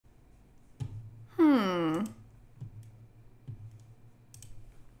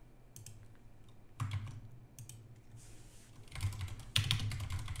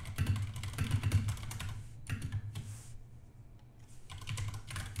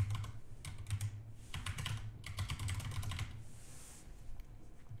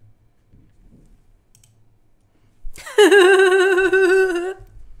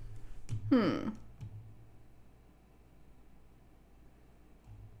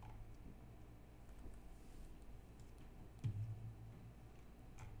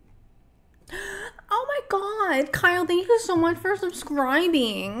god, Kyle, thank you so much for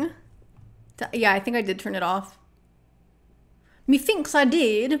subscribing. Yeah, I think I did turn it off. Methinks I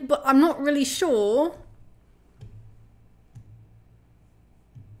did, but I'm not really sure.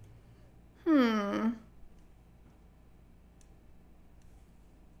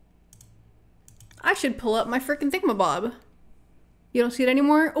 I should pull up my frickin' thingamabob. You don't see it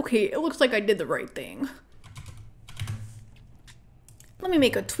anymore? Okay, it looks like I did the right thing. Let me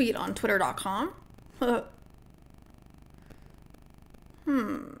make a tweet on twitter.com.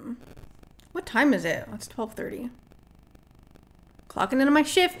 What time is it? Oh, it's 12:30. Clocking into my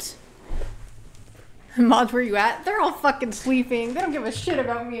shift. Mods, where you at? They're all fucking sleeping. They don't give a shit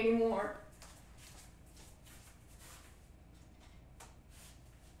about me anymore.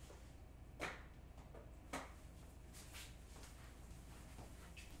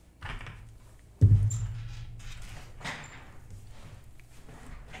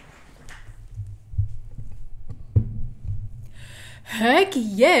 Heck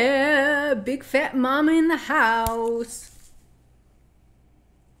yeah! Big fat mama in the house.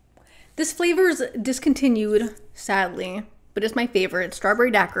 This flavor is discontinued, sadly, but it's my favorite. Strawberry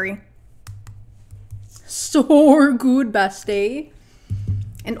daiquiri. So good, bestie.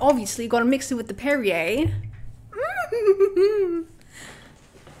 And obviously, gotta mix it with the Perrier.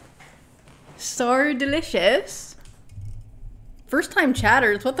 So delicious. First time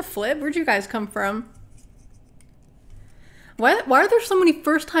chatters. What the flip? Where'd you guys come from? Why are there so many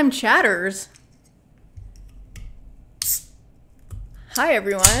first time chatters? Hi,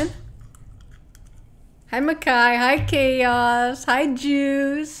 everyone. Hi, Makai. Hi, Chaos. Hi,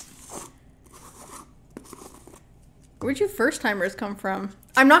 Juice. Where'd you first timers come from?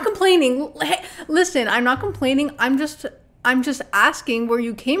 I'm not complaining. Hey, listen, I'm not complaining. I'm just asking where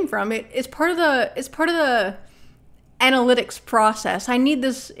you came from. It's part of the analytics process. I need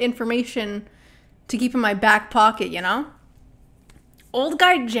this information to keep in my back pocket, you know? Old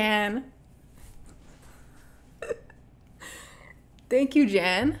guy Jan. Thank you,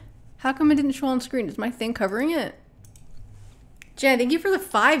 Jan. How come it didn't show on screen? Is my thing covering it? Jan, thank you for the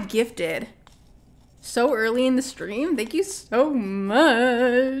 5 gifted. So early in the stream. Thank you so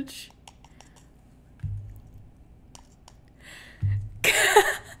much.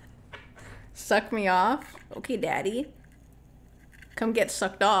 Suck me off. Okay, daddy. Come get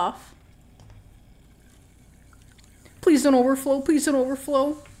sucked off. Please don't overflow. Please don't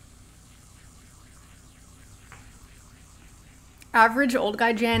overflow. Average old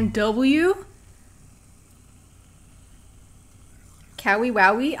guy Jan W. Cowie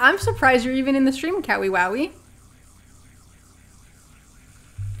Wowie. I'm surprised you're even in the stream, Cowie Wowie.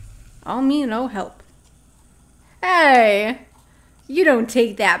 All me, no help. Hey! You don't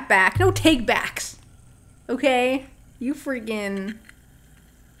take that back. No take backs. Okay? You freaking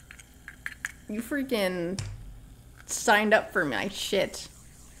signed up for my shit.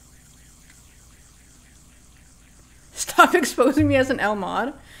 Stop exposing me as an L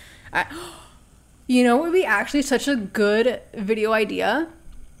mod. You know what would be actually such a good video idea?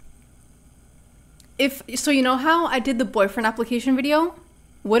 So you know how I did the boyfriend application video?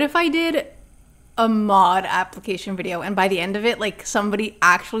 What if I did a mod application video and by the end of it, like, somebody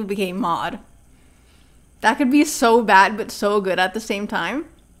actually became mod? That could be so bad but so good at the same time.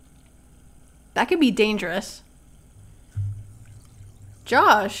 That could be dangerous.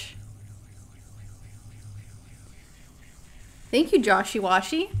 Josh. Thank you, Joshy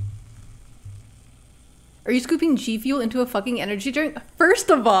Washy. Are you scooping G Fuel into a fucking energy drink? First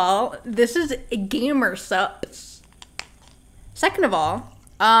of all, this is a gamer subs. Second of all,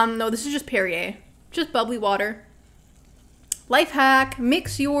 no, this is just Perrier. Just bubbly water. Life hack,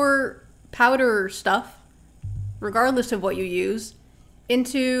 mix your powder stuff, regardless of what you use,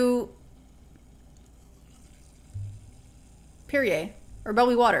 into Perrier or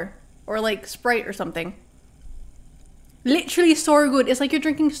bubbly water or like Sprite or something. Literally so good. It's like you're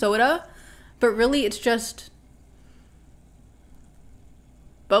drinking soda, but really it's just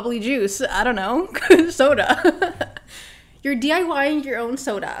bubbly juice. I don't know. Soda. You're DIYing your own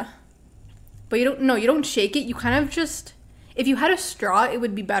soda. But you don't shake it. You kind of just, if you had a straw, it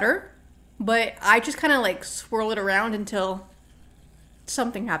would be better. But I just kind of like swirl it around until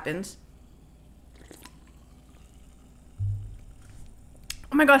something happens.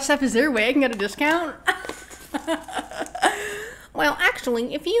 Oh my gosh, Steph, is there a way I can get a discount? Well,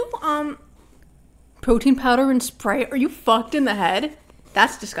 actually, if you, protein powder and Sprite, are you fucked in the head?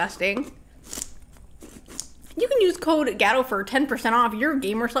 That's disgusting. You can use code GATO for 10% off your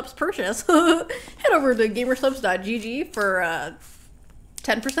GamerSupps purchase. Head over to gamersupps.gg for a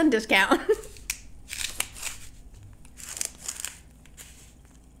 10% discount.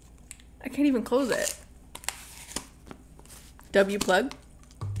 I can't even close it. W plug.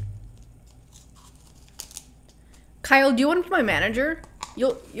 Kyle, do you want to be my manager?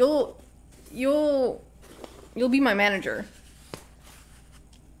 You'll be my manager.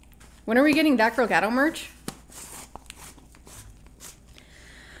 When are we getting That Girl Gatto merch?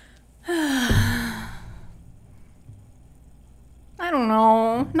 I don't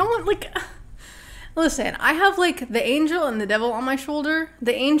know. No one, like... Listen, I have, like, the angel and the devil on my shoulder.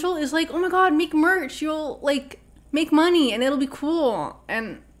 The angel is like, oh my god, make merch. You'll, like, make money and it'll be cool.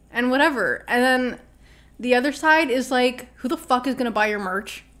 And whatever. And then the other side is like, who the fuck is gonna buy your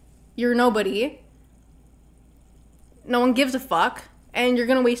merch? You're nobody. No one gives a fuck. And you're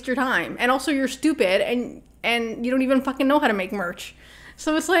gonna waste your time. And also you're stupid and you don't even fucking know how to make merch.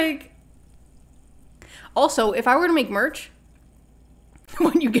 So it's like... Also, if I were to make merch...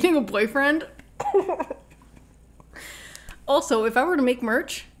 when you're getting a boyfriend... Also, if I were to make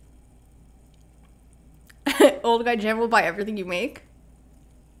merch, Old Guy Jam will buy everything you make.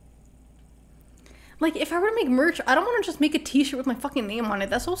 Like, if I were to make merch, I don't want to just make a t-shirt with my fucking name on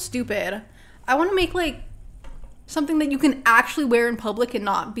it. That's so stupid. I want to make, like, something that you can actually wear in public and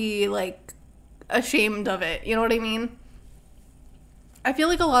not be, like, ashamed of it. You know what I mean? I feel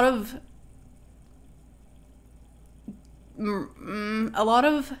like a lot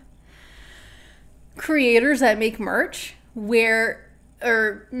of creators that make merch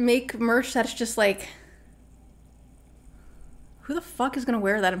make merch that's just like, who the fuck is gonna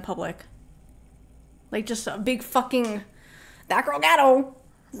wear that in public? Like, just a big fucking That Girl Gatto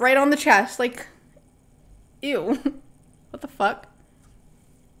right on the chest. Like, ew. What the fuck?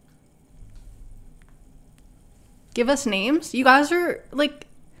 Give us names? You guys are like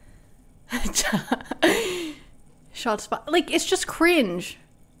shot spot. Like, it's just cringe.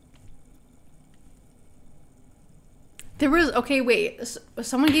 There was... Okay, wait.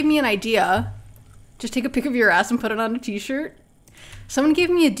 Someone gave me an idea. Just take a pic of your ass and put it on a t-shirt. Someone gave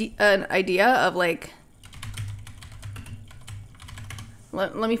me an idea of, like...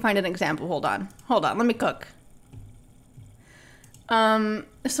 Let me find an example. Hold on. Let me cook. So,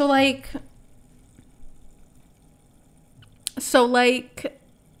 like...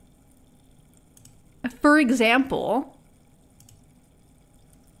 For example...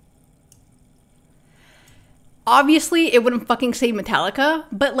 Obviously, it wouldn't fucking say Metallica,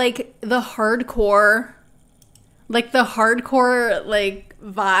 but, like, the hardcore, like,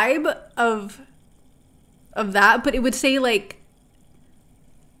 vibe of that, but it would say, like,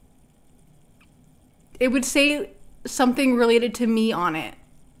 it would say something related to me on it.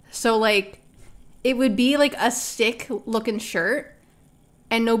 So, like, it would be, like, a sick-looking shirt,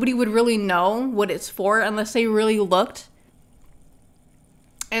 and nobody would really know what it's for unless they really looked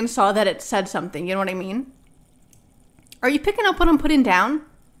and saw that it said something, you know what I mean? Are you picking up what I'm putting down?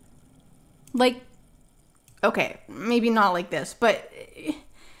 Like, okay, maybe not like this, but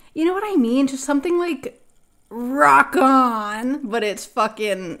you know what I mean? Just something like rock on, but it's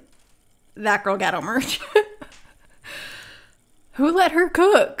fucking That Girl Gatto merch. Who let her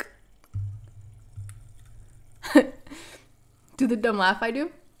cook? Do the dumb laugh I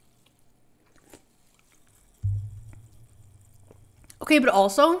do? Okay, but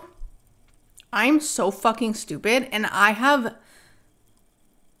also... I'm so fucking stupid, and I have...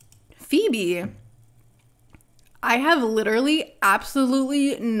 Phoebe. I have literally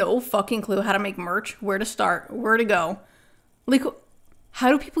absolutely no fucking clue how to make merch, where to start, where to go. Like,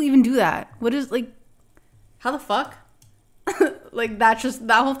 how do people even do that? What is, like... How the fuck? Like, that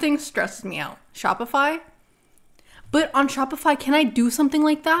whole thing stresses me out. Shopify? But on Shopify, can I do something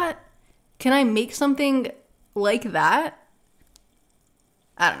like that? Can I make something like that?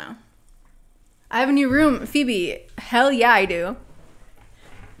 I don't know. I have a new room. Phoebe, hell yeah, I do.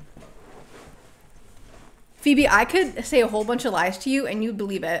 Phoebe, I could say a whole bunch of lies to you and you'd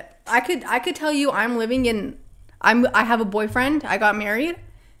believe it. I could tell you I have a boyfriend, I got married.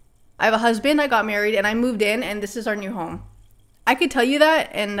 I have a husband, I got married, and I moved in, and this is our new home. I could tell you that,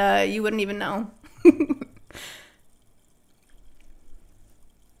 and you wouldn't even know.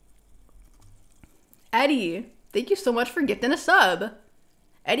 Eddie, thank you so much for gifting a sub.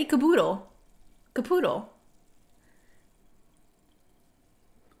 Eddie Caboodle. Capoodle.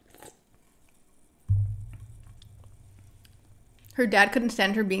 Her dad couldn't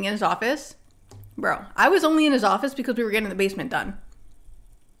stand her being in his office. Bro, I was only in his office because we were getting the basement done.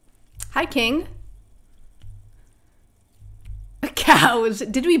 Hi, King. Cows.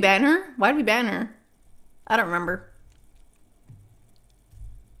 Did we ban her? Why did we ban her? I don't remember.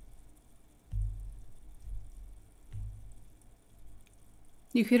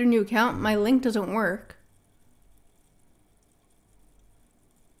 You create a new account? My link doesn't work.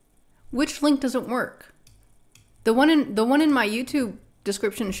 Which link doesn't work? The one in my YouTube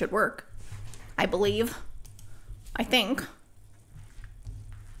description should work. I believe. I think.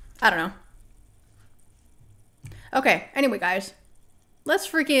 I don't know. Okay, anyway, guys. Let's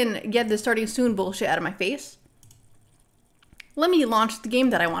freaking get this starting soon bullshit out of my face. Let me launch the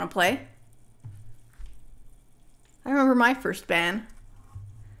game that I want to play. I remember my first ban.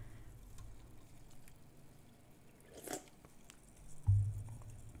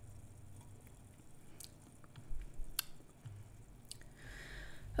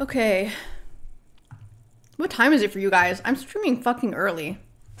 Okay. What time is it for you guys? I'm streaming fucking early.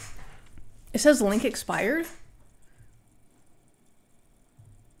 It says link expired.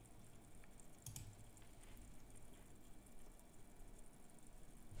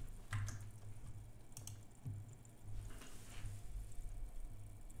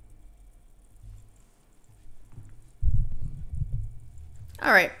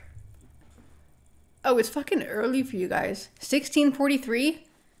 All right. Oh, it's fucking early for you guys. 16:43.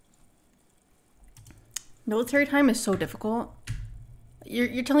 Military time is so difficult.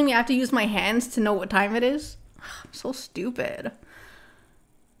 You're telling me I have to use my hands to know what time it is? I'm so stupid.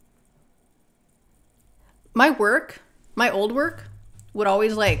 My old work, would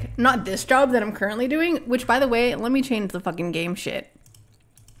always like, not this job that I'm currently doing, which by the way, let me change the fucking game shit.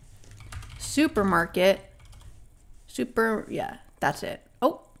 Supermarket. Yeah, that's it.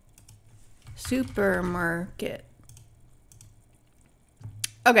 Oh. Supermarket.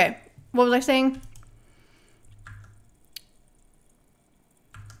 Okay, what was I saying?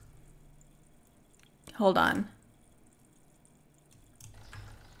 Hold on.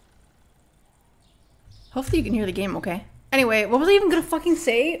 Hopefully you can hear the game okay. Anyway, what was I even gonna fucking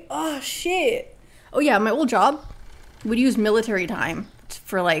say? Oh, shit. Oh, yeah, my old job would use military time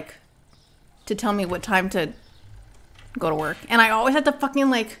for, like, to tell me what time to go to work. And I always had to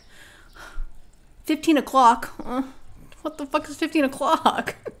fucking, like, 15 o'clock. What the fuck is 15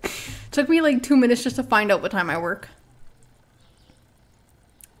 o'clock? Took me, like, 2 minutes just to find out what time I work.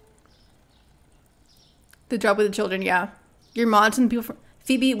 The job with the children, yeah. Your mods and people from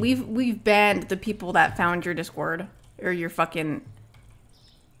Phoebe, we've banned the people that found your Discord or your fucking.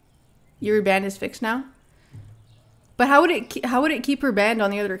 Your ban is fixed now. But how would it keep her banned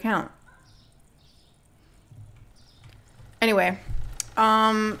on the other account? Anyway,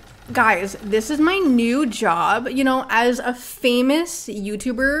 guys, this is my new job. You know, as a famous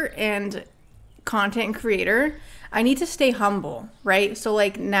YouTuber and content creator, I need to stay humble, right? So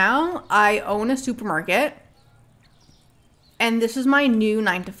like now I own a supermarket and this is my new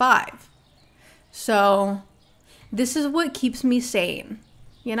 9 to 5. So this is what keeps me sane,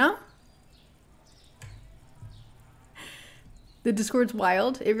 you know? The Discord's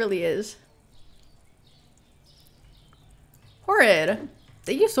wild. It really is. Horrid.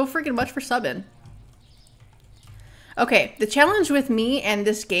 Thank you so freaking much for subbing. Okay, the challenge with me and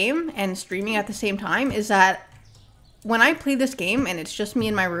this game and streaming at the same time is that when I play this game and it's just me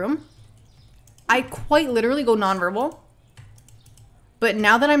in my room, I quite literally go nonverbal. But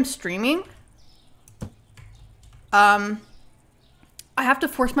now that I'm streaming, I have to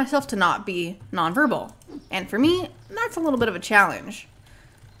force myself to not be nonverbal. And for me, that's a little bit of a challenge.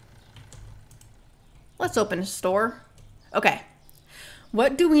 Let's open a store. Okay.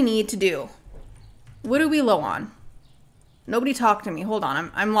 What do we need to do? What are we low on? Nobody talk to me. Hold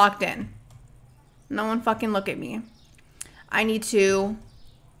on. I'm locked in. No one fucking look at me. I need to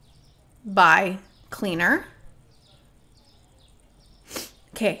buy cleaner.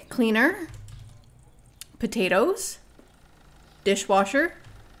 Okay, cleaner. Potatoes. Dishwasher.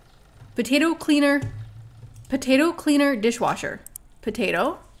 Potato cleaner. Potato cleaner dishwasher.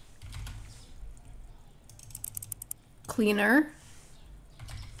 Potato. Cleaner.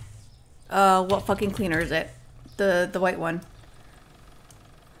 What fucking cleaner is it? The white one.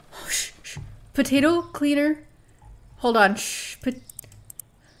 Oh, shh. Potato cleaner. Hold on. Shh.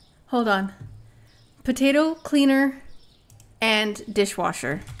 Hold on. Potato cleaner and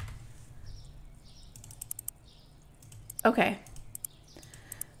dishwasher. Okay.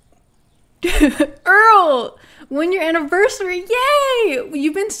 Earl, 1 year anniversary. Yay!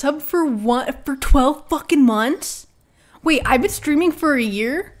 You've been subbed for 12 fucking months? Wait, I've been streaming for a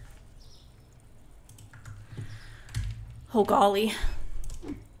year? Oh golly.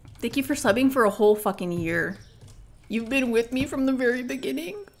 Thank you for subbing for a whole fucking year. You've been with me from the very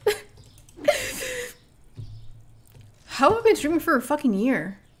beginning. How have I been streaming for a fucking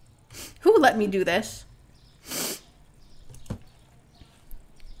year? Who let me do this?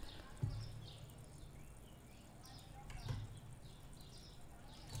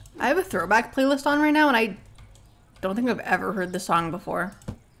 I have a throwback playlist on right now and I don't think I've ever heard this song before.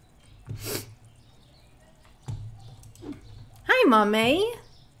 mommy.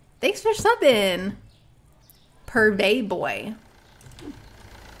 Thanks for subbing. Purvey boy.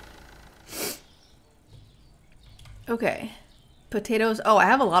 Okay. Potatoes. Oh, I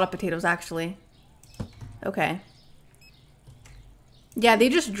have a lot of potatoes, actually. Okay. Yeah, they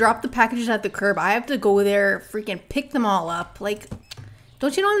just dropped the packages at the curb. I have to go there, freaking pick them all up. Like,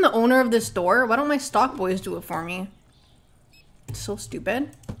 don't you know I'm the owner of this store? Why don't my stock boys do it for me? It's so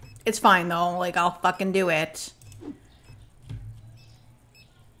stupid. It's fine, though. Like, I'll fucking do it.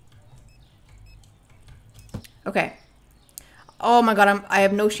 Okay. Oh my god, I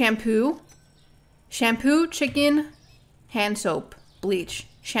have no shampoo. Shampoo, chicken, hand soap, bleach.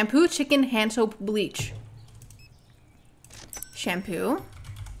 Shampoo, chicken, hand soap, bleach. Shampoo.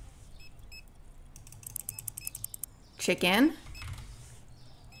 Chicken.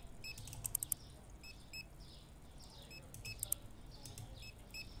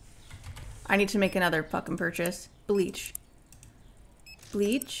 I need to make another fucking purchase. Bleach.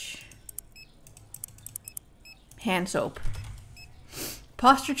 Bleach. Hand soap.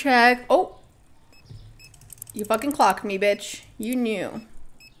 Posture check. Oh! You fucking clocked me, bitch. You knew.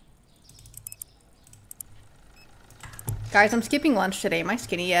 Guys, I'm skipping lunch today. Am I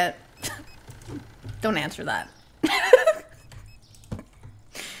skinny yet? Don't answer that.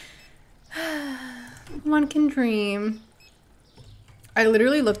 One can dream. I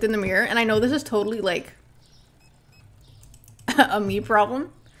literally looked in the mirror, and I know this is totally, like, a me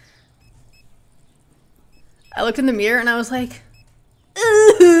problem. I looked in the mirror, and I was like,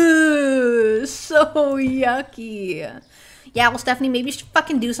 ooh, so yucky. Yeah, well, Stephanie, maybe you should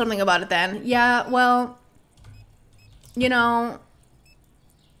fucking do something about it then. Yeah, well, you know,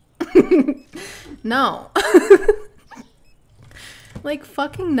 no. Like,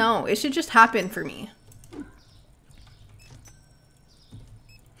 fucking no. It should just happen for me.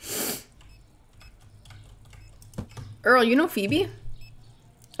 Earl, you know Phoebe?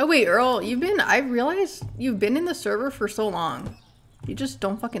 Oh wait, Earl, I realized you've been in the server for so long. You just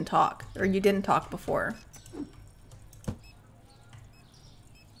don't fucking talk. Or you didn't talk before.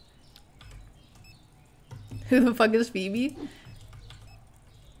 Who the fuck is Phoebe?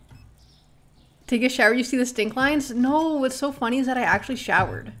 Take a shower, you see the stink lines? No, what's so funny is that I actually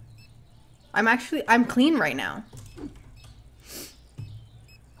showered. I'm clean right now.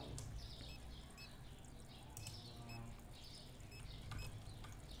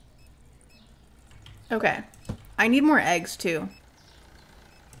 Okay. I need more eggs too.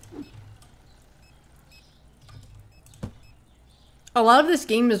 A lot of this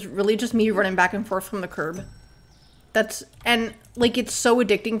game is really just me running back and forth from the curb. And like, it's so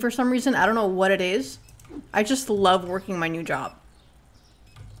addicting for some reason. I don't know what it is. I just love working my new job.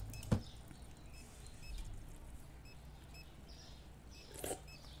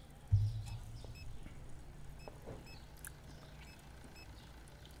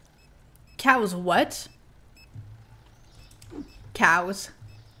 Cows what? Cows.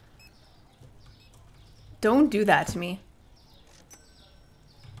 Don't do that to me.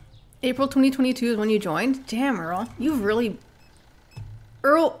 April 2022 is when you joined? Damn, Earl. You've really...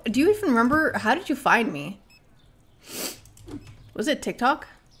 Earl, do you even remember? How did you find me? Was it TikTok?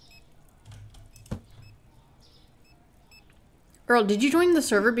 Earl, did you join the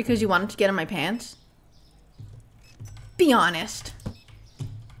server because you wanted to get in my pants? Be honest.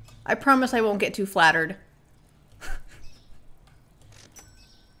 I promise I won't get too flattered.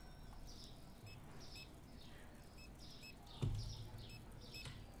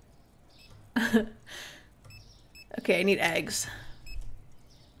 Okay, I need eggs.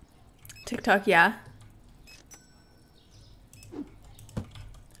 TikTok, yeah.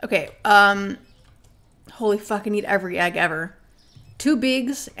 Okay, holy fuck, I need every egg ever. 2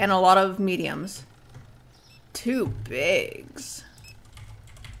 bigs and a lot of mediums. 2 bigs.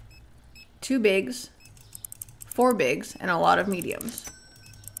 2 bigs. 4 bigs and a lot of mediums.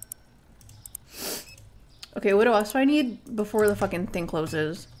 Okay, what else do I need before the fucking thing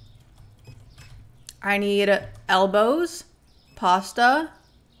closes? I need elbows, pasta,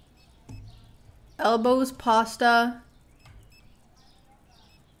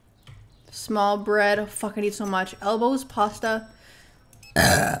 small bread. Oh, fuck, I need so much. Elbows, pasta.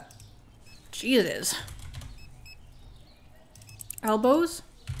 Jesus. Elbows,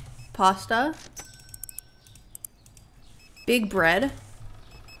 pasta, big bread.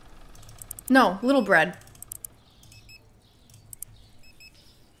 No, little bread.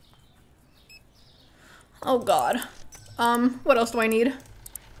 Oh god. What else do I need?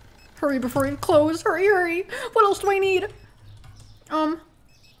 Hurry before you close. Hurry, hurry. What else do I need?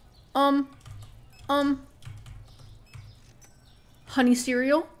 Honey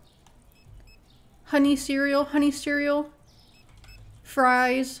cereal. Honey cereal, honey cereal.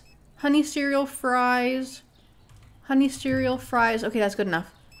 fries, honey cereal fries, honey cereal fries. Okay, that's good enough.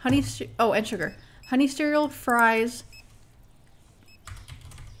 Oh, and sugar. Honey cereal fries,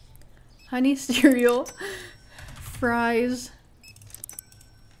 honey cereal fries.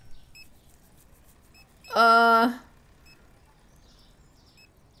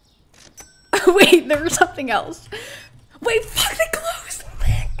 Wait, there was something else. Wait, fuck, they closed.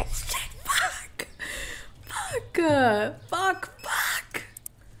 Shit, fuck. Fuck.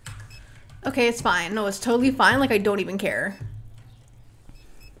 Okay, it's fine. No, it's totally fine. Like, I don't even care.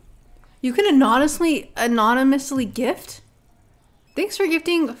 You can anonymously gift? Thanks for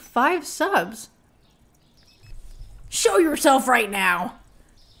gifting 5 subs. Show yourself right now.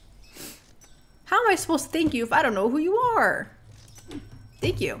 How am I supposed to thank you if I don't know who you are?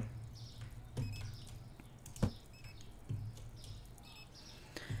 Thank you.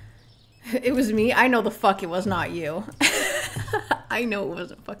 It was me? I know the fuck it was not you. I know it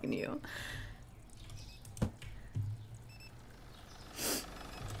wasn't fucking you.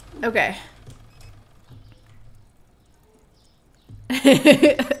 Okay.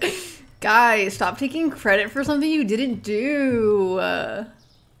 Guys, stop taking credit for something you didn't do.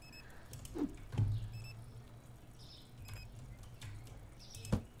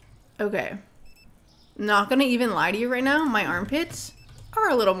 Okay. Not gonna even lie to you right now. My armpits are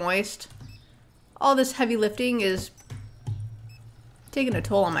a little moist. All this heavy lifting is taking a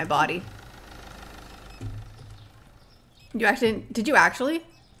toll on my body. Did you actually?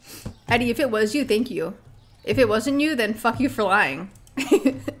 Eddie, if it was you, thank you. If it wasn't you, then fuck you for lying.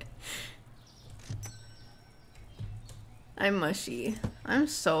 I'm mushy. I'm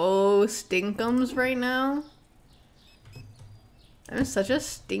so stinkums right now. I'm such a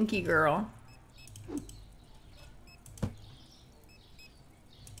stinky girl.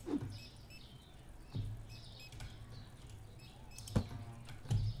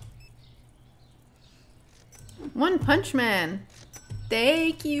 One Punch Man.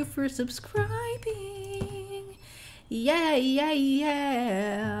 Thank you for subscribing.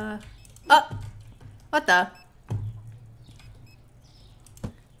 Yeah. What the?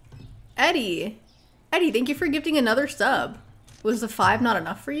 Eddie, thank you for gifting another sub. Was the 5 not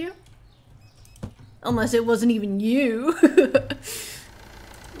enough for you? Unless it wasn't even you.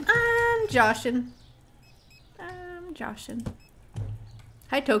 I'm joshing.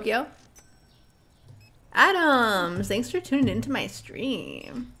 Hi, Tokyo. Adams, thanks for tuning into my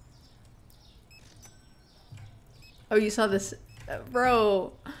stream. Oh, you saw this?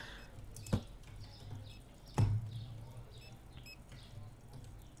 Bro.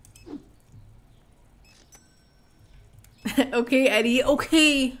 Okay, Eddie.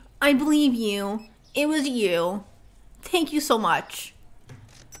 Okay, I believe you. It was you. Thank you so much.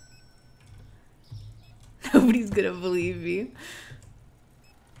 Nobody's gonna believe me.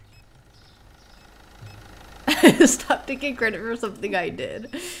 Stop taking credit for something I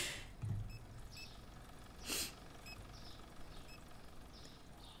did.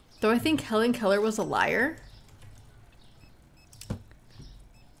 Do I think Helen Keller was a liar?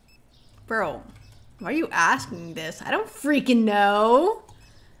 Bro, why are you asking this? I don't freaking know.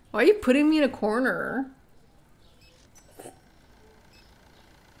 Why are you putting me in a corner?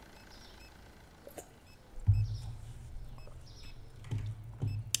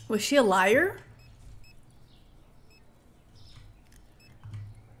 Was she a liar?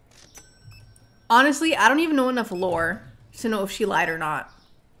 Honestly, I don't even know enough lore to know if she lied or not.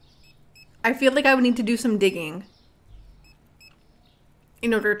 I feel like I would need to do some digging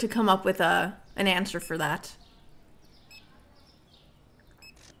in order to come up with an answer for that.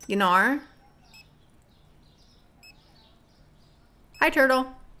 Yanar? Hi, Turtle.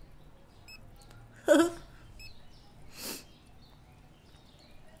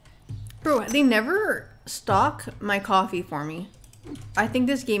 Bro, they never stock my coffee for me. I think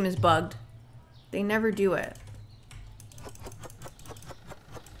this game is bugged. They never do it.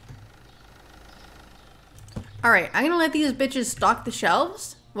 Alright, I'm gonna let these bitches stock the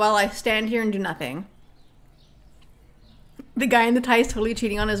shelves while I stand here and do nothing. The guy in the tie is totally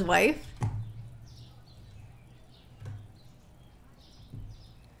cheating on his wife.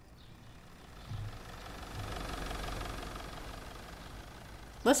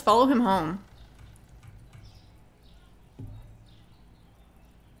 Let's follow him home.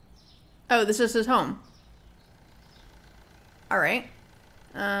 Oh, this is his home. Alright.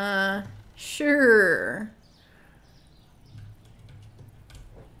 Sure.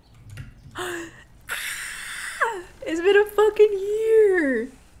 It's been a fucking year.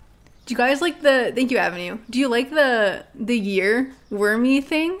 Do you guys like the... Thank you, Avenue. Do you like the year wormy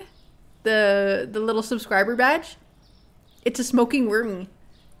thing? The little subscriber badge? It's a smoking wormy.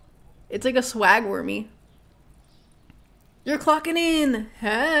 It's like a swag wormy. You're clocking in.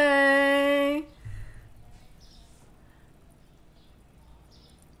 Hey.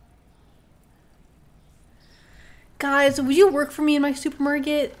 Guys, would you work for me in my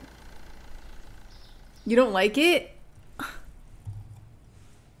supermarket? You don't like it?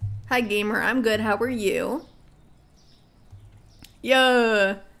 Hi, gamer. I'm good. How are you?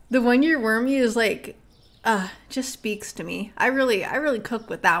 Yeah. The one-year wormy is like, just speaks to me. I really cook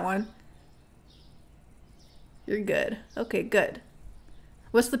with that one. You're good. Okay, good.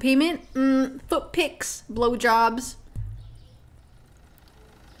 What's the payment? Foot pics, blowjobs,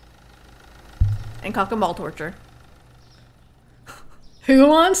 and cock and ball torture. Who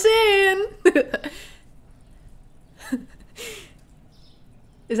wants in?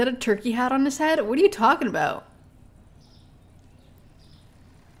 Is that a turkey hat on his head? What are you talking about?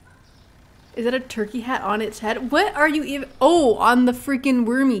 Is that a turkey hat on its head? What are you even? Oh, on the freaking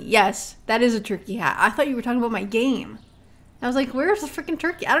wormy. Yes, that is a turkey hat. I thought you were talking about my game. I was like, where's the freaking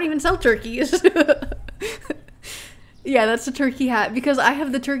turkey? I don't even sell turkeys. Yeah, that's a turkey hat because I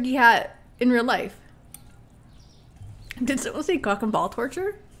have the turkey hat in real life. Did someone say cock and ball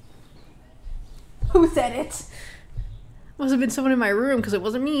torture? Who said it? Must have been someone in my room because it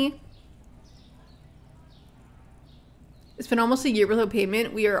wasn't me. It's been almost a year without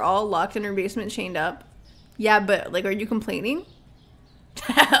payment. We are all locked in our basement, chained up. Yeah, but like, are you complaining?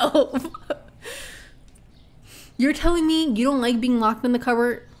 Help. You're telling me you don't like being locked in the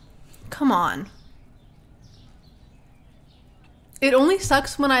cupboard? Come on. It only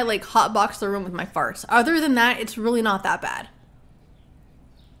sucks when I like hotbox the room with my farts. Other than that, it's really not that bad.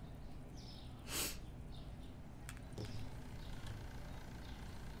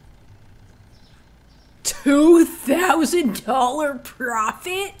 $2,000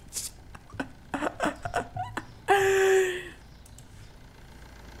 profit?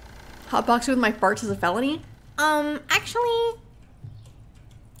 Hotboxing with my farts is a felony? Actually,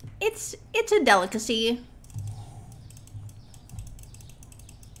 it's a delicacy.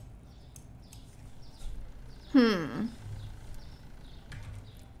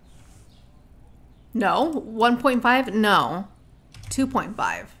 No. 1.5? No.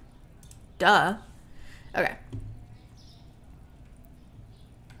 2.5. Duh. Okay.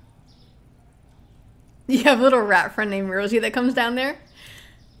 You have a little rat friend named Rosie that comes down there?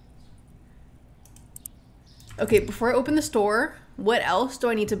 Okay, before I open the store, what else do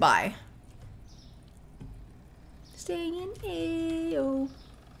I need to buy? Staying in AO.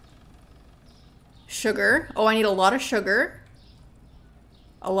 Sugar. Oh, I need a lot of sugar.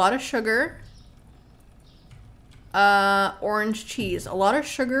 A lot of sugar. Orange cheese. A lot of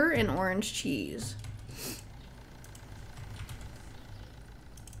sugar and orange cheese.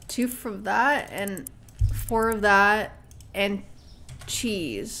 2 from that and 4 of that and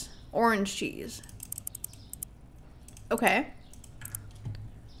cheese. Orange cheese. Okay.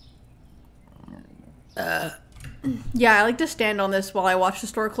 Yeah, I like to stand on this while I watch the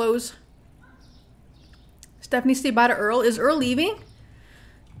store close. Stephanie, say bye to Earl. Is Earl leaving?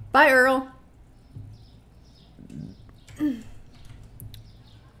 Bye, Earl.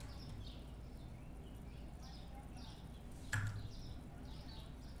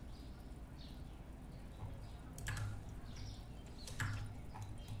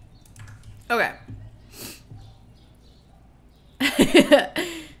 Okay.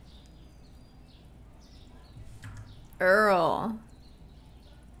 Earl.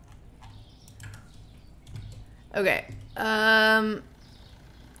 Okay. I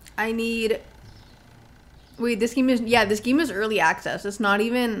need... Wait, this game is... Yeah, this game is early access. It's not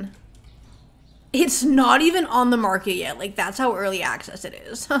even... It's not even on the market yet. Like, that's how early access it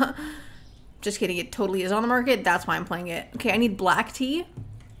is. Just kidding. It totally is on the market. That's why I'm playing it. Okay, I need black tea.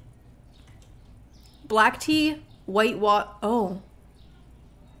 Black tea, white water. Oh.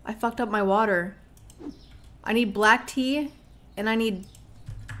 I fucked up my water. I need black tea, and I need...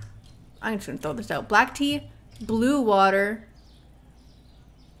 I'm just gonna throw this out. Black tea, blue water.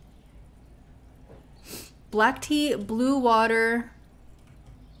 Black tea, blue water,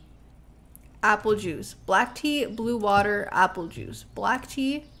 apple juice. Black tea, blue water, apple juice. Black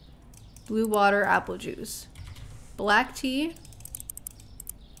tea, blue water, apple juice. Black tea,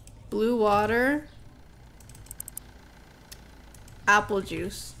 blue water, apple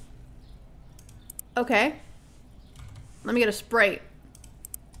juice. Okay. Let me get a Sprite.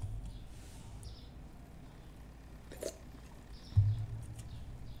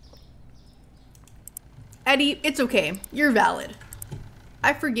 Eddie, it's okay. You're valid.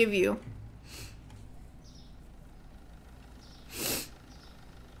 I forgive you.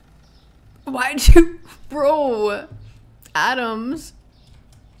 Why'd you... Bro. Adams.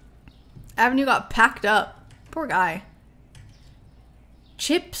 Avenue got packed up. Poor guy.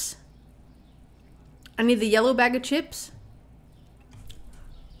 Chips. I need the yellow bag of chips.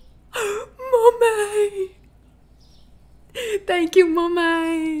 Mommy. Thank you,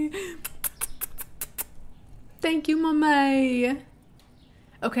 Mommy. Thank you, Mommy.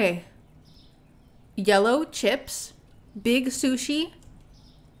 Okay. Yellow chips. Big sushi.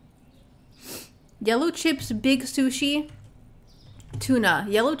 Yellow chips, big sushi. Tuna.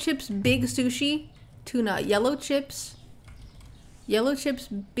 Yellow chips, big sushi. Tuna. Yellow chips. Yellow chips,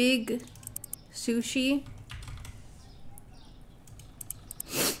 big sushi.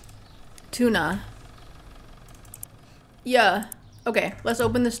 Tuna. Yeah. Okay, let's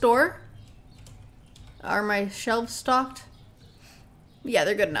open the store. Are my shelves stocked? Yeah,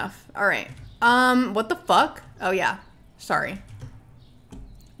 they're good enough. Alright. What the fuck? Oh, yeah. Sorry.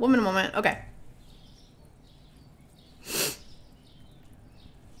 1 minute, moment. Okay.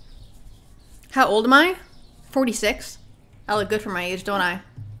 How old am I? 46. I look good for my age, don't I?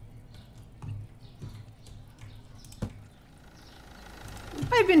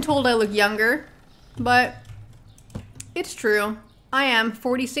 I've been told I look younger, but it's true. I am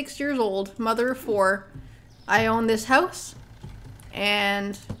 46 years old, mother of 4. I own this house,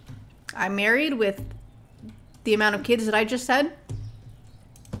 and I'm married with the amount of kids that I just said.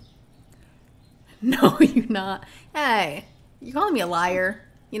 No, you're not. Hey, you're calling me a liar.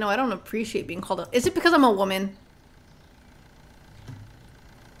 You know, I don't appreciate being called a... Is it because I'm a woman?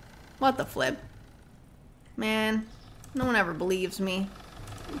 What the flip? Man, no one ever believes me.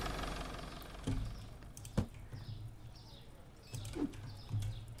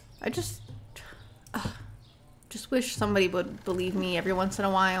 I just wish somebody would believe me every once in a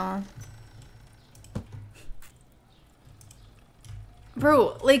while.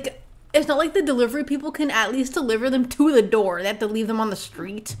 Bro, like, it's not like the delivery people can at least deliver them to the door. They have to leave them on the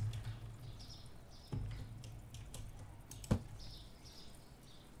street.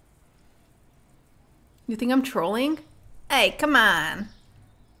 You think I'm trolling? Hey, come on.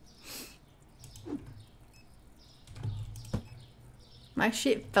 My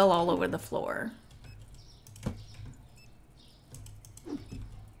shit fell all over the floor.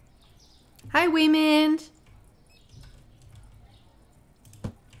 Hi, Waymond.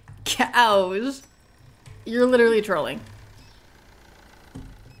 Cows. You're literally trolling.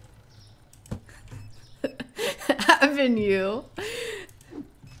 Haven't you?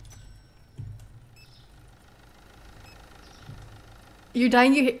 You're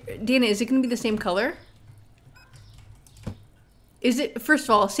dyeing your hair. Dana, is it going to be the same color? Is it, first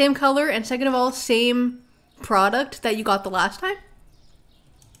of all, same color, and second of all, same product that you got the last time?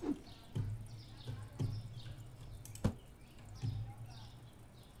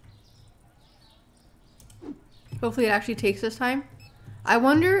 Hopefully it actually takes this time. I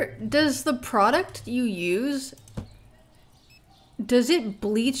wonder, does the product you use, does it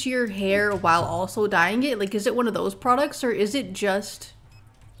bleach your hair while also dyeing it? Like, is it one of those products, or is it just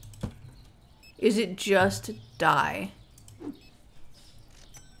dye?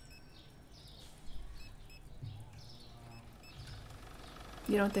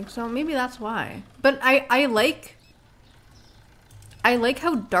 You don't think so? Maybe that's why. But I like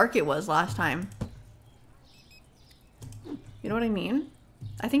how dark it was last time. You know what I mean?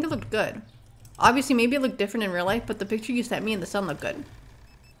 I think it looked good. Obviously, maybe it looked different in real life, but the picture you sent me in the sun looked good.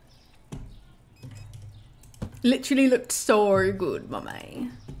 Literally looked so good,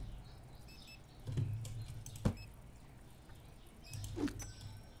 mommy.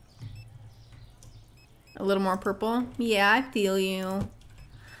 A little more purple? Yeah, I feel you.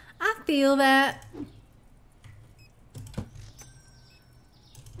 I feel that.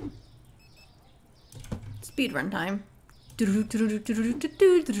 Speed run time. Do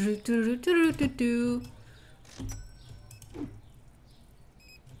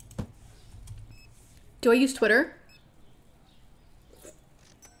I use Twitter?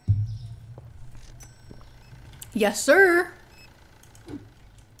 Yes, sir.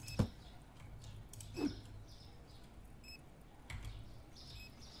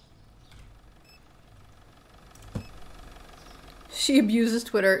 She abuses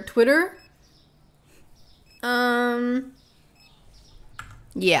Twitter. Twitter?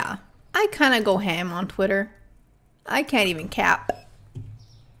 Yeah. I kind of go ham on Twitter. I can't even cap.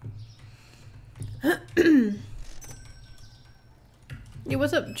 Hey,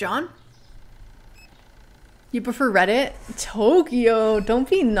 what's up, John? You prefer Reddit? Tokyo, don't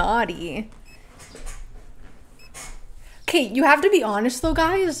be naughty. Okay, you have to be honest though,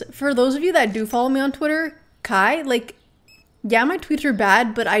 guys. For those of you that do follow me on Twitter, Kai, like, yeah, my tweets are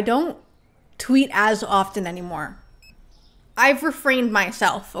bad, but I don't tweet as often anymore. I've refrained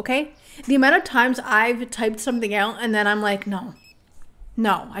myself, okay? The amount of times I've typed something out and then I'm like, no,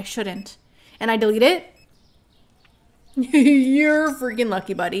 I shouldn't. And I delete it. You're freaking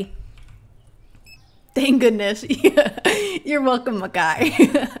lucky, buddy. Thank goodness. You're welcome, my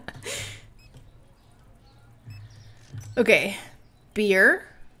guy. Okay. Beer.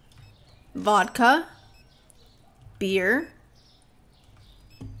 Vodka. Beer.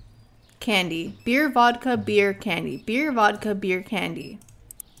 Candy. Beer, vodka, beer, candy. Beer, vodka, beer, candy.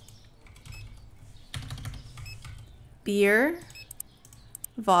 Beer.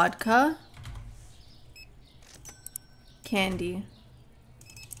 Vodka. Candy.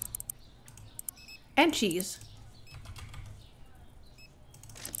 And cheese.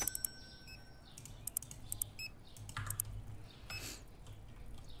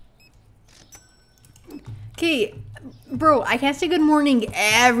 Okay, bro, I can't say good morning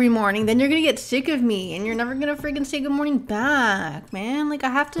every morning. Then you're gonna get sick of me and you're never gonna freaking say good morning back, man. Like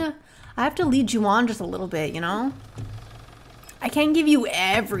I have to lead you on just a little bit, you know? I can't give you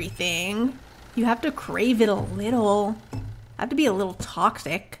everything. You have to crave it a little. I have to be a little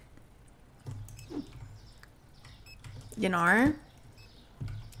toxic. You know?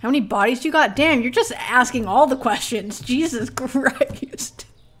 How many bodies you got? Damn, you're just asking all the questions. Jesus Christ.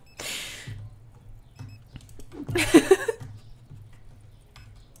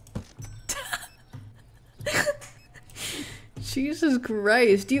 Jesus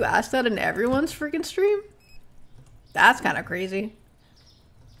Christ. Do you ask that in everyone's freaking stream? That's kind of crazy.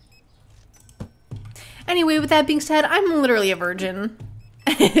 Anyway, with that being said, I'm literally a virgin.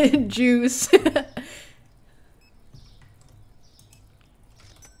 Juice.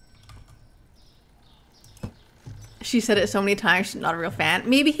 She said it so many times, she's not a real fan.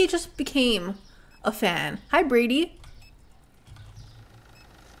 Maybe he just became a fan. Hi, Brady.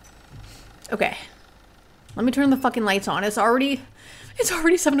 Okay. Let me turn the fucking lights on. It's already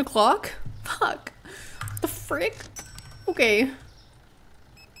 7 o'clock. Fuck. The frick? Okay.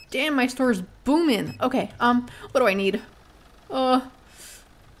 Damn, my store's booming. Okay, what do I need? Oh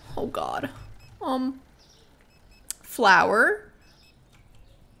God. Flour.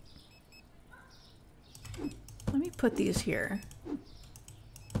 Let me put these here.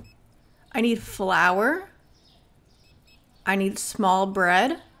 I need flour. I need small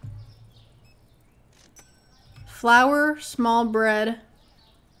bread. Flour, small bread.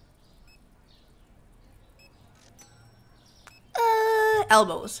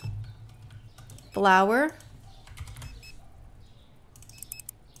 Elbows. Flour.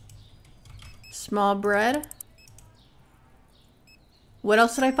 Small bread. What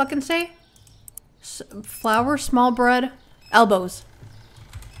else did I fucking say? Flour, small bread, elbows.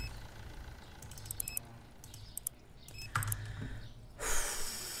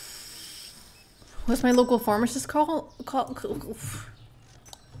 What's my local pharmacist call?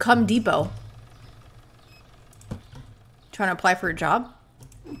 Come Depot. Trying to apply for a job?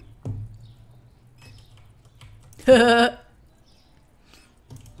 Dude,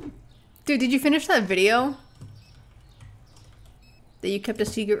 did you finish that video? That you kept a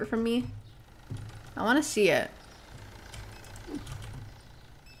secret from me? I want to see it.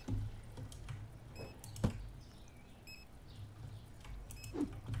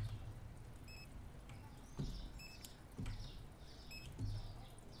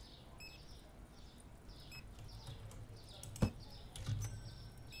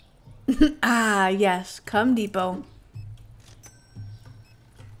 Ah, yes. Come Depot.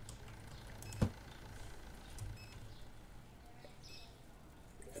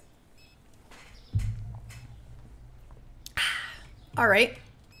 Alright.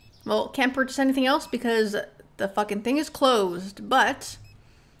 Well, can't purchase anything else because the fucking thing is closed. But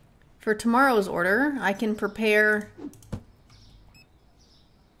for tomorrow's order, I can prepare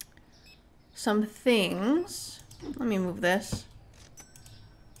some things. Let me move this.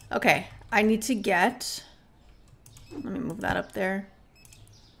 Okay, I need to get... Let me move that up there.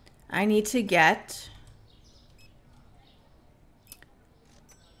 I need to get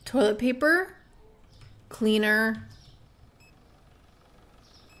toilet paper, cleaner.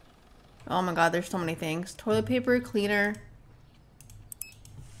 Oh my god, there's so many things. Toilet paper, cleaner.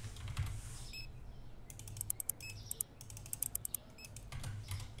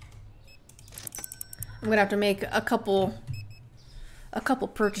 I'm gonna have to make a couple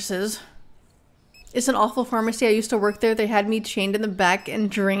purchases. It's an awful pharmacy. I used to work there. They had me chained in the back and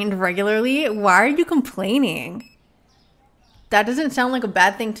drained regularly. Why are you complaining? That doesn't sound like a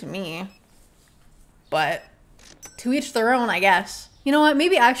bad thing to me. But to each their own, I guess. You know what?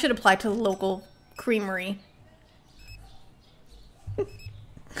 Maybe I should apply to the local creamery.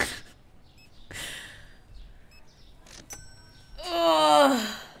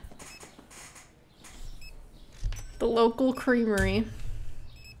 Oh, the local creamery.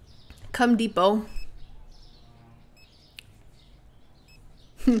 Come Depot.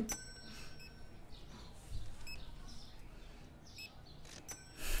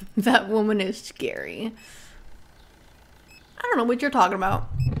 That woman is scary. I don't know what you're talking about.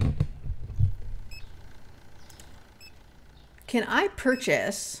 Can I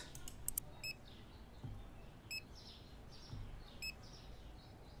purchase?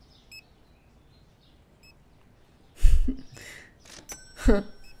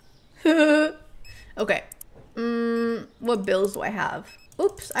 Okay. What bills do I have?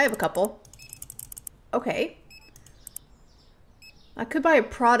 Oops, I have a couple. Okay. I could buy a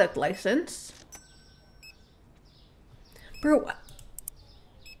product license. Bro,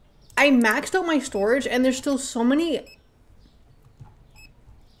 I maxed out my storage and there's still so many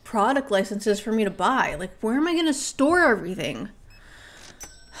product licenses for me to buy. Like, where am I gonna store everything?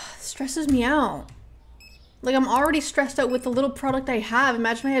 It stresses me out. Like, I'm already stressed out with the little product I have.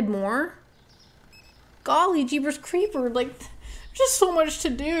 Imagine I had more. Golly, jeepers creeper. Like, just so much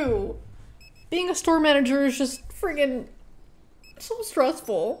to do. Being a store manager is just friggin' so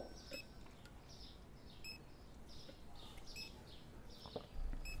stressful.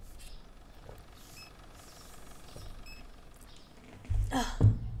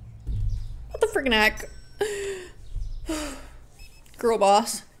 What the friggin' heck? Girl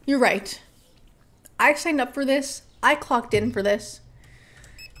boss, you're right. I signed up for this. I clocked in for this.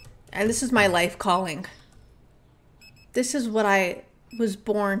 And this is my life calling. This is what I was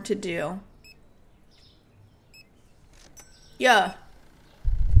born to do. Yeah.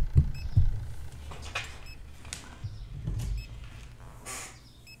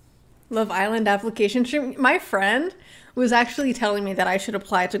 Love Island application stream. My friend was actually telling me that I should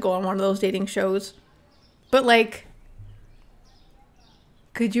apply to go on one of those dating shows. But like,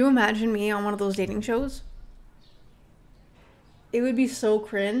 could you imagine me on one of those dating shows? It would be so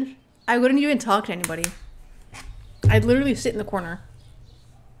cringe. I wouldn't even talk to anybody. I'd literally sit in the corner.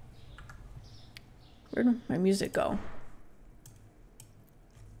 Where did my music go?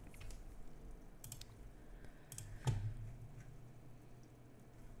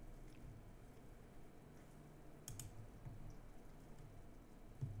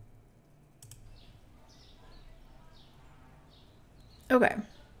 Okay.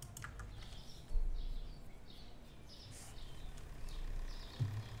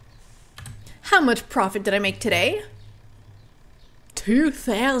 How much profit did I make today?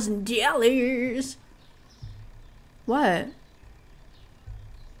 $2,000. What?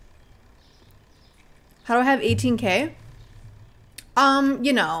 How do I have 18K?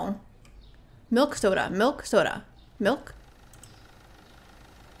 You know. Milk soda. Milk soda. Milk?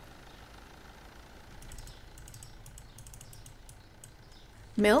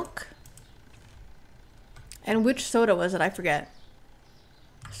 Milk? And which soda was it? I forget.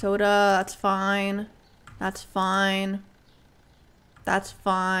 Soda, that's fine. That's fine. That's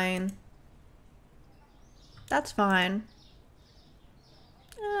fine. That's fine.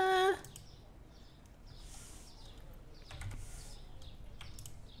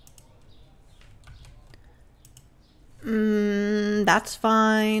 That's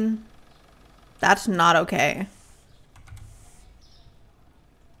fine. That's not okay.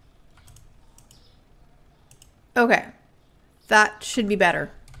 Okay. That should be better.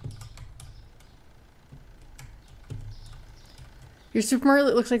 Your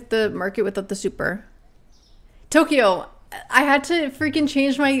supermarket looks like the market without the super. Tokyo, I had to freaking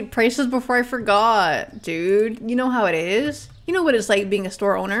change my prices before I forgot, dude. You know how it is. You know what it's like being a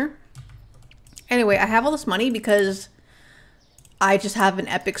store owner. Anyway, I have all this money because I just have an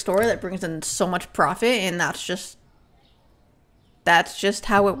epic store that brings in so much profit, and that's just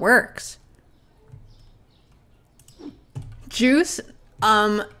how it works. Juice,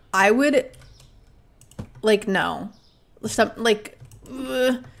 I would, like, no.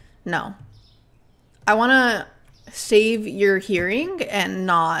 No. I want to save your hearing and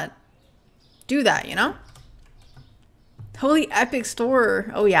not do that, you know? Holy epic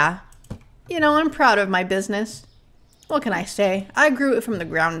store. Oh, yeah. You know, I'm proud of my business. What can I say? I grew it from the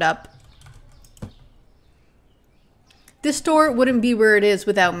ground up. This store wouldn't be where it is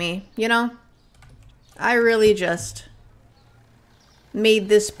without me, you know? I really just made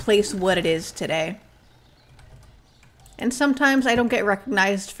this place what it is today. And sometimes I don't get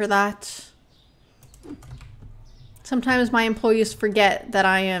recognized for that. Sometimes my employees forget that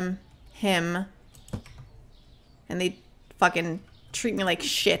I am him. And they fucking treat me like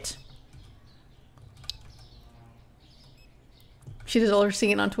shit. She does all her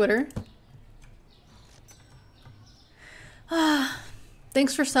singing on Twitter.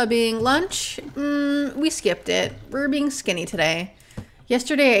 Thanks for subbing. Lunch? We skipped it. We're being skinny today.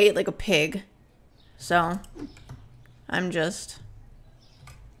 Yesterday I ate like a pig. So, I'm just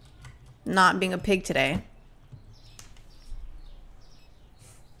not being a pig today.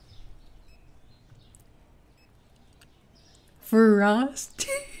 Frosty.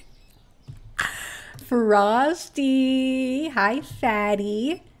 Frosty. Hi,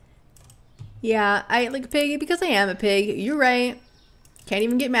 fatty. Yeah, I ate like a pig because I am a pig. You're right. Can't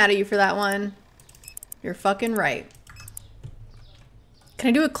even get mad at you for that one. You're fucking right. Can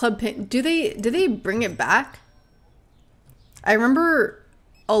I do a club pin? Do they bring it back? I remember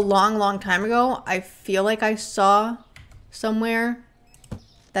a long time ago, I feel like I saw somewhere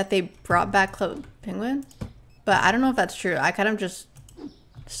that they brought back Club Penguin. But I don't know if that's true. I kind of just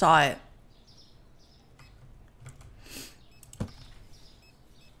saw it.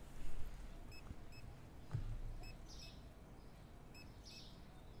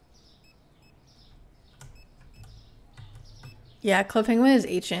 Yeah, Club Penguin is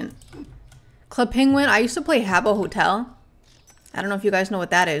ancient. Club Penguin, I used to play Habbo Hotel. I don't know if you guys know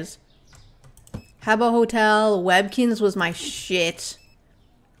what that is. Habbo Hotel, Webkins was my shit.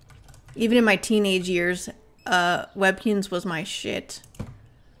 Even in my teenage years, Webkins was my shit.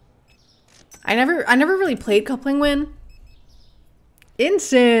 I never really played Club Penguin.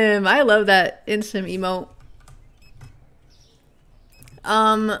 InSim, I love that InSim emote.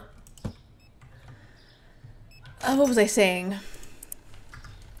 What was I saying?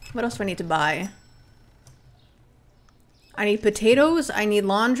 What else do I need to buy? I need potatoes. I need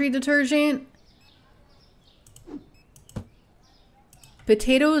laundry detergent.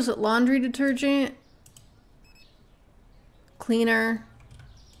 Potatoes, laundry detergent. Cleaner.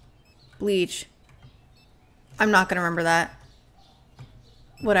 Bleach. I'm not gonna remember that.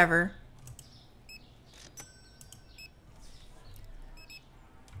 Whatever.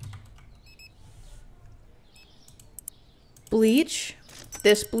 Bleach.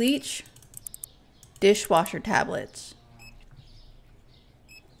 This bleach. Dishwasher tablets.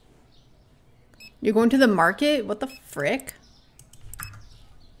 You're going to the market? What the frick?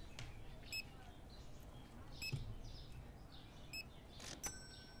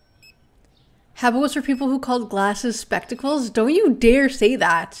 Habbo was for people who called glasses spectacles? Don't you dare say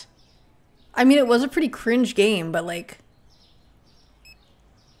that. I mean, it was a pretty cringe game, but like...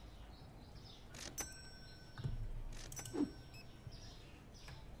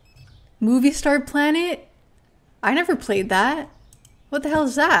 Movie Star Planet? I never played that. What the hell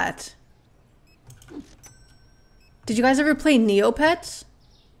is that? Did you guys ever play Neopets?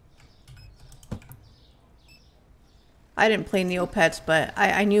 I didn't play Neopets, but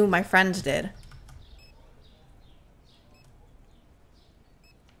I knew my friends did.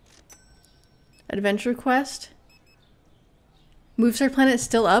 Adventure Quest? Movie Star Planet is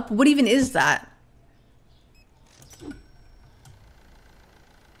still up? What even is that?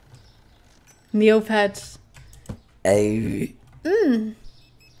 Neopets.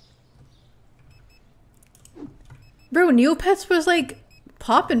 Bro, Neopets was like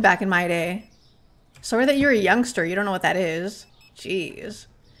popping back in my day. Sorry that you're a youngster. You don't know what that is. Jeez.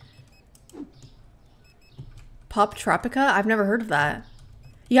 Pop Tropica? I've never heard of that.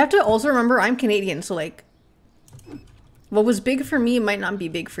 You have to also remember I'm Canadian, so like... What was big for me might not be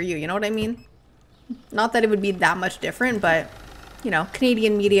big for you. You know what I mean? Not that it would be that much different, but... You know,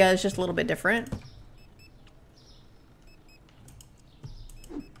 Canadian media is just a little bit different.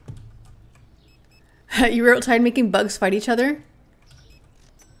 You were outside making bugs fight each other?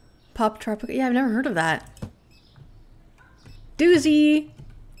 Pop Tropica? Yeah, I've never heard of that. Doozy!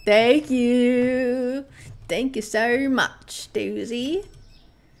 Thank you! Thank you so much, Doozy.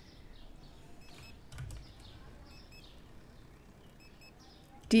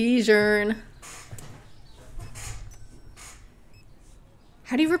 Dijon.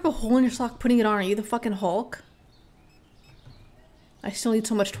 How do you rip a hole in your sock putting it on? Are you the fucking Hulk? I still need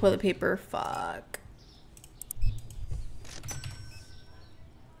so much toilet paper. Fuck.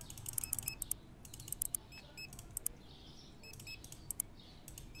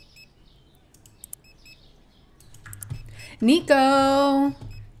 Nico!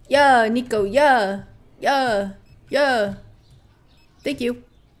 Yeah, Nico, yeah! Yeah! Yeah! Thank you.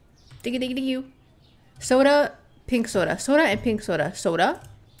 Thank you. Soda, pink soda. Soda and pink soda. Soda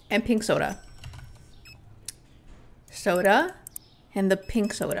and pink soda. Soda and the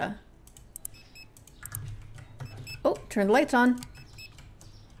pink soda. Oh, turn the lights on.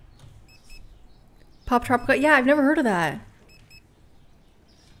 Pop Tropica. Yeah, I've never heard of that.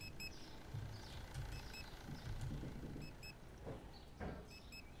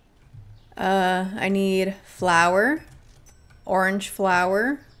 I need flour, Orange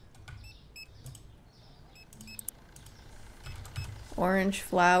flower. Orange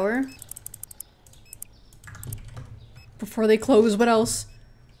flower. Before they close, what else?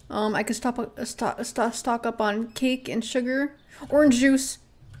 I could stock up on cake and sugar. Orange juice.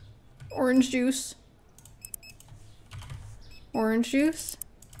 Orange juice. Orange juice.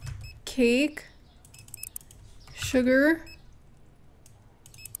 Cake. Sugar.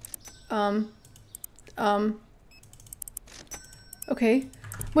 Okay.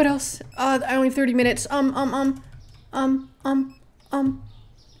 What else? I only have 30 minutes.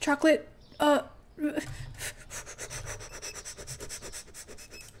 Chocolate.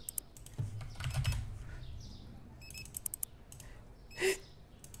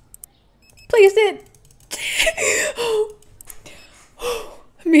 Placed it.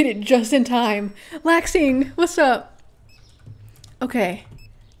 I made it just in time. Laxing, what's up? Okay,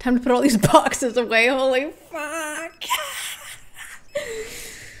 time to put all these boxes away. Holy fuck.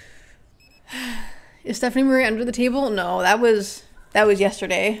 Is Stephanie Marie under the table? No, that was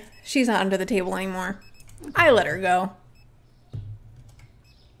yesterday. She's not under the table anymore. I let her go.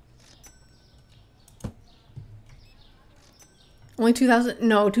 Only 2,000.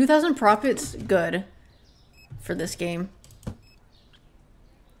 No, 2,000 profits. Good for this game.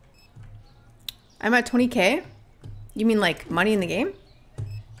 I'm at 20k. You mean like money in the game?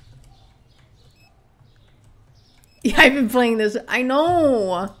 Yeah, I've been playing this. I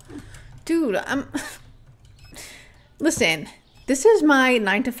know. Dude, Listen, this is my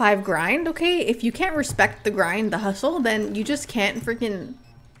 9 to 5 grind, okay? If you can't respect the grind, the hustle, then you just can't freaking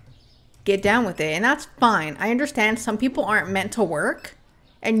get down with it. And that's fine. I understand some people aren't meant to work.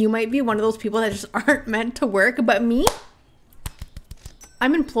 And you might be one of those people that just aren't meant to work. But me,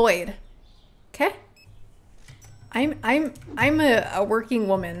 I'm employed. Okay? I'm a working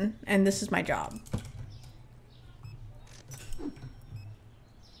woman, and this is my job.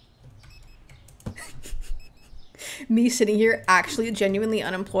 Me sitting here actually genuinely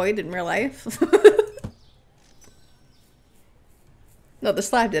unemployed in real life. No, the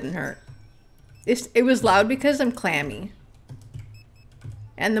slab didn't hurt. It was loud because I'm clammy.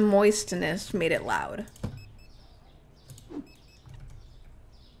 And the moistness made it loud.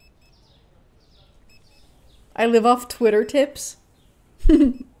 I live off Twitter tips.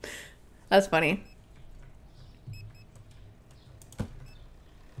 That's funny.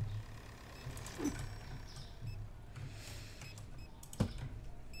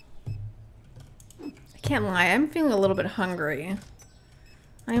 I can't lie, I'm feeling a little bit hungry.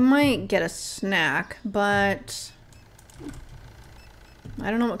 I might get a snack, but I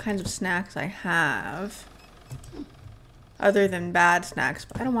don't know what kinds of snacks I have. Other than bad snacks,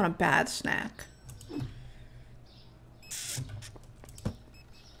 but I don't want a bad snack.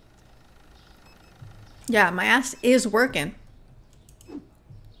 Yeah, my ass is working.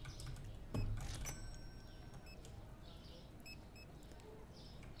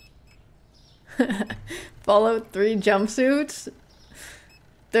 Fallout 3 jumpsuits.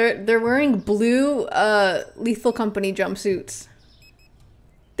 They're wearing blue Lethal Company jumpsuits.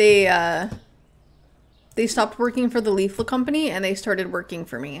 They stopped working for the Lethal Company and they started working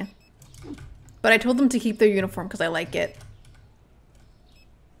for me. But I told them to keep their uniform because I like it.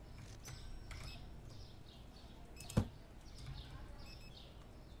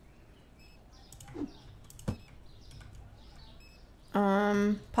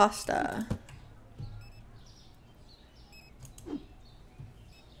 Pasta.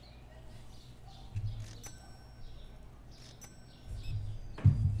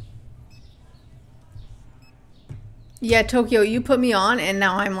 Yeah, Tokyo, you put me on and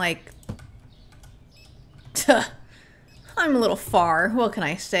now I'm like... I'm a little far. What can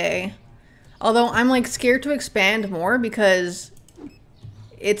I say? Although I'm like scared to expand more because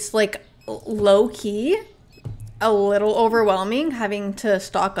it's like low-key a little overwhelming having to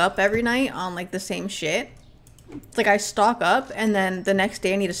stock up every night on like the same shit. It's like I stock up and then the next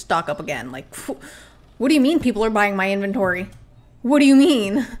day I need to stock up again. Like, what do you mean people are buying my inventory? What do you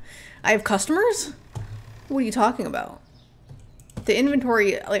mean? I have customers? What are you talking about? The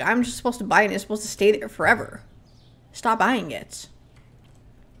inventory, like, I'm just supposed to buy it and it's supposed to stay there forever. Stop buying it.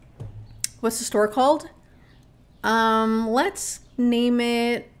 What's the store called? Let's name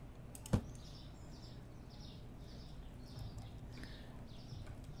it...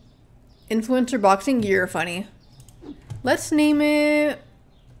 Influencer Boxing Gear Funny. Let's name it...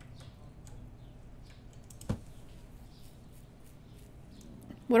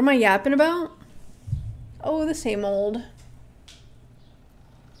 What am I yapping about? Oh, the same old.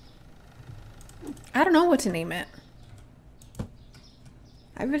 I don't know what to name it.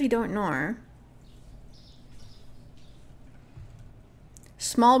 I really don't know.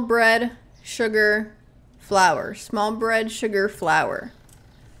 Small bread, sugar, flour. Small bread, sugar, flour.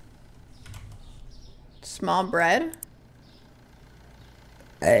 Small bread.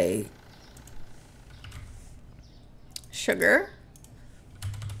 Sugar.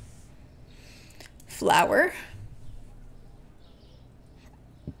 Flour.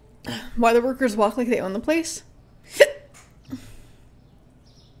 Why the workers walk like they own the place?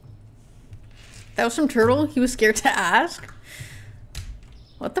 That was from Turtle. He was scared to ask.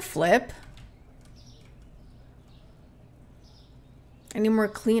 What the flip? I need more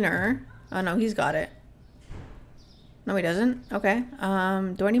cleaner. Oh no, he's got it. No, he doesn't. Okay.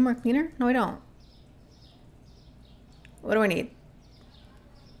 Do I need more cleaner? No, I don't. What do I need?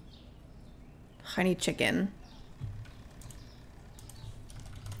 I need chicken.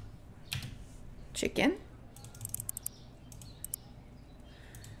 Chicken?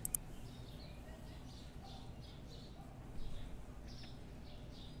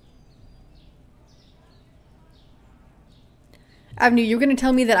 Avenue, you're gonna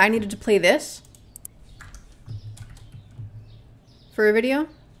tell me that I needed to play this? For a video?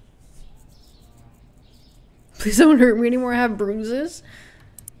 Please don't hurt me anymore, I have bruises.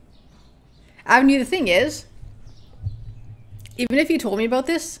 Avenue, the thing is, even if you told me about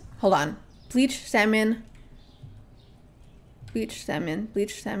this, hold on. Bleach salmon,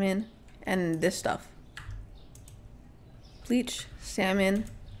 and this stuff. Bleach salmon.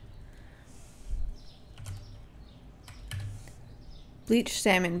 Bleach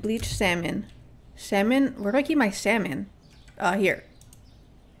salmon. Salmon? Where do I keep my salmon? Here.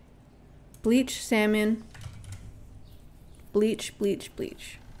 Bleach salmon. Bleach.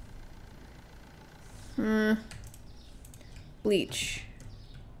 Bleach.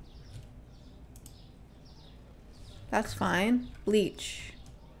 That's fine. Bleach.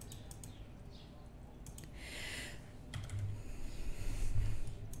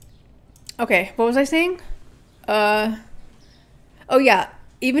 Okay, what was I saying? Oh yeah,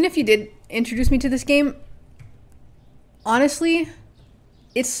 even if you did introduce me to this game, honestly,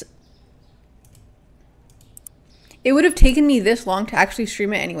 it would have taken me this long to actually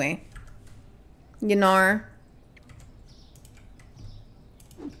stream it anyway. You know?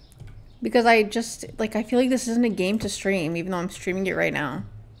 Because I just, like, I feel like this isn't a game to stream, even though I'm streaming it right now.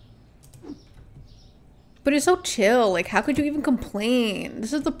 But it's so chill, like, how could you even complain?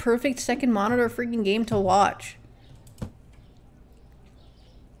 This is the perfect second monitor freaking game to watch.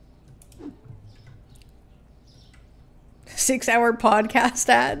 Six-hour podcast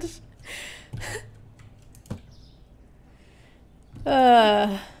ads.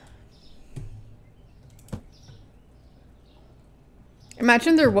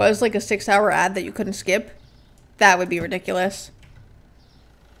 Imagine there was like a 6-hour ad that you couldn't skip. That would be ridiculous.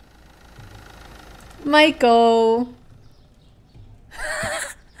 Michael.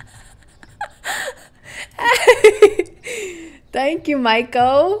 Thank you,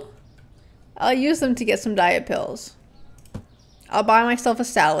 Michael. I'll use them to get some diet pills. I'll buy myself a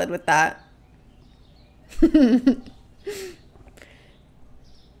salad with that.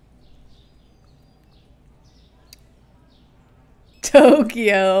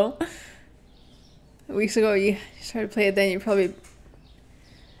 Tokyo. Weeks ago you started to play it, then you probably...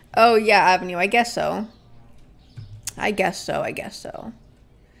 Oh yeah, Avenue, I guess so. I guess so.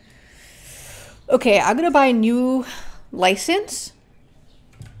 Okay, I'm gonna buy a new license.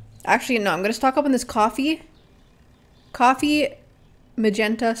 Actually, no, I'm gonna stock up on this coffee. Coffee,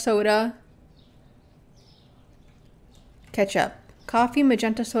 magenta soda, ketchup. Coffee,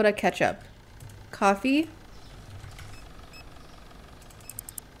 magenta soda, ketchup. Coffee.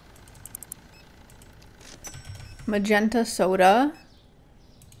 Magenta soda.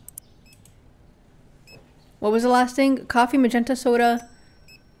 What was the last thing? Coffee, magenta soda.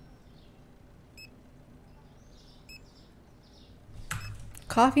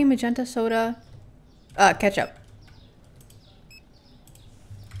 Coffee, magenta soda. Ketchup.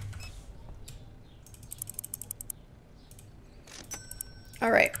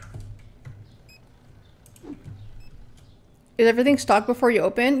 All right. Is everything stocked before you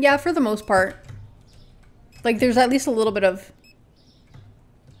open? Yeah, for the most part. Like, there's at least a little bit of...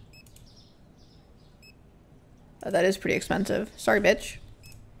 Oh, that is pretty expensive. Sorry, bitch.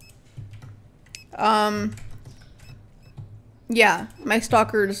 Yeah, my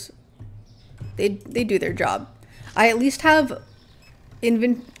stalkers, they do their job. I at least have a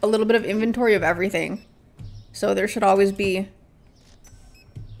little bit of inventory of everything. So there should always be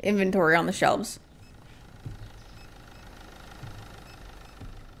inventory on the shelves.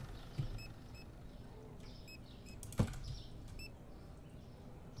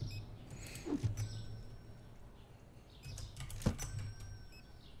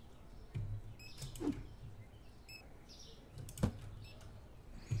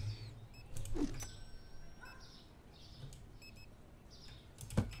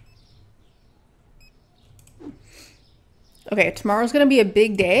 Okay, tomorrow's gonna be a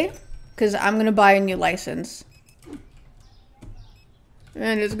big day because I'm gonna buy a new license.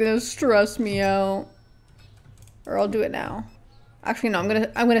 And it's gonna stress me out. Or I'll do it now. Actually, no,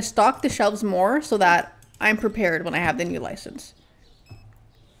 I'm gonna stock the shelves more so that I'm prepared when I have the new license.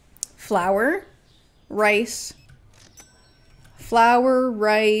 Flour, rice,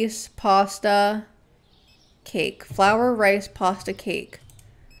 pasta, cake. Flour, rice, pasta, cake.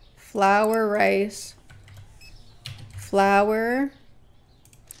 Flour, rice,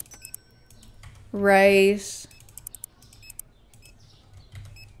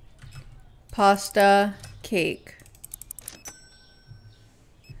 pasta, cake.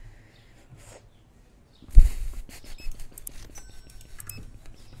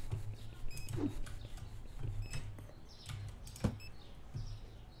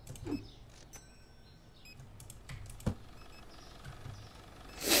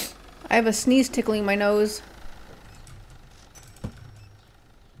 I have a sneeze tickling my nose.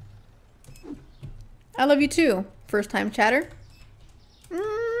 I love you too, first time chatter.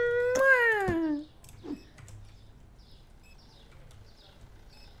 Mwah.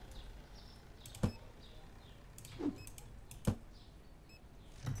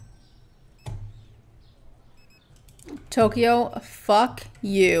 Tokyo, fuck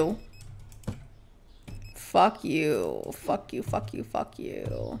you. Fuck you. Fuck you, fuck you, fuck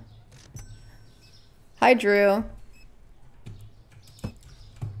you. Hi, Drew.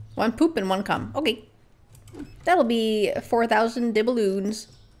 One poop and one cum. Okay. That'll be 4,000 dibaloons.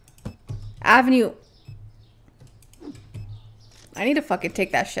 Avenue. I need to fucking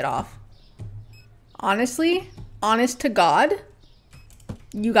take that shit off. Honestly, honest to God,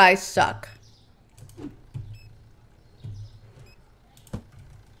 you guys suck.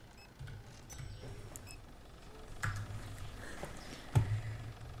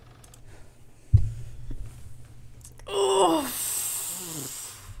 Oh.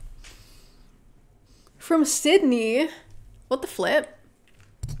 From Sydney? What the flip?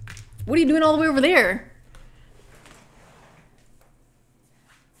 What are you doing all the way over there?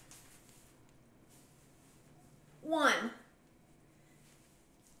 One,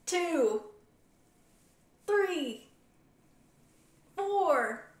 2, 3,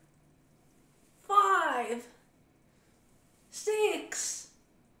 4, 5, 6,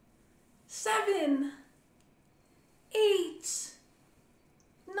 7, 8,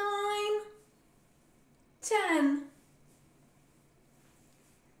 9, 10.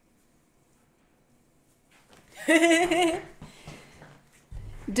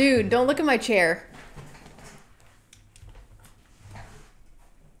 Dude, don't look at my chair.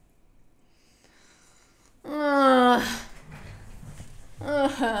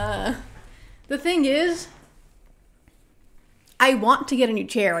 The thing is, I want to get a new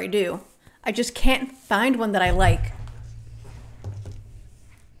chair, I do. I just can't find one that I like.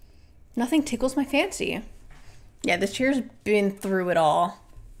 Nothing tickles my fancy. Yeah, this chair's been through it all.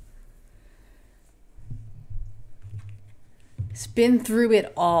 It's been through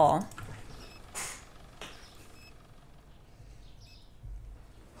it all.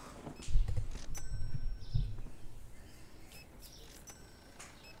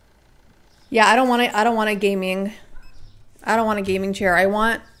 Yeah, I don't want a gaming chair. I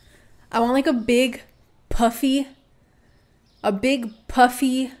want like a big puffy,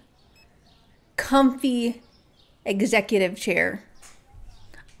 comfy executive chair.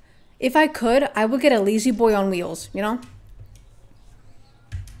 If I could, I would get a lazy boy on wheels, you know?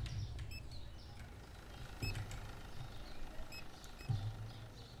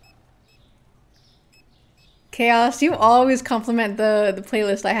 Chaos, you always compliment the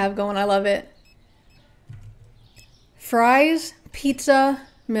playlist I have going. I love it. Fries, pizza,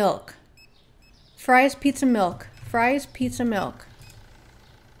 milk. Fries, pizza, milk. Fries, pizza, milk.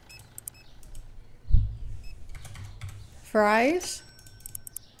 Fries,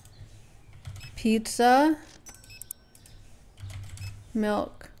 pizza,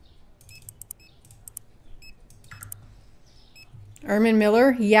 milk. Ermin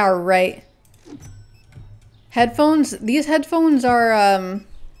Miller? Yeah, right. Headphones? These headphones are, or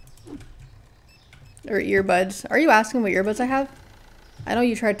earbuds. Are you asking what earbuds I have? I know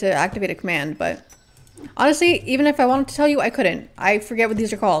you tried to activate a command, but honestly, even if I wanted to tell you, I couldn't. I forget what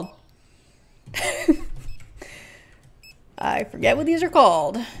these are called. I forget what these are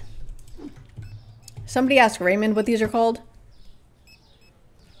called. Somebody ask Raymond what these are called.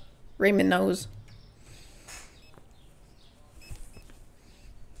 Raymond knows.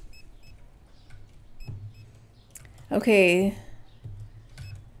 Okay.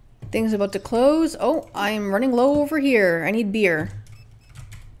 Things about to close. Oh, I'm running low over here. I need beer.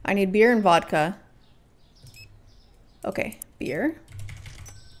 I need beer and vodka. Okay, beer.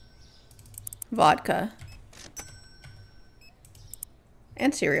 Vodka.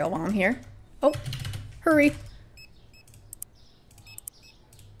 And cereal while I'm here. Oh, hurry.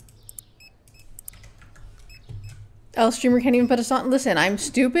 Streamer can't even put a song. Listen, I'm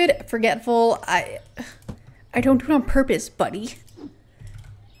stupid, forgetful. I don't do it on purpose, buddy.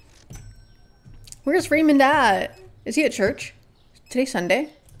 Where's Raymond at? Is he at church? Today's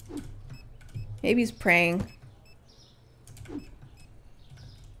Sunday. Maybe he's praying.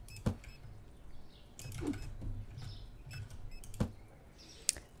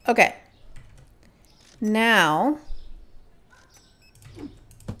 Okay. Now.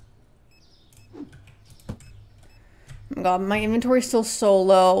 Oh my god, my inventory's still so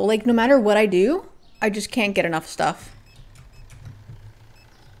low. Like, no matter what I do, I just can't get enough stuff.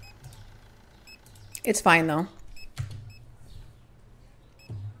 It's fine, though.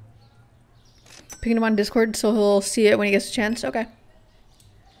 Picking him on Discord so he'll see it when he gets a chance. Okay.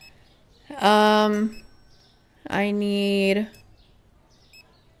 I need...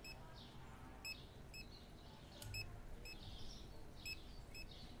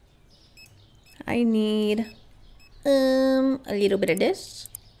 a little bit of this,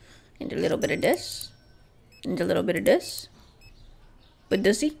 and a little bit of this, and a little bit of this, but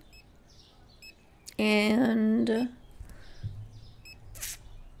does he? And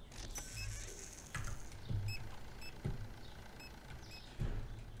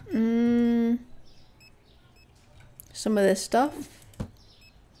some of this stuff,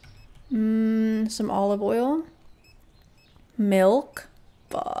 some olive oil, milk,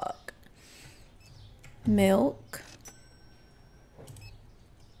 fuck, milk.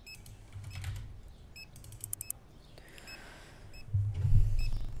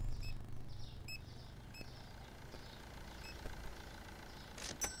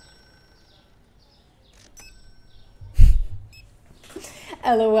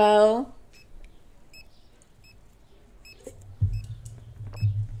 LOL.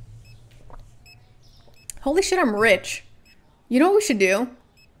 Holy shit, I'm rich. You know what we should do?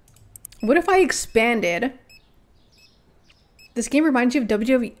 What if I expanded? This game reminds you of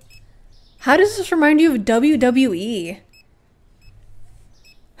WWE. How does this remind you of WWE?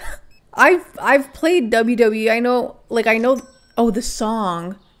 I've played WWE. I know, like, I know. Oh, the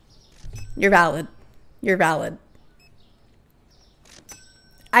song. You're valid. You're valid.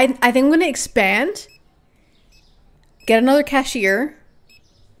 I think I'm gonna expand. Get another cashier.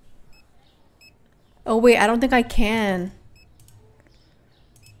 Oh wait, I don't think I can.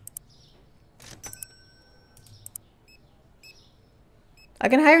 I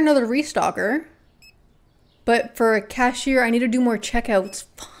can hire another restocker. But for a cashier, I need to do more checkouts.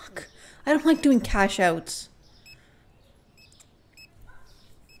 Fuck. I don't like doing cash outs.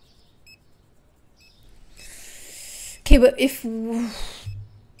 Okay, but if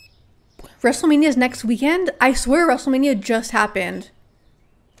WrestleMania is next weekend, I swear WrestleMania just happened.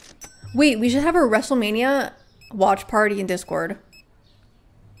 Wait, we should have a WrestleMania watch party in Discord.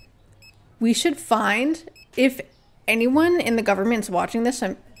 We should find, if anyone in the government's watching this,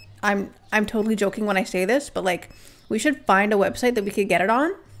 I'm totally joking when I say this, but like, we should find a website that we could get it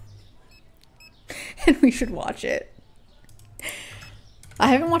on. And we should watch it. I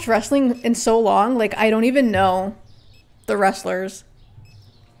haven't watched wrestling in so long, like I don't even know the wrestlers.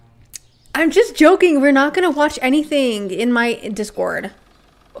 I'm just joking. We're not gonna watch anything in my Discord.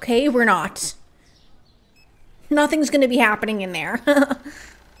 Okay, we're not. Nothing's gonna be happening in there.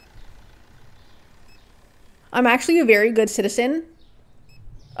 I'm actually a very good citizen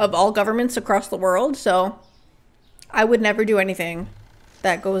of all governments across the world, so I would never do anything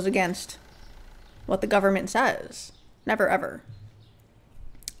that goes against what the government says. Never, ever.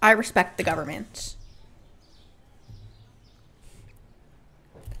 I respect the government.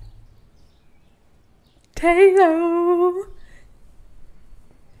 Taylor.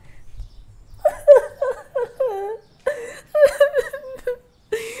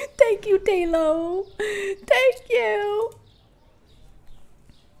 Thank you, Taylor. Thank you.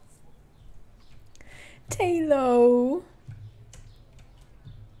 Taylor.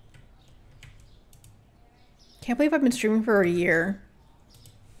 Can't believe I've been streaming for a year.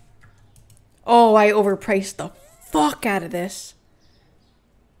 Oh, I overpriced the fuck out of this.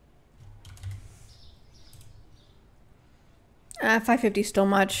 $5.50 still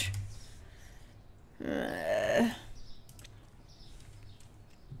much.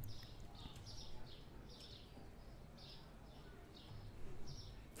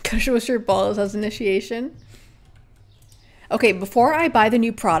 Gotta show us your balls as initiation. Okay, before I buy the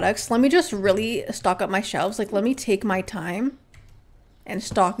new products, let me just really stock up my shelves. Like, let me take my time and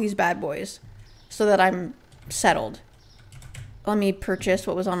stock these bad boys so that I'm settled. Let me purchase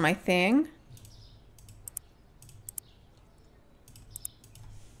what was on my thing.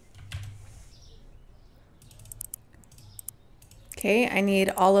 Okay, I need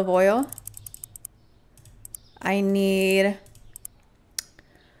olive oil. I need...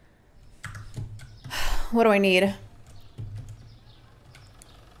 What do I need?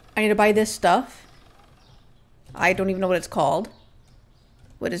 I need to buy this stuff. I don't even know what it's called.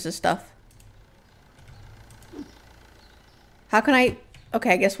 What is this stuff? How can I...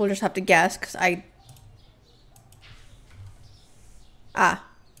 Okay, I guess we'll just have to guess, because I... Ah.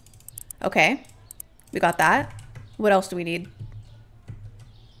 Okay. We got that. What else do we need?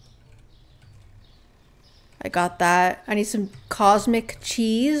 I got that. I need some cosmic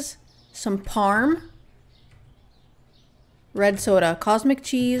cheese. Some parm. Red soda. Cosmic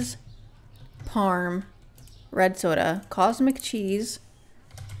cheese. Parm. Red soda. Cosmic cheese.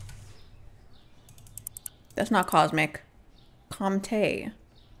 That's not cosmic. Comté.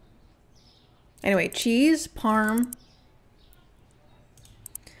 Anyway, cheese, parm,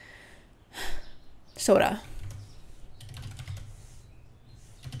 soda.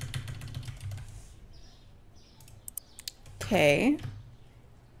 Okay.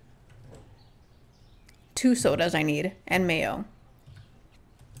 2 sodas I need, and mayo.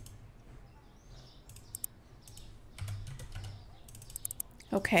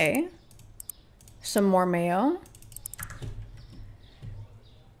 Okay. Some more mayo.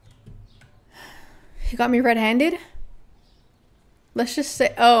 You got me red-handed? Let's just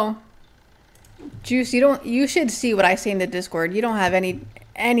say, oh. Juice, you should see what I say in the Discord. You don't have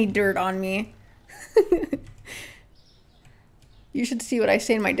any dirt on me. You should see what I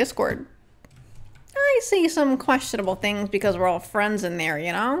say in my Discord. I say some questionable things because we're all friends in there,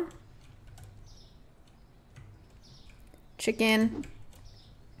 you know? Chicken.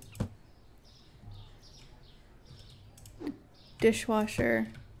 Dishwasher.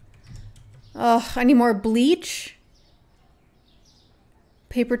 Ugh, I need more bleach.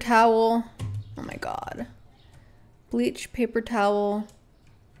 Paper towel. Oh my god. Bleach, paper towel,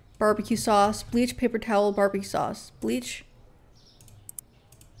 barbecue sauce. Bleach, paper towel, barbecue sauce. Bleach.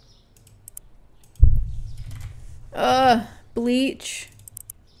 Bleach.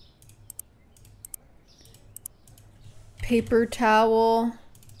 Paper towel.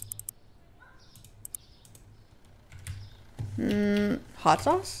 Hot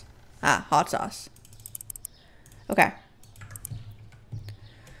sauce? Ah, hot sauce. Okay.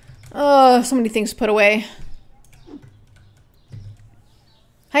 Oh, so many things to put away.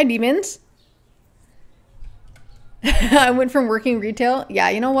 Hi, demons. I went from working retail. Yeah,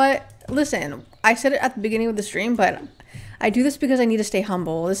 you know what? Listen, I said it at the beginning of the stream, but I do this because I need to stay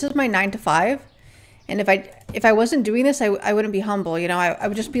humble. This is my 9 to 5. And if I wasn't doing this, I wouldn't be humble. You know, I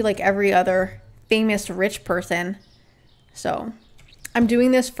would just be like every other famous rich person. So I'm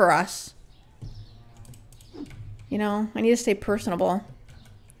doing this for us. You know, I need to stay personable.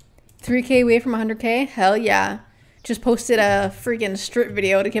 3K away from 100K? Hell yeah. Just posted a freaking strip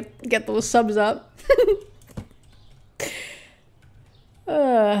video to get those subs up.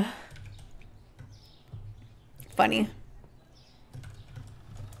 Funny.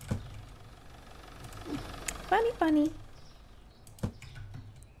 Funny.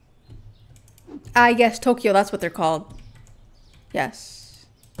 Yes, Tokyo, that's what they're called. Yes.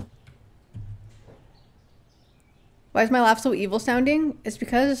 Why is my laugh so evil sounding? It's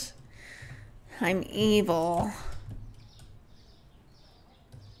because I'm evil.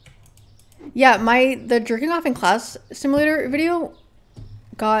 Yeah, the jerking off in class simulator video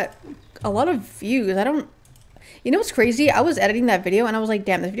got a lot of views. You know what's crazy? I was editing that video and I was like,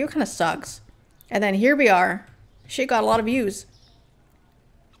 damn, this video kind of sucks. And then here we are. Shit got a lot of views.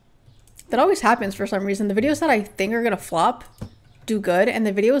 That always happens for some reason. The videos that I think are gonna flop do good, and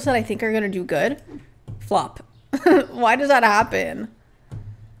the videos that I think are gonna do good flop. Why does that happen?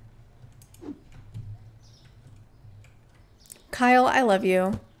 Kyle, I love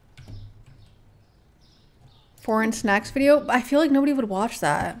you. Foreign snacks video? I feel like nobody would watch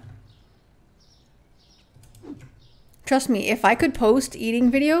that. Trust me, if I could post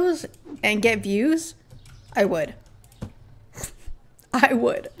eating videos and get views, I would. I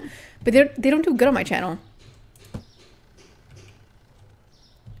would. But they don't do good on my channel.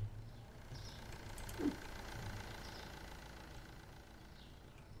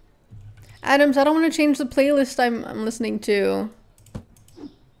 Adams, I don't want to change the playlist I'm listening to.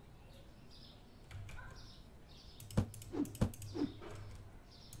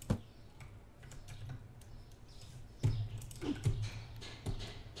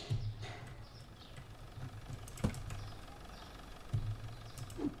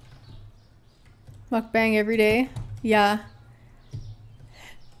 Mukbang every day. Yeah.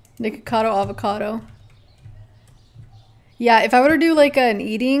 Nikocado avocado. Yeah, if I were to do like an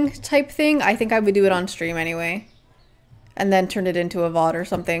eating type thing, I think I would do it on stream anyway. And then turn it into a VOD or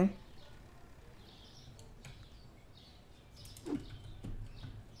something.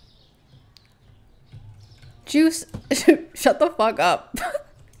 Juice, shut the fuck up.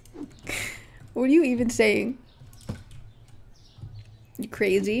 What are you even saying? You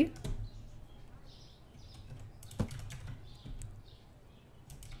crazy?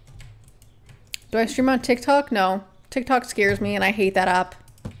 Do I stream on TikTok? No. TikTok scares me and I hate that app.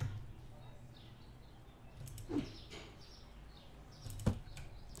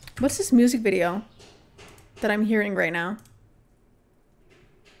 What's this music video that I'm hearing right now?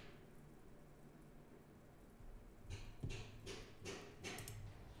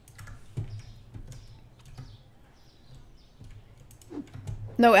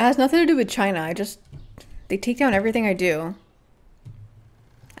 No, it has nothing to do with China. They take down everything I do.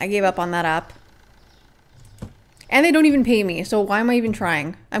 I gave up on that app. And they don't even pay me, so why am I even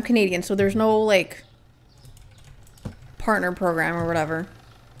trying? I'm Canadian, so there's no, like, partner program or whatever.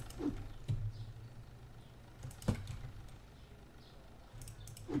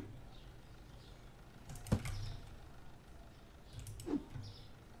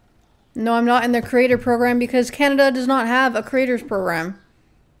 No, I'm not in the creator program because Canada does not have a creators program.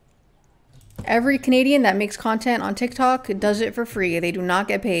 Every Canadian that makes content on TikTok does it for free. They do not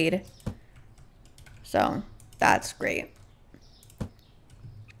get paid. So, that's great.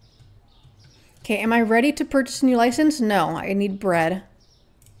 Okay, am I ready to purchase a new license? No, I need bread.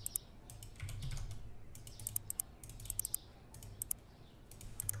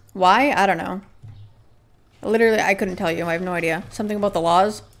 Why? I don't know. Literally, I couldn't tell you. I have no idea. Something about the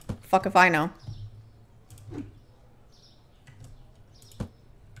laws? Fuck if I know.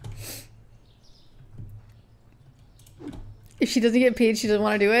 If she doesn't get paid, she doesn't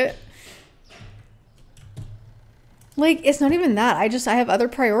want to do it. Like, it's not even that. I have other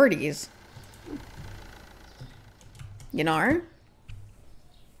priorities. You know?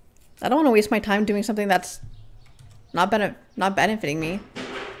 I don't want to waste my time doing something that's not benefiting me.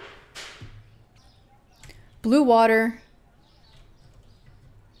 Blue water.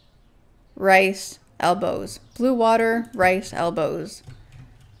 Rice, elbows. Blue water, rice, elbows.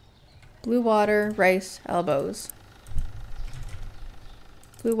 Blue water, rice, elbows.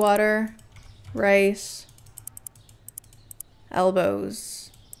 Blue water, rice,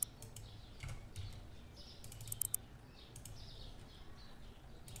 elbows.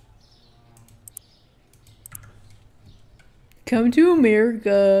 Come to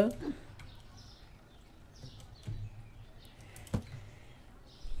America.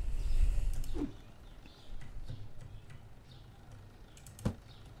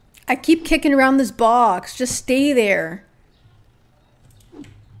 I keep kicking around this box. Just stay there.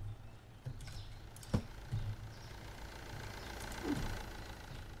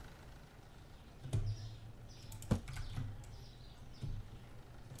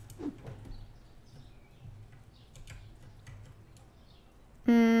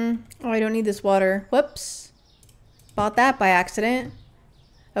 Oh, I don't need this water. Whoops. Bought that by accident.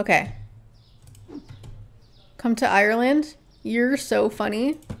 Okay. Come to Ireland? You're so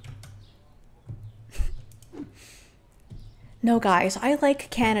funny. No, guys, I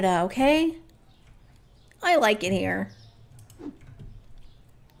like Canada, okay? I like it here.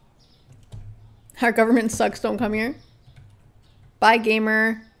 Our government sucks, don't come here. Bye,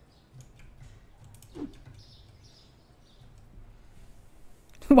 gamer.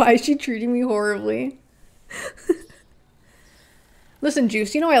 Why is she treating me horribly? Listen,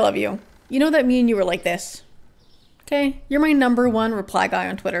 Juice, you know I love you. You know that me and you were like this. Okay? You're my #1 reply guy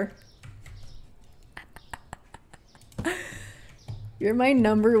on Twitter. You're my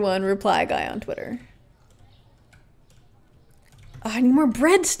 #1 reply guy on Twitter. Oh, I need more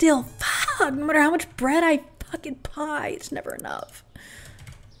bread still. Fuck, no matter how much bread I fucking buy, it's never enough.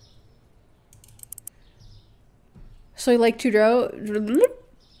 So you like Trudeau?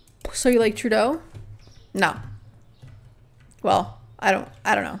 So you like Trudeau? No. Well, I don't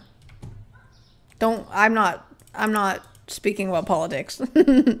know. I'm not speaking about politics.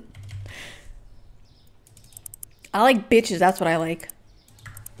 I like bitches, that's what I like.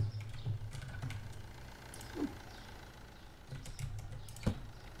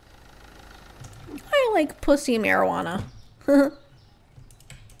 I like pussy and marijuana. And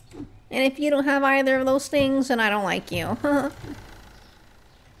if you don't have either of those things, then I don't like you.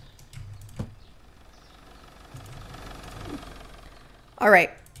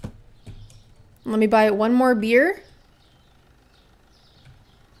 Alright. Let me buy one more beer.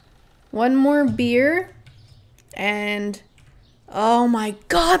 One more beer. And Oh my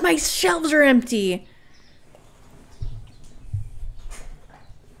god, my shelves are empty.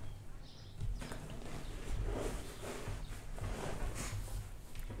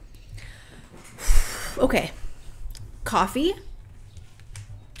 Okay. Coffee.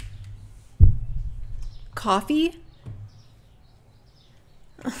 Coffee.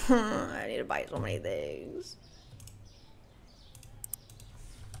 I need to buy so many things.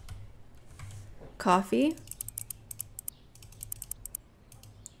 Coffee.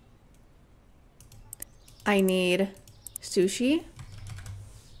 I need sushi.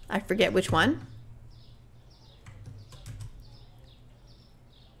 I forget which one.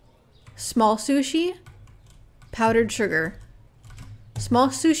 Small sushi, powdered sugar. Small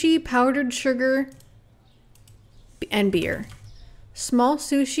sushi, powdered sugar, and beer. Small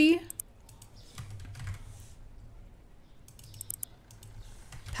sushi,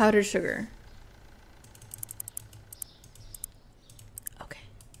 powdered sugar. Okay.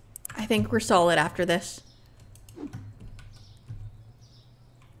 I think we're solid after this.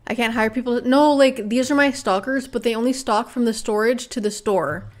 I can't hire people. No, like, these are my stalkers, but they only stock from the storage to the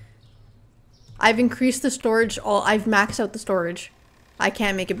store. I've increased the storage. I've maxed out the storage. I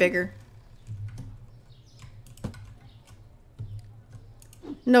can't make it bigger.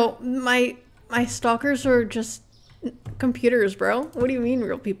 No, my stalkers are just computers, bro. What do you mean,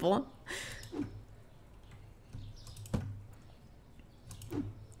 real people?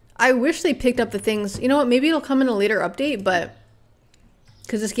 I wish they picked up the things. You know what? Maybe it'll come in a later update, but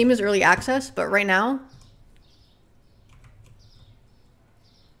because this game is early access, but right now.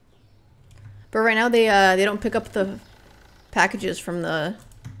 But right now they don't pick up the packages from the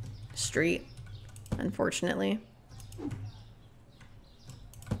street, unfortunately.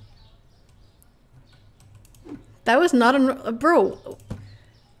 That was not a bro.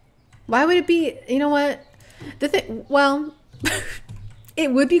 Why would it be? You know what? The thing. Well,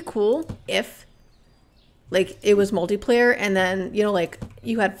 it would be cool if, like, it was multiplayer, and then, you know, like,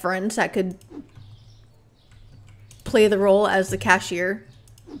 you had friends that could play the role as the cashier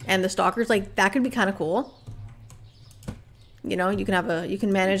and the stalkers. Like, that could be kind of cool. You know, you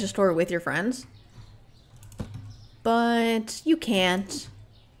can manage a store with your friends. But you can't.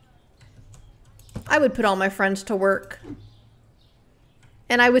 I would put all my friends to work.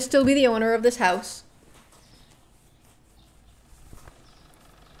 And I would still be the owner of this house.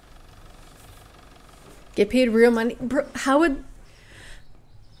 Get paid real money. Bro, how would...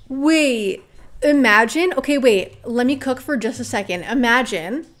 Wait. Imagine... Okay, wait. Let me cook for just a second.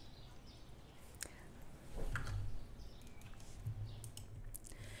 Imagine...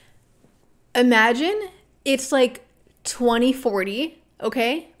 Imagine it's like 2040,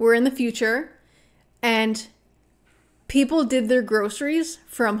 okay? We're in the future, and people did their groceries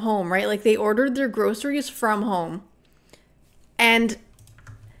from home, right? Like, they ordered their groceries from home. And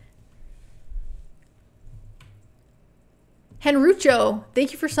Henrucho,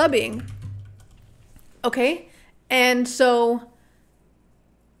 thank you for subbing. Okay? And so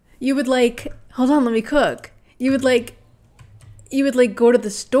you would, like, hold on, let me cook. You would go to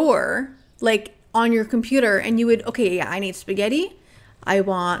the store, like, on your computer, and you would, okay, yeah, I need spaghetti, I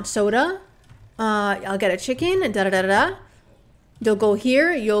want soda, I'll get a chicken, and da-da-da-da-da. You'll go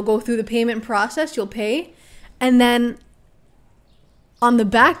here, you'll go through the payment process, you'll pay, and then on the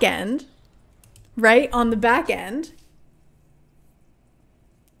back end, right, on the back end,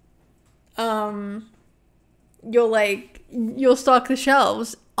 you'll stock the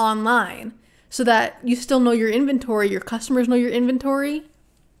shelves online so that you still know your inventory, your customers know your inventory.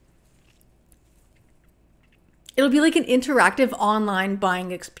 It'll be like an interactive online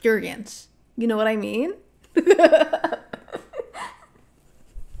buying experience. You know what I mean?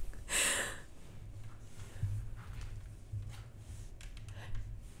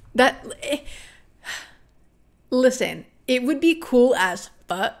 Listen, it would be cool as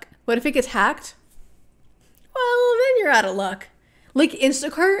fuck. What if it gets hacked? Well, then you're out of luck. Like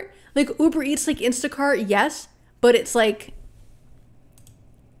Instacart, like Uber Eats, like Instacart, yes, but it's like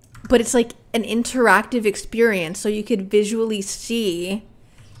an interactive experience, so you could visually see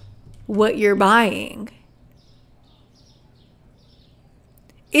what you're buying.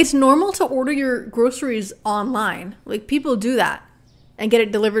 It's normal to order your groceries online. Like, people do that and get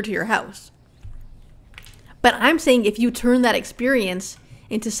it delivered to your house. But I'm saying if you turn that experience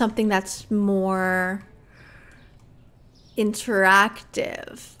into something that's more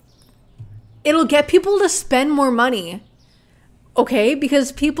interactive, it'll get people to spend more money. Okay?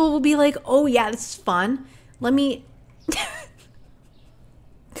 Because people will be like, oh yeah, this is fun. Let me...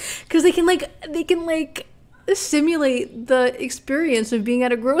 Because they can simulate the experience of being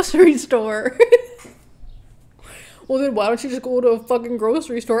at a grocery store. Well, then why don't you just go to a fucking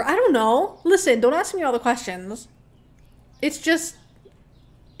grocery store? I don't know. Listen, don't ask me all the questions. It's just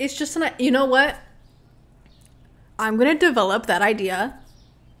you know what? I'm going to develop that idea.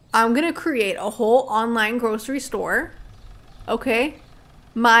 I'm going to create a whole online grocery store. Okay?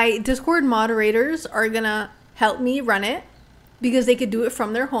 My Discord moderators are going to help me run it because they could do it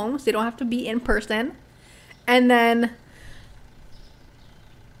from their homes. They don't have to be in person. And then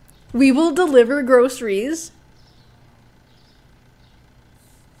we will deliver groceries.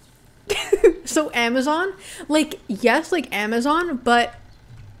 So Amazon, like, yes, like Amazon, but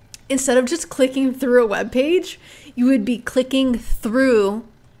instead of just clicking through a web page, you would be clicking through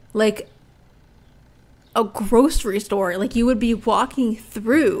like a grocery store. Like you would be walking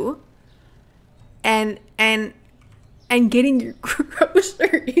through and getting your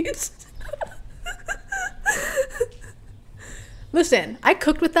groceries. Listen, I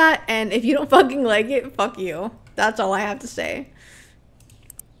cooked with that, and if you don't fucking like it, fuck you. That's all I have to say.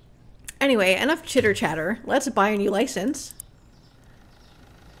 Anyway, enough chitter chatter. Let's buy a new license.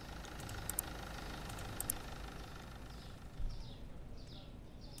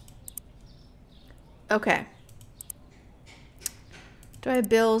 Okay. Do I have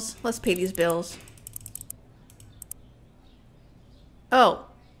bills? Let's pay these bills. Oh.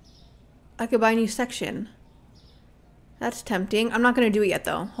 I could buy a new section. That's tempting. I'm not going to do it yet,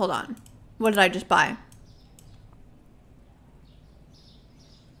 though. Hold on. What did I just buy?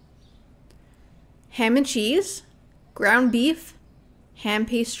 Ham and cheese, ground beef, ham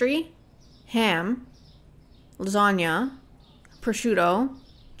pastry, ham, lasagna, prosciutto,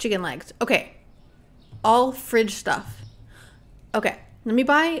 chicken legs. Okay. All fridge stuff. Okay. Let me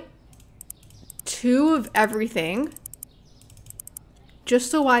buy 2 of everything just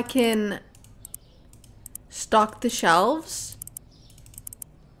so I can stock the shelves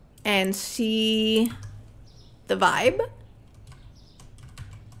and see the vibe.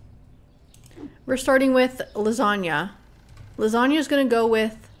 We're starting with lasagna. Lasagna is gonna go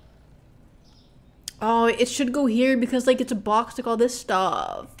with... Oh, it should go here because, like, it's a box like all this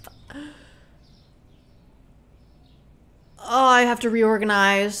stuff. Oh, I have to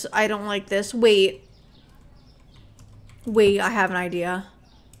reorganize. I don't like this. Wait. Wait, I have an idea.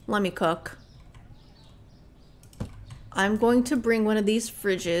 Let me cook. I'm going to bring one of these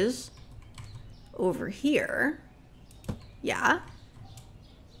fridges over here. Yeah.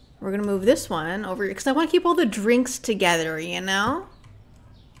 We're going to move this one over here because I want to keep all the drinks together, you know?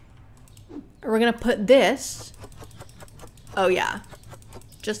 We're going to put this. Oh, yeah.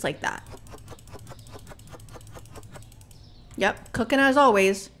 Just like that. Yep. Cooking as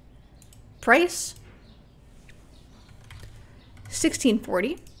always. Price?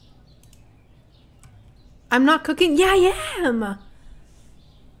 $16.40. I'm not cooking. Yeah, I am.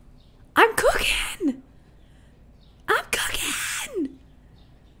 I'm cooking. I'm cooking.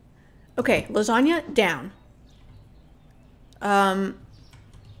 Okay, lasagna down. We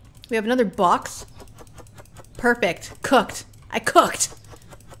have another box. Perfect. Cooked. I cooked.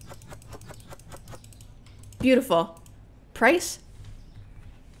 Beautiful. Price?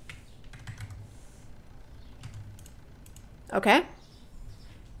 Okay.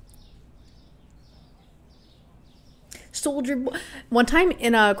 Soldier boy. One time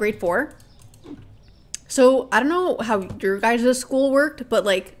in grade 4. So I don't know how your guys' school worked, but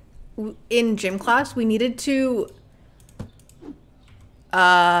like in gym class, we needed to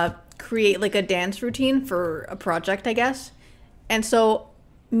create like a dance routine for a project, I guess. And so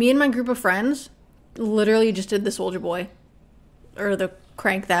me and my group of friends literally just did the Soldier Boy or the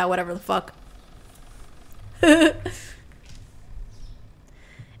Crank That, whatever the fuck.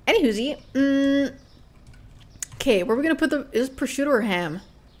 Anywhoosie, okay, where are we gonna put the... Is this prosciutto or ham?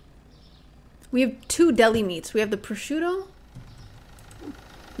 We have 2 deli meats. We have the prosciutto.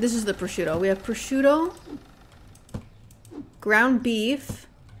 This is the prosciutto. We have prosciutto, ground beef,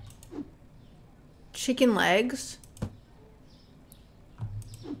 chicken legs,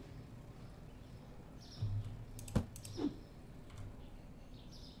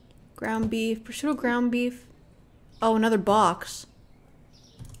 ground beef, prosciutto, ground beef. Oh, another box.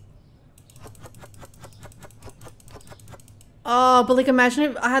 Oh, but like imagine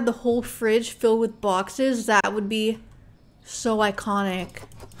if I had the whole fridge filled with boxes. That would be so iconic.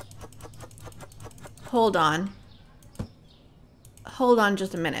 Hold on. Hold on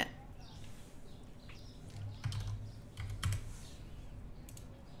just a minute.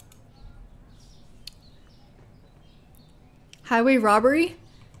 Highway robbery?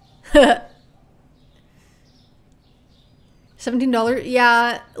 $17?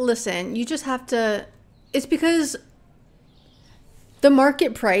 Yeah, listen, you just have to... It's because... The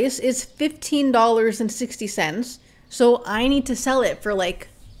market price is $15.60. So I need to sell it for like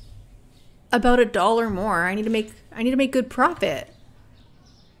about $1 more. I need to make good profit.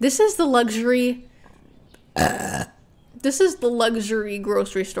 This is the luxury this is the luxury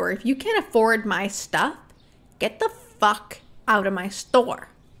grocery store. If you can't afford my stuff, get the fuck out of my store.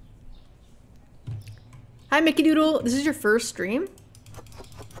 Hi, Mickey Doodle. This is your first stream?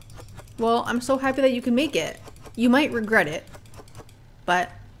 Well, I'm so happy that you can make it. You might regret it,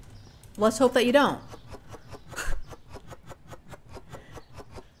 but let's hope that you don't.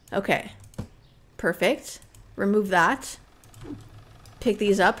 Okay. Perfect. Remove that. Pick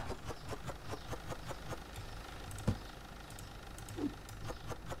these up.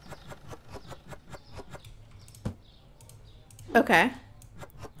 Okay.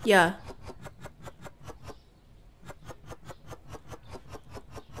 Yeah.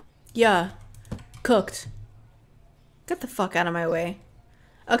 Yeah. Cooked. Get the fuck out of my way.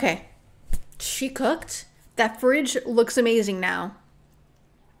 Okay. She cooked. That fridge looks amazing now.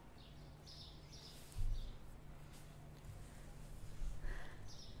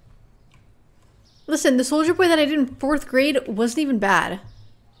 Listen, the Soldier Boy that I did in 4th grade wasn't even bad.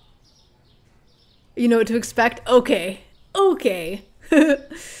 You know what to expect? Okay. Okay.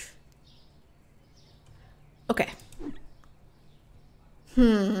 Okay.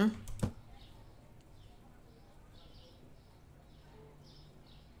 Can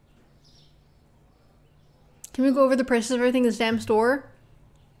we go over the prices of everything in this damn store?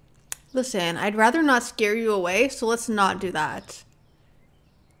 Listen, I'd rather not scare you away, so let's not do that.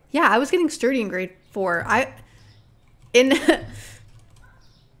 Yeah, I was getting sturdy in grade 4. At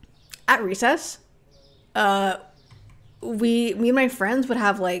recess, me and my friends would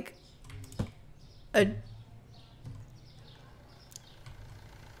have like a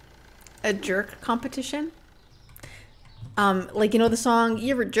jerk competition. Like, you know the song,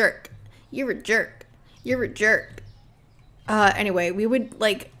 "You're a jerk, you're a jerk, you're a jerk." Anyway, we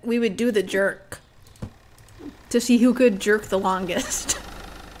would do the jerk to see who could jerk the longest.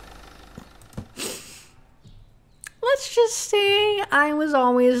 Let's just say I was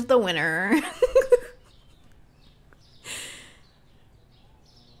always the winner.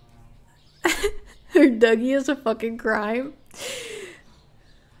 Her Dougie is a fucking crime.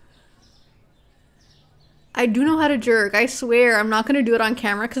 I do know how to jerk. I swear I'm not going to do it on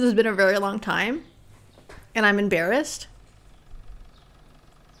camera because it's been a very long time. And I'm embarrassed.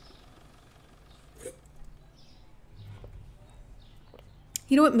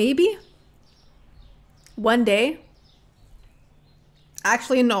 You know what? Maybe one day.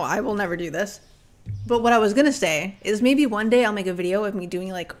 Actually, no, I will never do this. But what I was going to say is maybe one day I'll make a video of me doing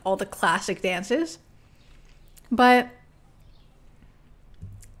like all the classic dances. But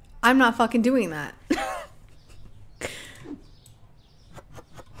I'm not fucking doing that.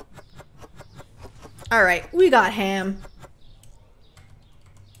 All right, we got ham.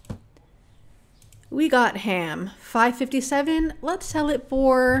 We got ham. $5.57. Let's sell it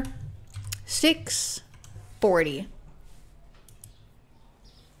for $6.40.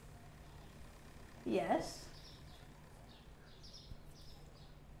 Yes.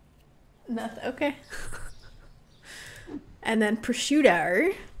 Nothing. Okay. And then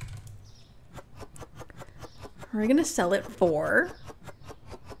prosciutto. We're gonna sell it for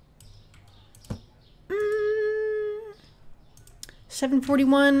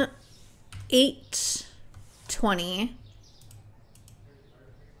 $7.41. $8.20.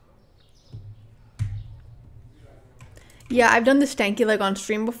 Yeah, I've done the stanky leg on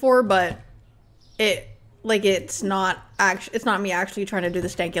stream before, but it's not me actually trying to do the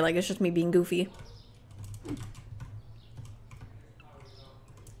stanky leg. It's just me being goofy.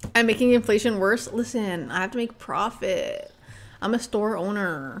 I'm making inflation worse. Listen, I have to make profit. I'm a store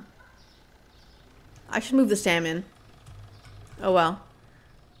owner. I should move the salmon. Oh well.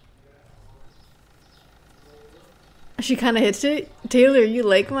 She kind of hits it. Taylor, you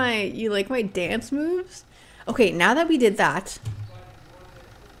like my dance moves? Okay, now that we did that,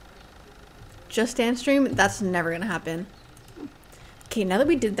 just dance stream, that's never gonna happen. Okay, now that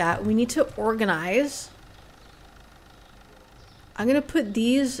we did that, we need to organize. I'm gonna put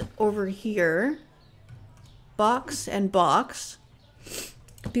these over here. Box and box.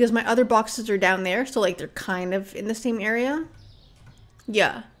 Because my other boxes are down there, so like they're kind of in the same area.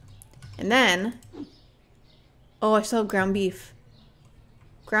 Yeah. And then, oh, I still have ground beef.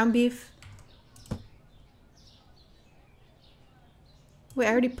 Ground beef. Wait,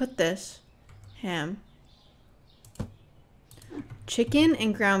 I already put this. Ham. Chicken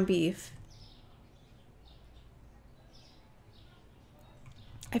and ground beef.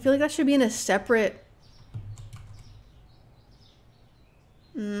 I feel like that should be in a separate...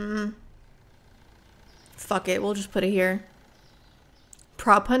 fuck it. We'll just put it here.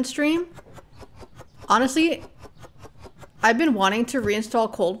 Prop hunt stream. Honestly, I've been wanting to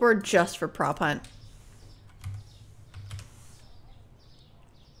reinstall Cold War just for prop hunt.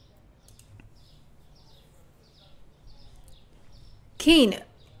 Kane,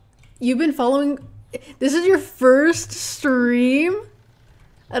 you've been following... This is your first stream?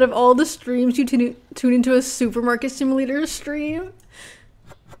 Out of all the streams you tune into a supermarket simulator stream?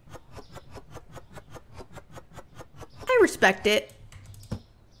 I respect it.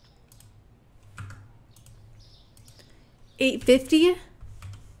 8:50,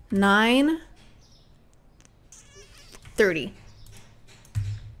 9:30.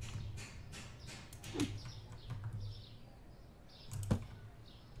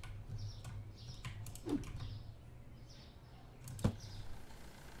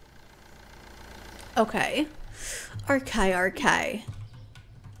 Okay. Okay.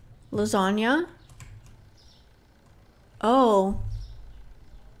 Lasagna. Oh.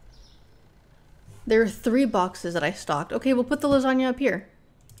 There are 3 boxes that I stocked. Okay, we'll put the lasagna up here.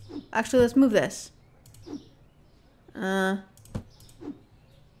 Actually, let's move this.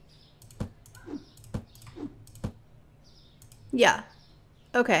 Yeah.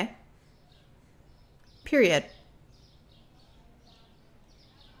 Okay. Period.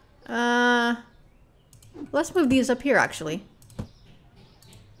 Let's move these up here, actually.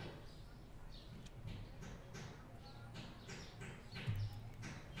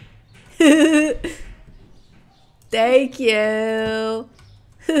 Thank you.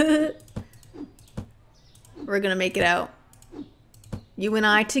 We're gonna make it out. You and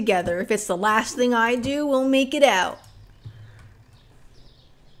I together. If it's the last thing I do, we'll make it out.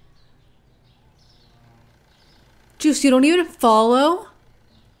 Juice, you don't even follow?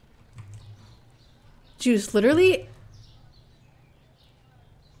 Juice, literally,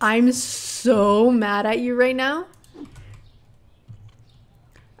 I'm so mad at you right now.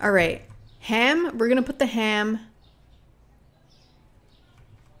 All right, ham. We're gonna put the ham.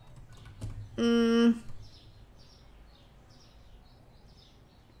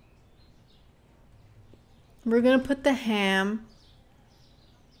 We're gonna put the ham.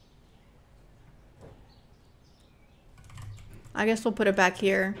 I guess we'll put it back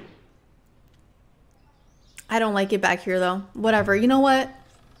here. I don't like it back here though. Whatever. You know what?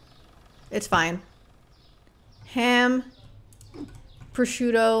 It's fine. Ham,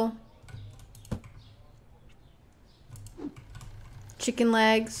 prosciutto, chicken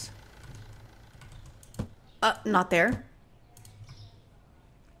legs. Not there.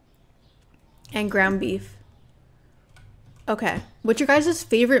 And ground beef. Okay. What's your guys'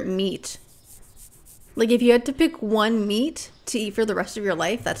 favorite meat? Like if you had to pick one meat to eat for the rest of your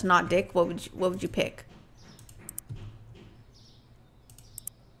life that's not dick, what would you pick?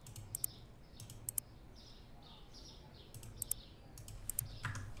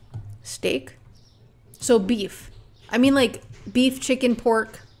 Steak? So beef. I mean like beef, chicken,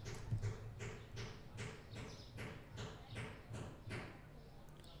 pork.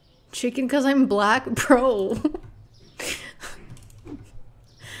 Chicken because I'm black? Bro.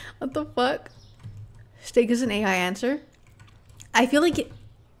 What the fuck? Steak is an AI answer. I feel like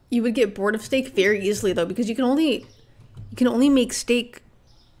you would get bored of steak very easily though, because you can only make steak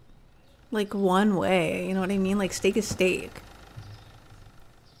like one way. You know what I mean? Like steak is steak.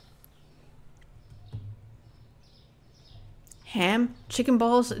 Ham, chicken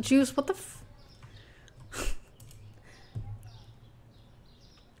balls, juice. What the f?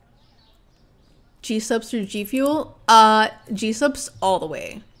 G-subs through G Fuel? G-subs all the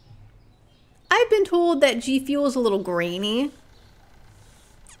way. I've been told that G Fuel is a little grainy.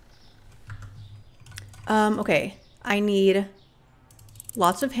 Okay. I need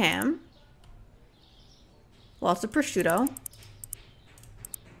lots of ham. Lots of prosciutto.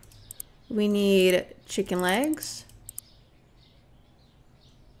 We need chicken legs.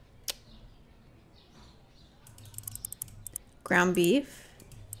 Ground beef.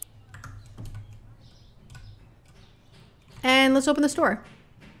 And let's open the store.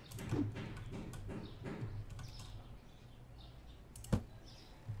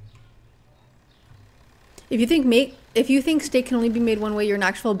 If you think steak can only be made one way, you're an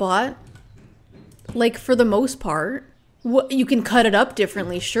actual bot. Like for the most part, what you can cut it up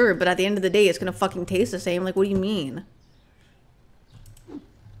differently, sure, but at the end of the day, it's gonna fucking taste the same. Like, what do you mean?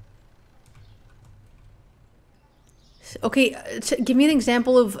 Okay, give me an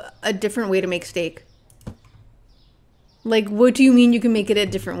example of a different way to make steak. Like, what do you mean you can make it a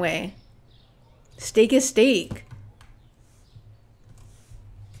different way? Steak is steak.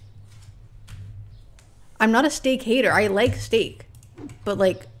 I'm not a steak hater. I like steak. But,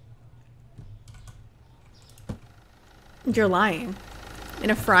 like, You're lying. In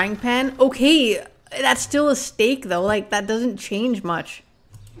a frying pan? Okay, that's still a steak though. Like, that doesn't change much.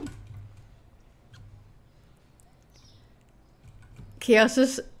 Chaos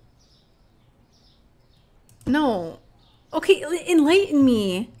is... No. Okay, enlighten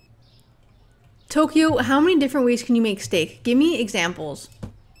me. Tokyo, how many different ways can you make steak? Give me examples.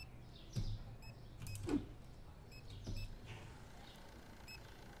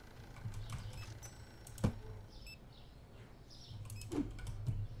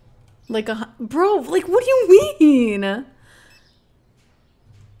 Like bro, like what do you mean?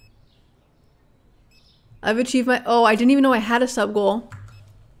 I've achieved my, oh, I didn't even know I had a sub goal.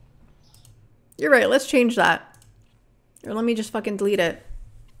 You're right, let's change that. Or let me just fucking delete it.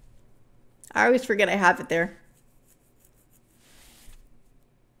 I always forget I have it there.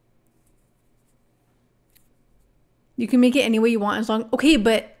 You can make it any way you want as long, okay,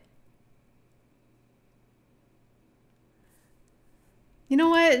 but you know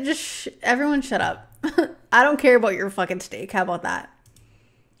what? Just everyone shut up. I don't care about your fucking steak. How about that?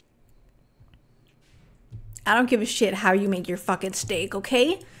 I don't give a shit how you make your fucking steak,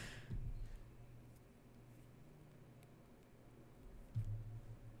 okay?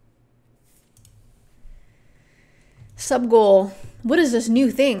 Sub goal. What is this new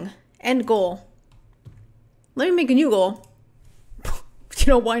thing? End goal. Let me make a new goal. You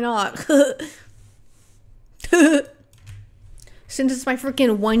know, why not? Since it's my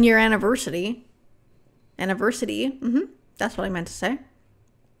freaking 1 year anniversary. That's what I meant to say.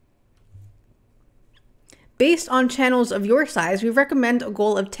 Based on channels of your size, we recommend a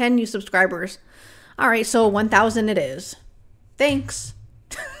goal of 10 new subscribers. Alright, so 1,000 it is. Thanks.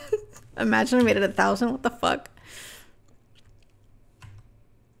 Imagine I made it 1,000. What the fuck?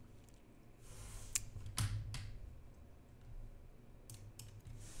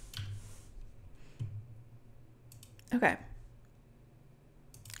 Okay.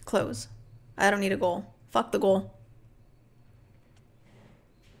 Close. I don't need a goal. Fuck the goal.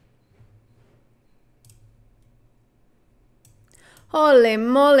 Holy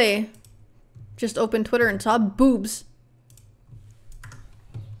moly. Just opened Twitter and saw boobs.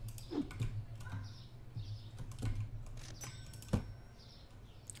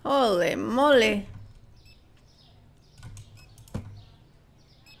 Holy moly.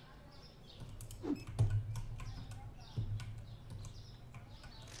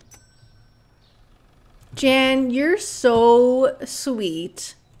 Jan, you're so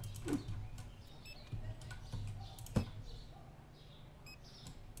sweet.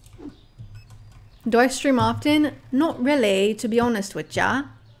 Do I stream often? Not really, to be honest with ya.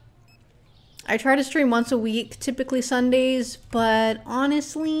 I try to stream once a week, typically Sundays, but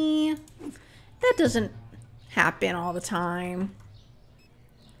honestly, that doesn't happen all the time.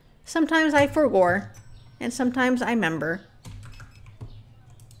 Sometimes I forgore, and sometimes I member.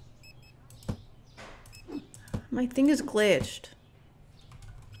 My thing is glitched.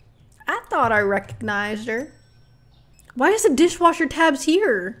 I thought I recognized her. Why is the dishwasher tabs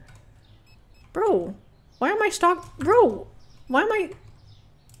here? Bro, why am I Bro, why am I...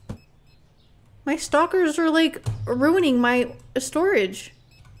 My stalkers are like ruining my storage.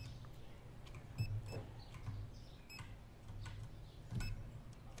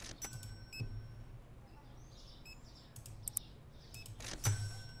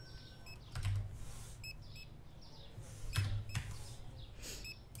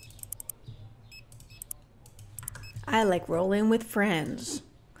 I like rolling with friends.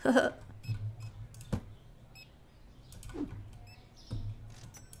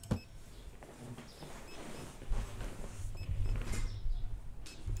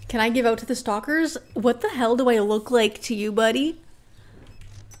 Can I give out to the stalkers? What the hell do I look like to you, buddy?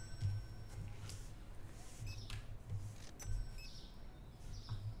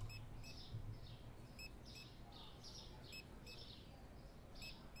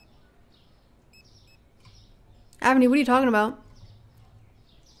 Avenue, what are you talking about?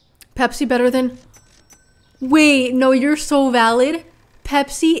 Pepsi better than... Wait, no, you're so valid.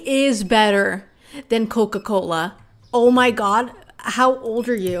 Pepsi is better than Coca-Cola. Oh my god. How old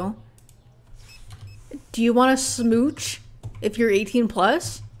are you? Do you want to smooch if you're 18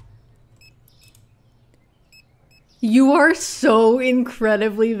 plus? You are so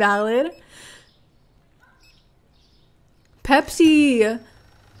incredibly valid. Pepsi.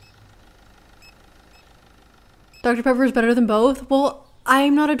 Dr. Pepper is better than both? Well,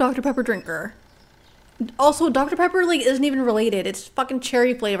 I'm not a Dr. Pepper drinker. Also, Dr. Pepper like isn't even related. It's fucking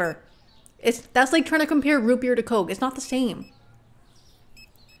cherry flavor. That's like trying to compare root beer to Coke. It's not the same.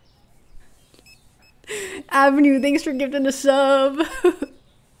 Avenue, thanks for gifting a sub.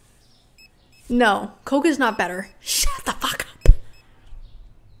 No, Coke is not better. Shut the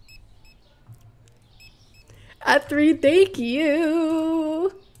At 3, thank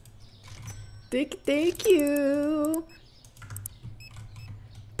you. Thank you.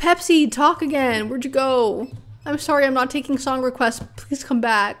 Pepsi, talk again. Where'd you go? I'm sorry, I'm not taking song requests. Please come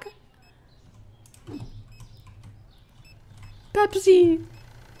back. Pepsi.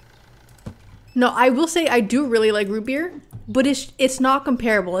 No, I will say I do really like root beer, but it's not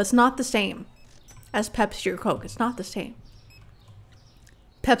comparable. It's not the same as Pepsi or Coke. It's not the same.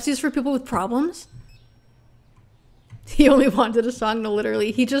 Pepsi is for people with problems. He only wanted a song. No,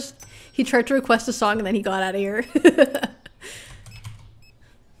 literally. He tried to request a song and then he got out of here.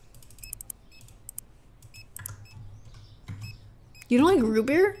 You don't like root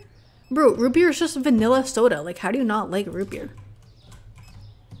beer? Bro, root beer is just vanilla soda. Like, how do you not like root beer?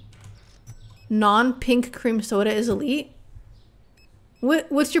 Non-pink cream soda is elite?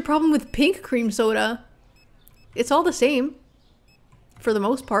 What's your problem with pink cream soda? It's all the same. For the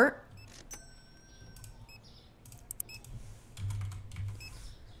most part.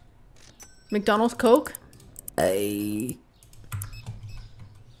 McDonald's Coke?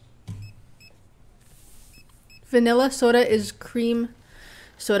 Vanilla soda is cream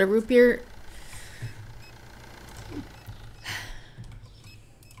soda. Root beer.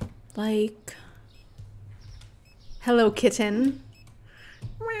 Like. Hello, kitten.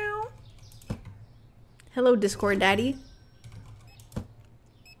 Meow. Hello, Discord daddy.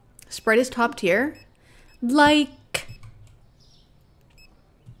 Sprite is top tier. Like.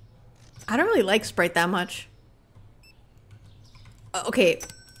 I don't really like Sprite that much. Okay.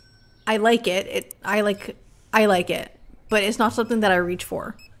 I like it. I like it. But it's not something that I reach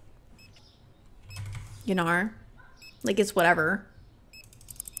for. You know? Like, it's whatever.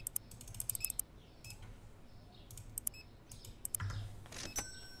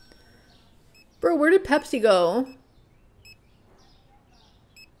 Bro, where did Pepsi go?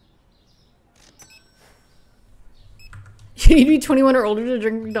 You need to be 21 or older to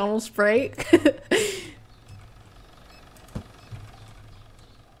drink McDonald's Sprite?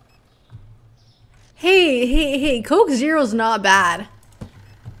 Hey, Coke Zero's not bad.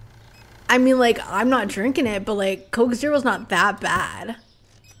 I mean, like, I'm not drinking it, but, like, Coke Zero's not that bad.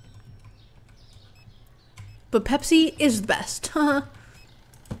 But Pepsi is the best.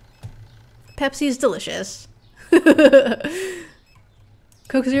 Pepsi is delicious.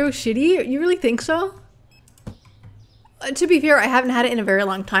 Coke Zero's shitty? You really think so? To be fair, I haven't had it in a very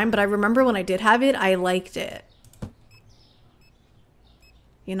long time, but I remember when I did have it, I liked it.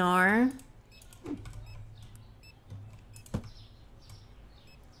 You know?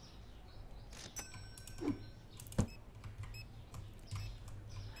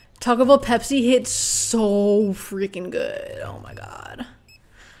 Taco Bell Pepsi hits so freaking good. Oh my god.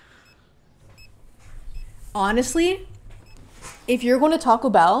 Honestly, if you're going to Taco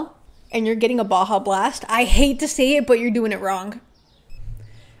Bell and you're getting a Baja Blast, I hate to say it, but you're doing it wrong.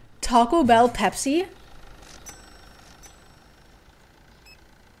 Taco Bell Pepsi.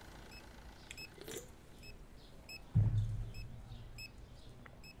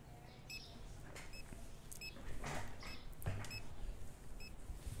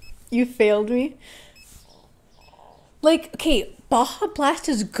 You failed me. Like, okay, Baja Blast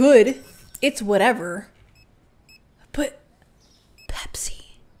is good. It's whatever. But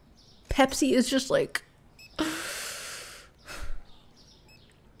Pepsi is just like...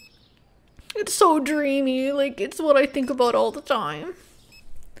 It's so dreamy. Like, it's what I think about all the time.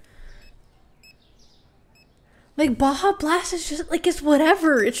 Like, Baja Blast is just, like, it's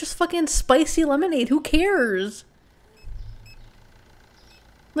whatever. It's just fucking spicy lemonade. Who cares?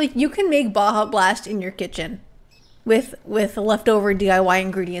 Like, you can make Baja Blast in your kitchen with leftover DIY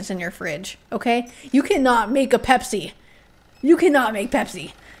ingredients in your fridge, okay? You cannot make a Pepsi. You cannot make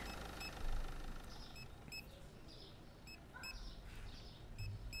Pepsi.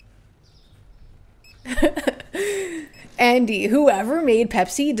 Andy, whoever made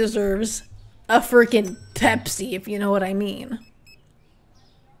Pepsi deserves a freaking Pepsi, if you know what I mean.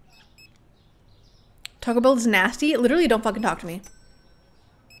 Taco Bell is nasty. Literally, don't fucking talk to me.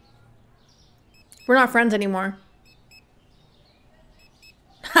 We're not friends anymore.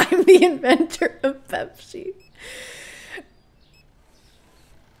 I'm the inventor of Pepsi.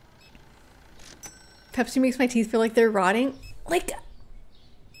 Pepsi makes my teeth feel like they're rotting. Like,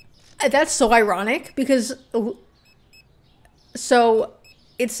 that's so ironic because... So,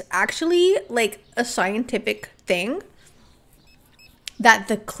 it's actually, like, a scientific thing that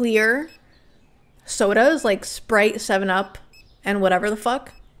the clear sodas, like Sprite, 7-Up, and whatever the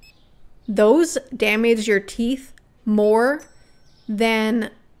fuck, those damage your teeth more than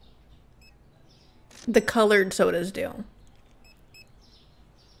the colored sodas do.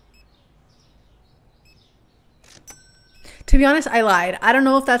 To be honest, I lied. I don't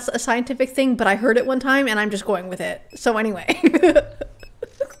know if that's a scientific thing, but I heard it one time and I'm just going with it. So anyway.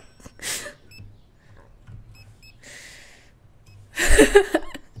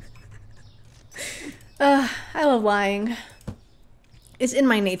 I love lying. It's in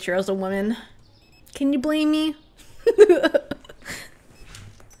my nature as a woman. Can you blame me?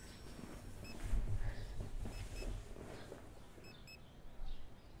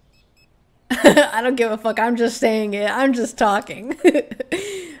 I don't give a fuck. I'm just saying it. I'm just talking.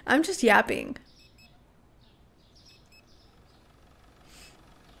 I'm just yapping.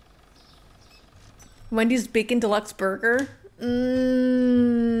 Wendy's Bacon Deluxe Burger.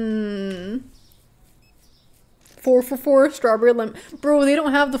 4 for 4 strawberry lemon. Bro, they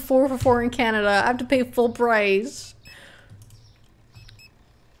don't have the 4 for 4 in Canada. I have to pay full price.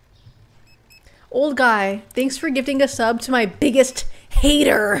 Old guy, thanks for gifting a sub to my biggest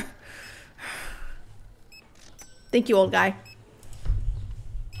hater. Thank you, old guy.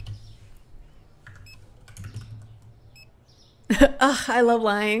 Ugh, I love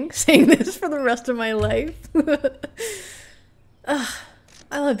lying. Saying this for the rest of my life. Ugh,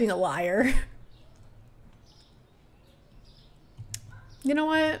 I love being a liar. You know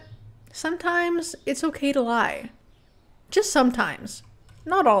what? Sometimes it's okay to lie. Just sometimes.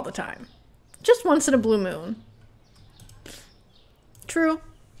 Not all the time. Just once in a blue moon. True.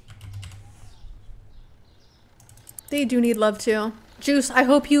 They do need love too. Juice, I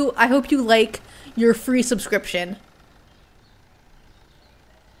hope you like your free subscription.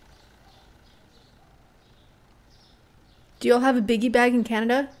 Do y'all have a Biggie Bag in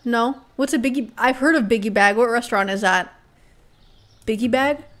Canada? No? What's a Biggie? I've heard of Biggie Bag. What restaurant is that? Biggie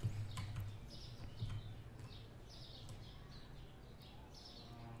Bag?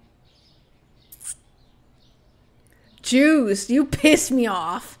 Juice, you piss me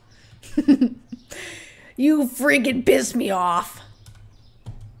off. You freaking piss me off.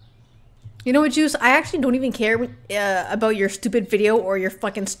 You know what, Juice? I actually don't even care about your stupid video or your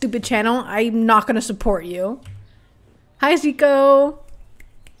fucking stupid channel. I'm not gonna support you. Hi, Zico.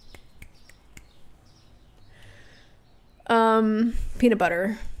 Peanut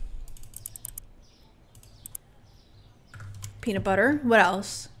butter. Peanut butter. What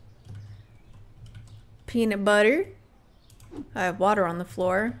else? Peanut butter. I have water on the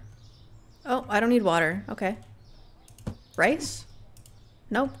floor. Oh, I don't need water. Okay. Rice?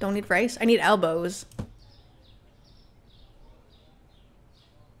 Nope, don't need rice. I need elbows.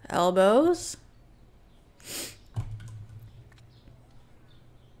 Elbows?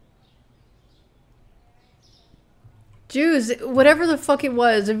 Jews, whatever the fuck it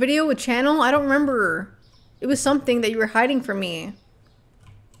was. A video, a channel? I don't remember. It was something that you were hiding from me.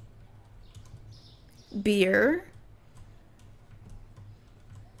 Beer.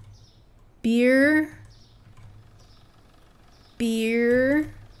 Beer.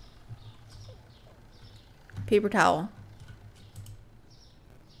 Beer. Paper towel.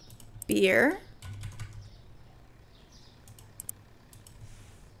 Beer.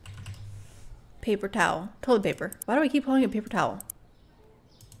 Paper towel. Toilet paper. Why do I keep calling it paper towel?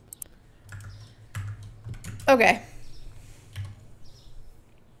 Okay.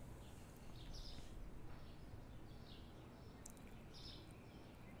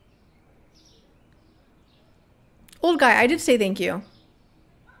 Old guy, I did say thank you.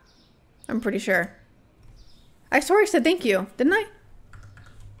 I'm pretty sure. I swear I said thank you, didn't I?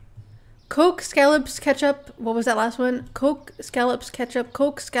 Coke, scallops, ketchup. What was that last one? Coke, scallops, ketchup.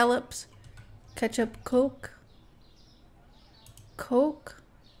 Coke, scallops, ketchup, Coke. Coke,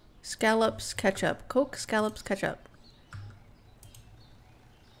 scallops, ketchup. Coke, scallops, ketchup.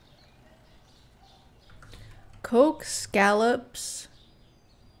 Coke, scallops,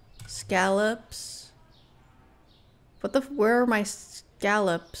 scallops. What the, where are my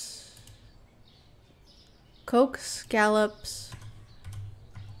scallops? Coke, scallops,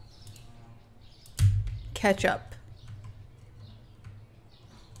 ketchup.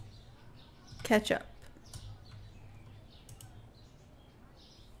 Ketchup.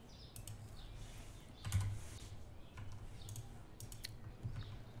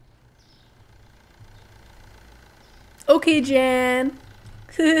 Okay, Jan.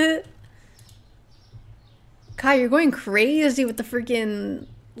 Kai, you're going crazy with the freaking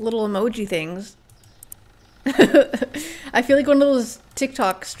little emoji things. I feel like one of those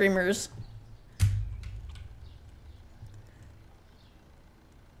TikTok streamers.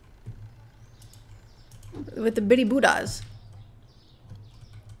 With the bitty Buddhas.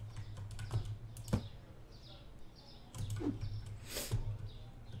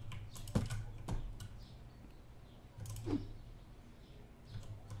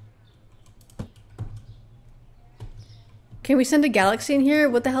 Can we send a galaxy in here?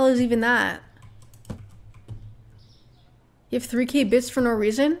 What the hell is even that? You have 3K bits for no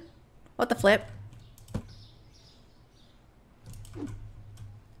reason? What the flip?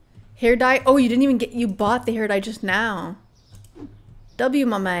 Hair dye? Oh, you didn't even get- you bought the hair dye just now. W,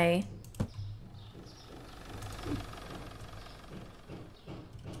 mama.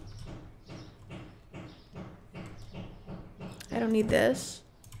 I don't need this.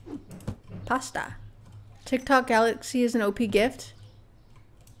 Pasta. TikTok Galaxy is an OP gift.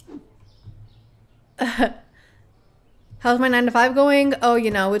 How's my 9 to 5 going? Oh,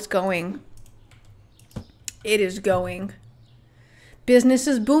 you know, it's going. It is going. Business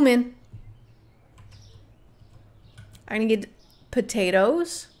is booming. I need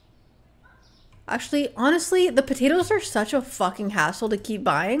potatoes. Actually, honestly, the potatoes are such a fucking hassle to keep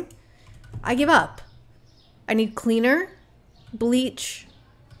buying. I give up. I need cleaner, bleach,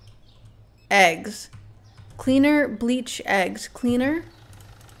 eggs. Cleaner, bleach, eggs. Cleaner.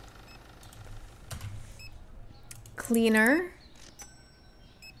 Cleaner.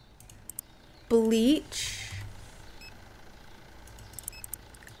 Bleach.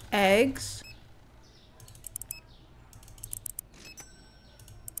 Eggs.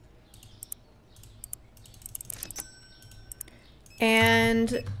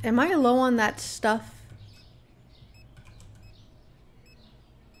 And am I low on that stuff?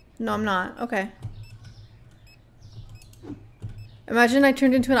 No, I'm not. Okay. Imagine I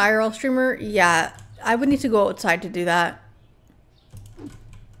turned into an IRL streamer. Yeah, I would need to go outside to do that.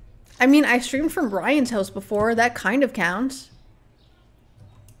 I mean, I streamed from Brian's house before. That kind of counts.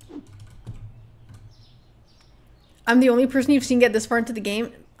 I'm the only person you've seen get this far into the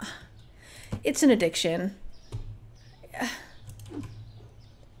game. It's an addiction.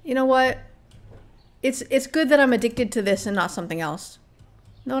 You know what? It's good that I'm addicted to this and not something else.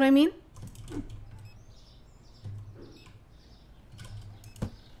 Know what I mean?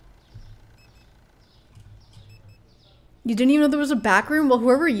 You didn't even know there was a back room? Well,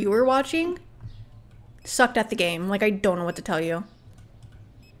 whoever you were watching sucked at the game. Like, I don't know what to tell you.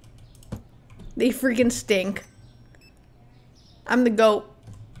 They freaking stink. I'm the GOAT.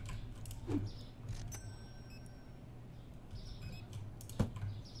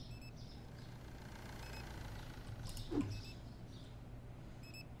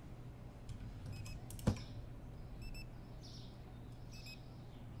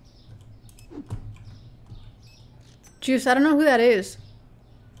 Juice, I don't know who that is.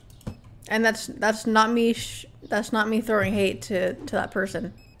 And that's not me that's not me throwing hate to that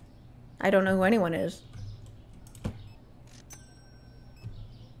person. I don't know who anyone is.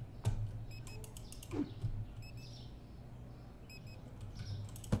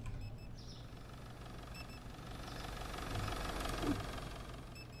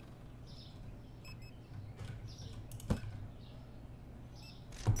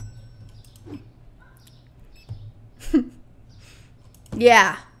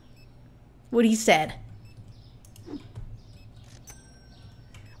 Yeah. What he said.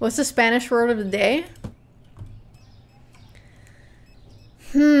 What's the Spanish word of the day?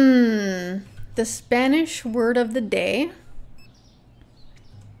 The Spanish word of the day.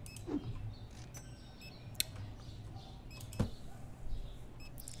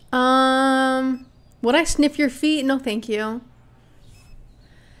 Would I sniff your feet? No, thank you.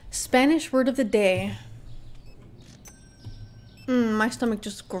 Spanish word of the day. My stomach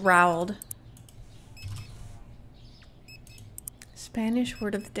just growled. Spanish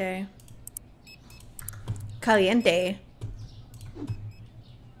word of the day. Caliente.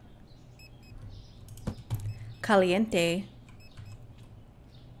 Caliente.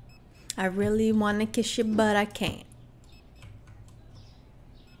 I really want to kiss you, but I can't.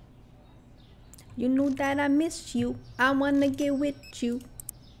 You know that I miss you. I want to get with you.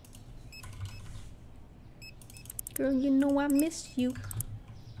 Girl, you know I miss you.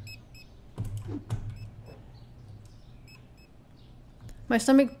 My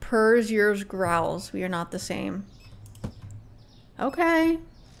stomach purrs, yours growls. We are not the same. Okay.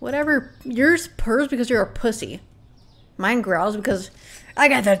 Whatever. Yours purrs because you're a pussy. Mine growls because I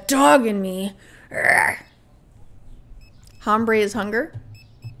got the dog in me. Urgh. Hombre is hunger.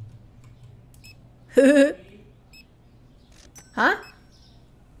 Huh?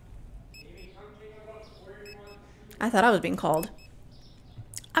 I thought I was being called.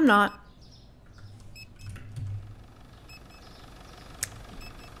 I'm not.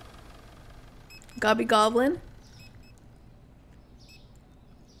 Gobby Goblin.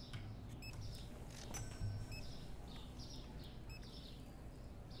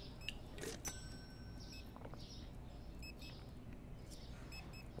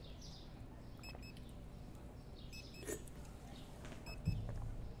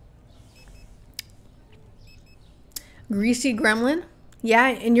 Greasy gremlin? Yeah,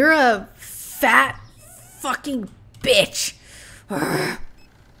 and you're a fat fucking bitch.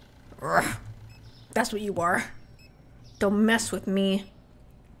 That's what you are. Don't mess with me.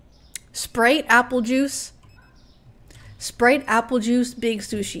 Sprite, apple juice. Sprite, apple juice, big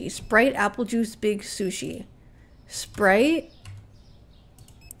sushi. Sprite, apple juice, big sushi. Sprite,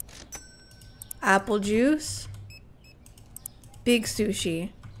 apple juice, big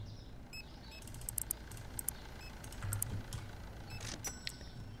sushi.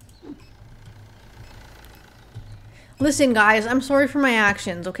 Listen, guys, I'm sorry for my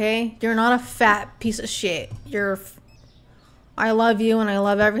actions, okay? You're not a fat piece of shit. I love you and I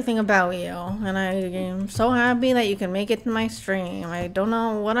love everything about you. And I am so happy that you can make it to my stream. I don't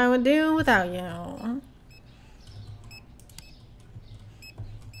know what I would do without you.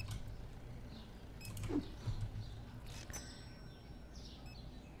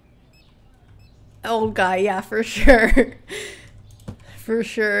 Old guy, yeah, for sure. For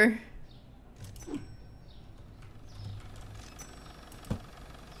sure.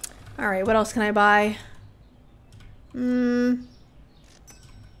 Alright, what else can I buy?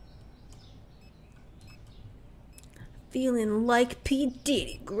 Feeling like P.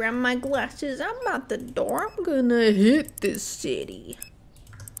 Diddy. Grab my glasses, I'm out the door. I'm gonna hit this city.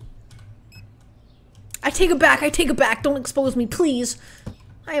 I take it back. Don't expose me, please.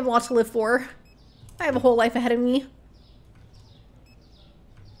 I have lots to live for. I have a whole life ahead of me.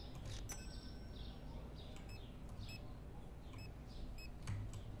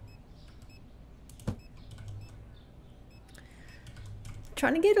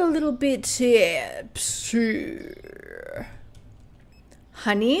 Trying to get a little bit tipsy.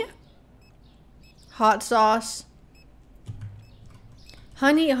 Honey, hot sauce,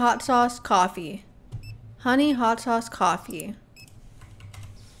 honey, hot sauce, coffee. Honey, hot sauce, coffee.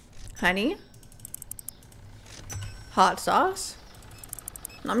 Honey, hot sauce.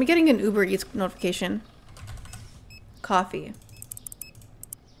 I'm getting an Uber Eats notification. Coffee.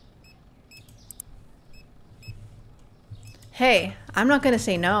 Hey, I'm not gonna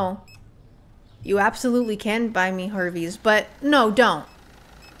say no. You absolutely can buy me Harvey's, but no, don't.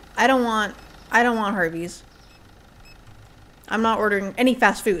 I don't want Harvey's. I'm not ordering any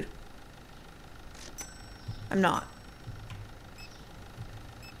fast food. I'm not.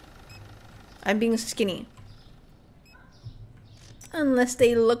 I'm being skinny. Unless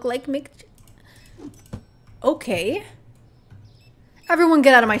they look like Okay. Everyone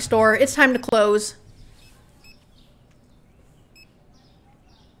get out of my store. It's time to close.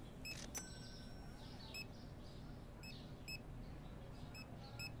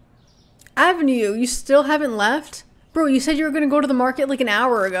 Avenue, you still haven't left? Bro, you said you were gonna go to the market like an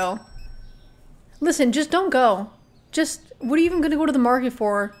hour ago. Listen, just don't go. Just, what are you even gonna go to the market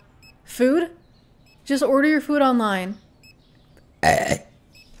for? Food? Just order your food online.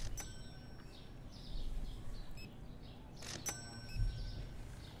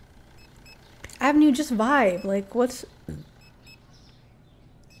 Avenue, just vibe. Like, what's...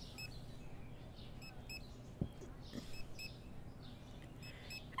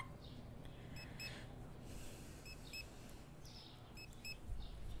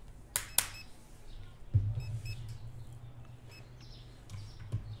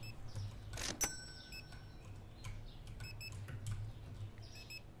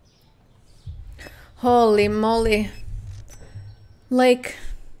 Holy moly. Like,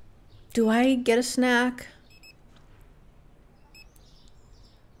 do I get a snack?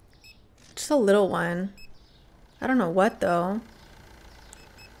 Just a little one. I don't know what though.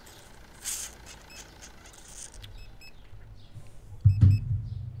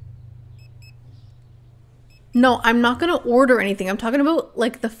 No, I'm not gonna order anything. I'm talking about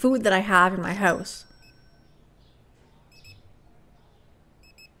like the food that I have in my house.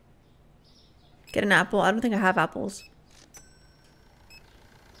 Get an apple. I don't think I have apples.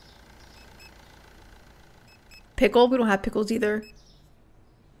 Pickle? We don't have pickles either.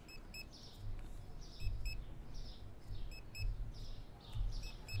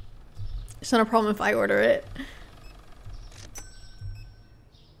 It's not a problem if I order it.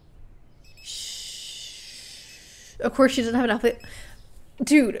 Shh. Of course she doesn't have an outfit.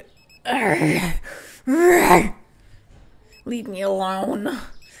 Dude. Leave me alone.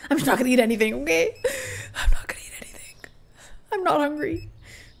 I'm just not gonna eat anything, okay? I'm not gonna eat anything. I'm not hungry.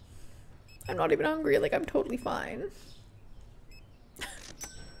 I'm not even hungry. Like, I'm totally fine.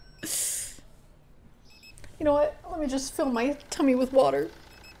 You know what? Let me just fill my tummy with water.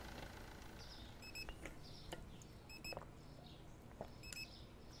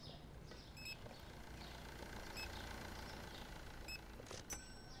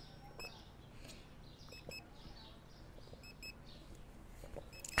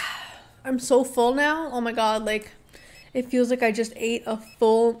 I'm so full now. Oh my god, like it feels like I just ate a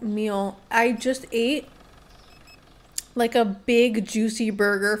full meal. I just ate like a big juicy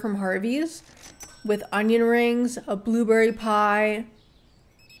burger from Harvey's with onion rings, a blueberry pie,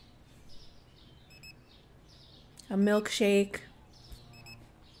 a milkshake.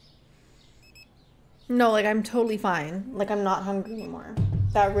 No, like I'm totally fine. Like I'm not hungry anymore.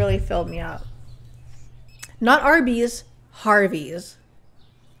 That really filled me up. Not Arby's, Harvey's.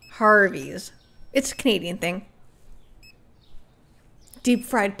 Harvey's. It's a Canadian thing. Deep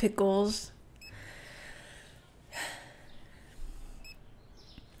fried pickles.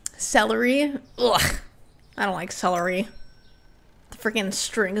 Celery. Ugh. I don't like celery. The freaking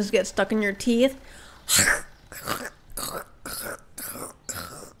strings get stuck in your teeth.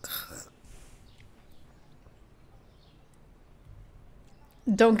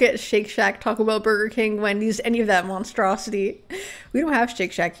 Don't get Shake Shack, Taco Bell, Burger King, Wendy's, any of that monstrosity. We don't have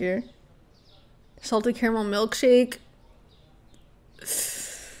Shake Shack here. Salted caramel milkshake.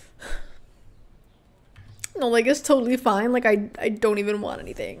 No, like it's totally fine. Like I don't even want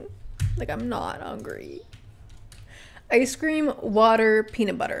anything. Like I'm not hungry. Ice cream, water,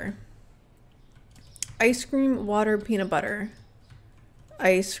 peanut butter. Ice cream, water, peanut butter.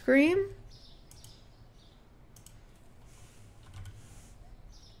 Ice cream.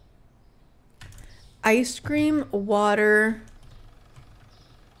 Ice cream, water.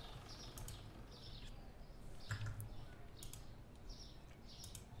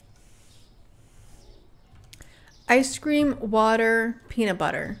 Ice cream, water, peanut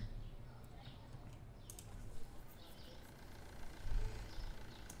butter.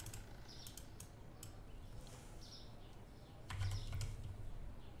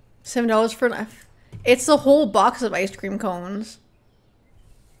 $7 for an... It's a whole box of ice cream cones.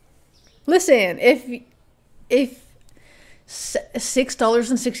 Listen, if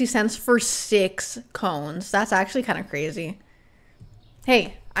 $6.60 for 6 cones, that's actually kind of crazy.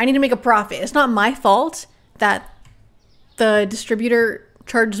 Hey, I need to make a profit. It's not my fault that the distributor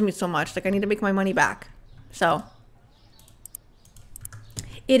charges me so much. Like I need to make my money back. So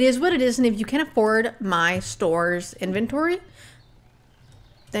it is what it is, and if you can't afford my store's inventory,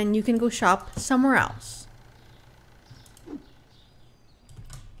 then you can go shop somewhere else.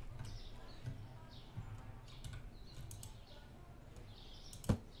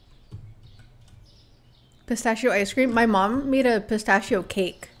 Pistachio ice cream. My mom made a pistachio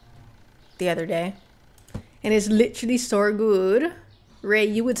cake the other day. And it's literally so good. Ray,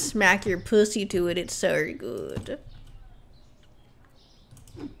 you would smack your pussy to it. It's so good.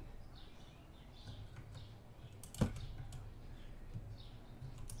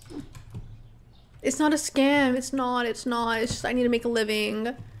 It's not a scam. It's not. It's just I need to make a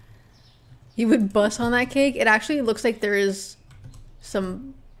living. You would bust on that cake? It actually looks like there is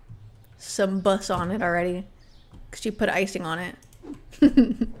some bus on it already. Because you put icing on it.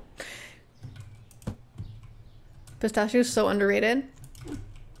 Pistachio is so underrated.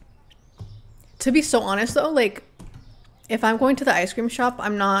 To be so honest though, like if I'm going to the ice cream shop,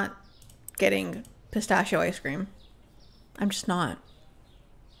 I'm not getting pistachio ice cream. I'm just not.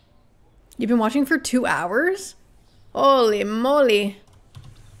 You've been watching for 2 hours? Holy moly.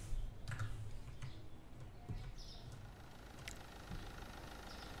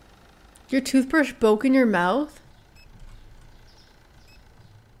 Your toothbrush broke in your mouth?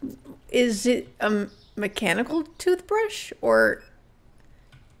 Is it a mechanical toothbrush or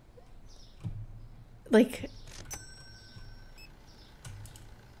like it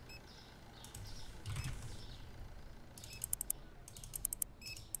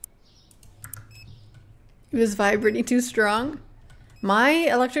was vibrating too strong? My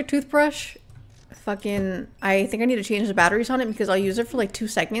electric toothbrush fucking, I think I need to change the batteries on it because I'll use it for like 2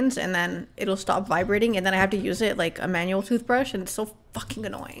 seconds and then it'll stop vibrating and then I have to use it like a manual toothbrush and it's so fucking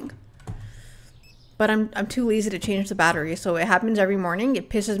annoying. But I'm too lazy to change the battery, so it happens every morning. It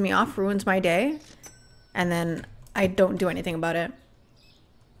pisses me off, ruins my day, and then I don't do anything about it.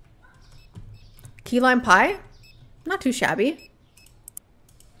 Key lime pie? Not too shabby.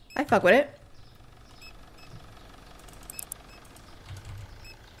 I fuck with it.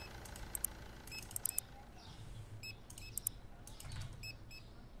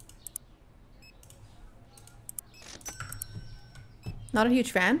 Not a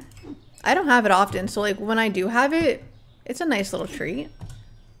huge fan. I don't have it often, so like when I do have it, it's a nice little treat.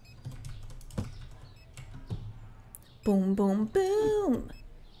 Boom, boom, boom.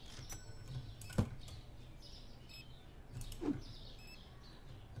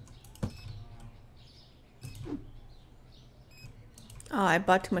 Oh, I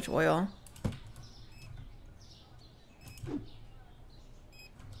bought too much oil.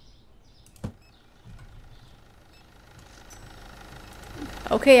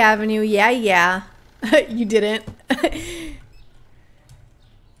 Okay, Avenue. Yeah, yeah. You didn't.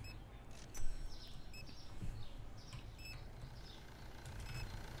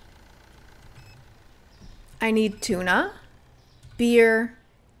 I need tuna, beer,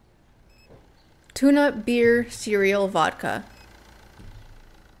 cereal, vodka.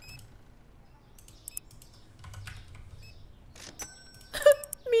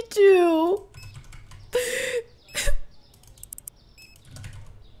 Me too.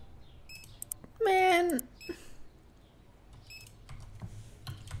 Man.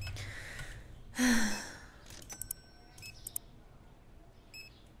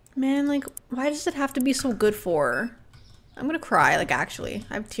 Man, like, why does it have to be so good for? I'm gonna cry, like, actually.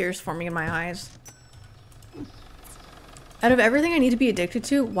 I have tears forming in my eyes. Out of everything I need to be addicted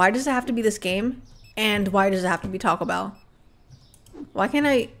to, why does it have to be this game? And why does it have to be Taco Bell? Why couldn't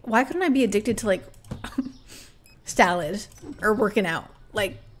I be addicted to, like, salad or working out?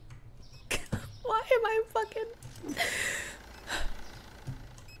 Like, why am I fucking...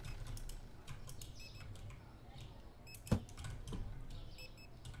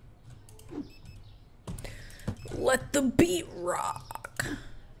 Let the beat rock.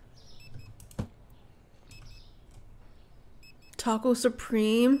 Taco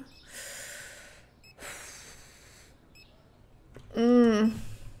Supreme.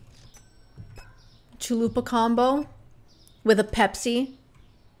 Chalupa combo with a Pepsi.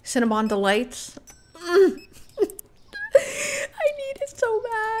 Cinnabon Delights. I need it so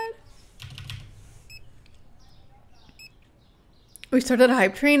bad. We started a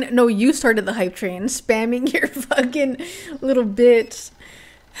hype train? No, you started the hype train, spamming your fucking little bits.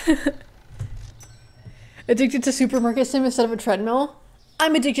 Addicted to supermarket sim instead of a treadmill?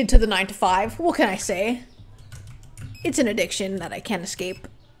 I'm addicted to the 9 to 5. What can I say? It's an addiction that I can't escape.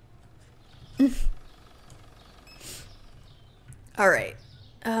 Alright.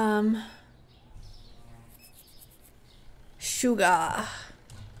 Sugar.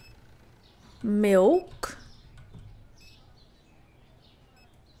 Milk.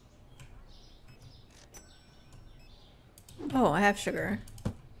 Oh, I have sugar.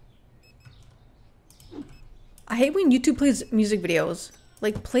 I hate when YouTube plays music videos.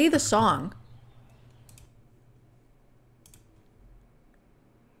 Like, play the song.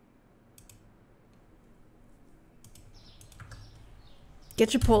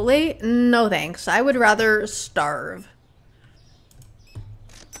 Get Chipotle? No thanks. I would rather starve.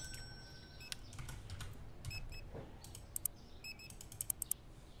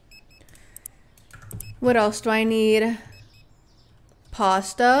 What else do I need?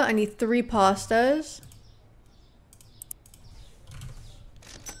 Pasta. I need 3 pastas.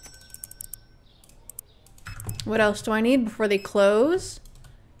 What else do I need before they close?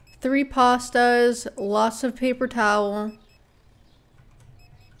 3 pastas, lots of paper towel.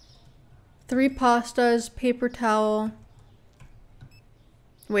 3 pastas, paper towel.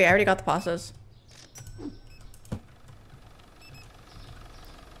 Wait, I already got the pastas.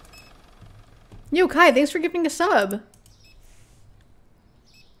 Yo, Kai, thanks for giving a sub.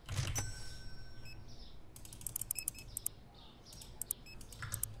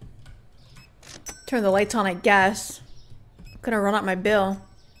 Turn the lights on, I guess. I'm gonna run up my bill.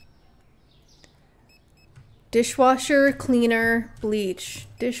 Dishwasher, cleaner, bleach.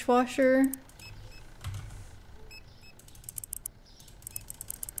 Dishwasher.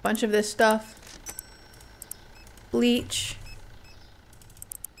 Bunch of this stuff. Bleach.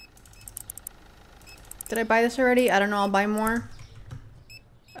 Did I buy this already? I don't know, I'll buy more.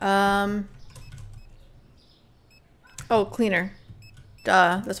 Oh, cleaner.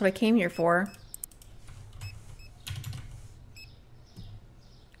 Duh, that's what I came here for.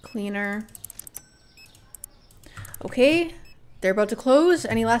 Cleaner. Okay, they're about to close.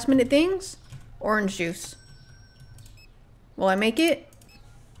 Any last minute things? Orange juice. Will I make it?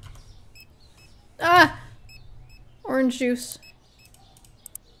 Ah! Orange juice.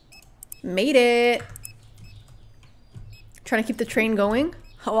 Made it. Trying to keep the train going?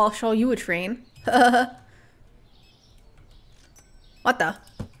 Oh, I'll show you a train. What the?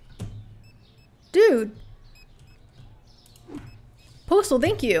 Dude. Postal,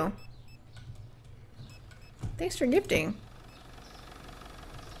 thank you. Thanks for gifting.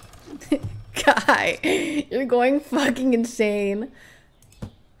 Guy, you're going fucking insane.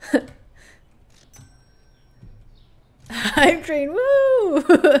 Hype train, woo!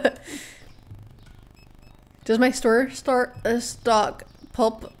 Does my store start stock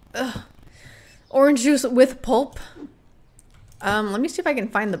pulp? Ugh. Orange juice with pulp? Let me see if I can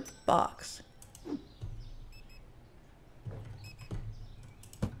find the box.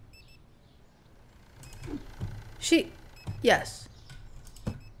 Yes.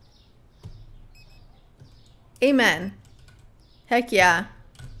 Amen. Heck yeah.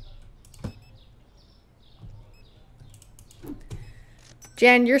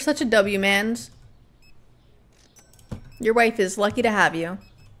 Jan, you're such a W, mans. Your wife is lucky to have you.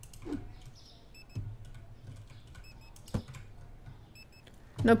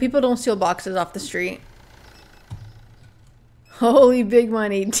 No, people don't steal boxes off the street. Holy big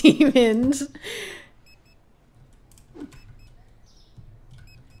money, demons.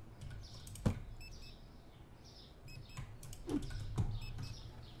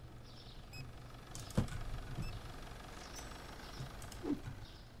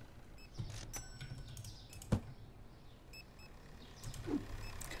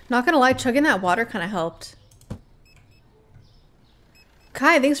 Not gonna lie, chugging that water kind of helped.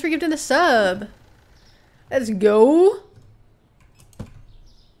 Kai, thanks for gifting the sub. Let's go.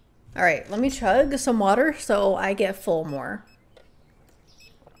 Alright, let me chug some water so I get full more.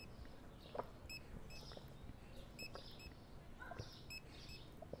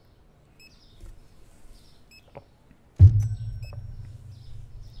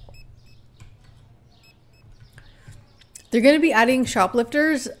 They're gonna be adding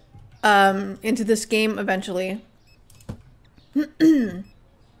shoplifters into this game eventually.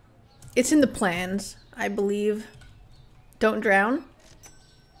 It's in the plans, I believe. Don't drown.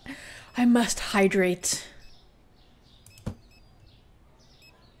 I must hydrate.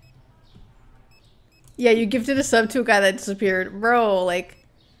 Yeah, you gifted a sub to a guy that disappeared. Bro, like,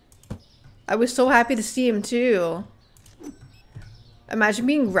 I was so happy to see him too. Imagine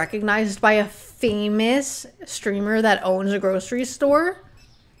being recognized by a famous streamer that owns a grocery store.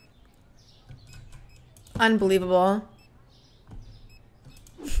 Unbelievable.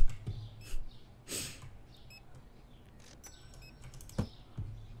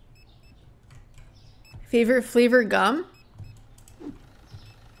 Favorite flavor gum?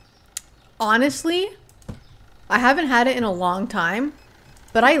 Honestly, I haven't had it in a long time,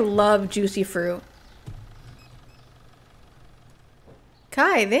 but I love juicy fruit.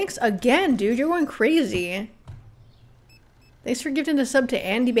 Kai, thanks again, dude. You're going crazy. Thanks for gifting the sub to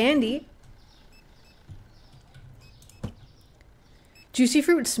Andy Bandy. Juicy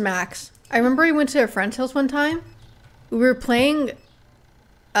fruit smacks. I remember I went to a friend's house one time. We were playing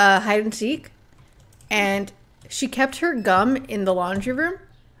hide and seek, and she kept her gum in the laundry room.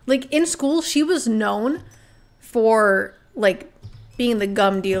 Like, in school, she was known for, like, being the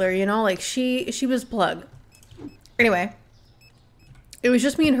gum dealer, you know? Like, she was plug. Anyway, it was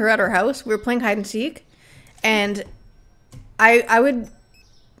just me and her at our house. We were playing hide and seek, and I would...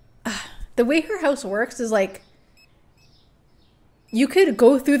 the way her house works is, like, you could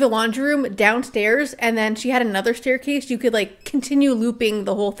go through the laundry room downstairs, and then she had another staircase. You could, like, continue looping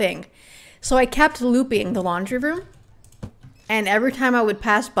the whole thing. So I kept looping the laundry room, and every time I would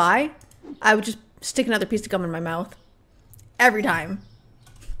pass by, I would just stick another piece of gum in my mouth. Every time.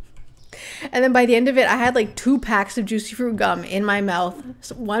 And then by the end of it, I had like 2 packs of juicy fruit gum in my mouth.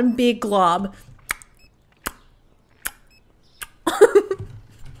 So one big glob.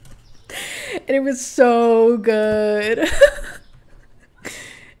 And it was so good.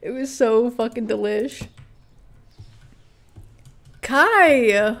 It was so fucking delish.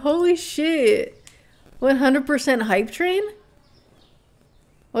 Kai, holy shit. 100% hype train?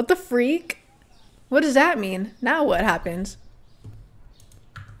 What the freak? What does that mean? Now what happens?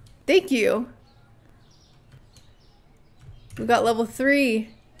 Thank you. We got level 3.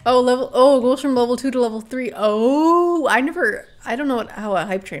 Oh, it goes from level 2 to level 3. Oh, I don't know how a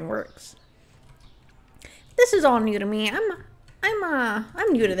hype train works. This is all new to me.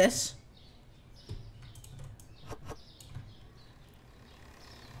 I'm new to this.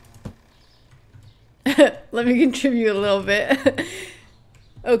 Let me contribute a little bit.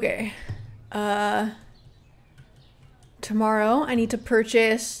 Okay. Tomorrow I need to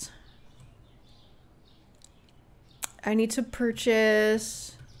purchase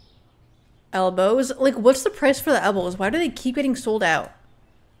elbows. Like, what's the price for the elbows? Why do they keep getting sold out?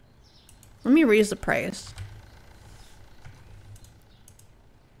 Let me raise the price.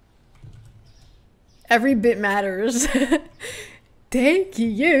 Every bit matters. Thank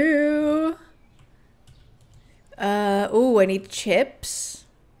you. Oh, I need chips.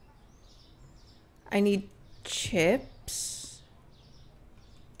 I need chips.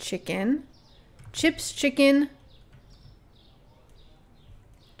 Chicken. Chips, chicken.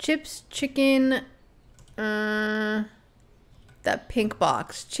 Chips, chicken. That pink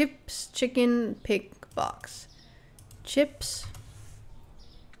box. Chips, chicken, pink box. Chips.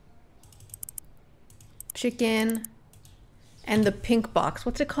 Chicken. And the pink box.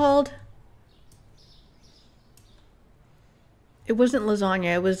 What's it called? It wasn't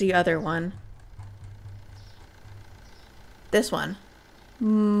lasagna, it was the other one. This one.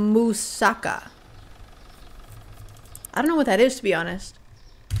 Moussaka. I don't know what that is, to be honest.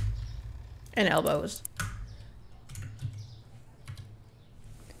 And elbows.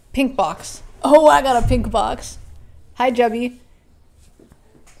 Pink box. Oh, I got a pink box. Hi, Jubby.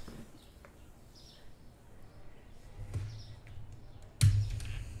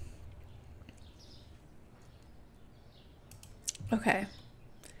 Okay.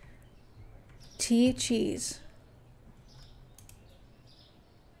 Tea cheese.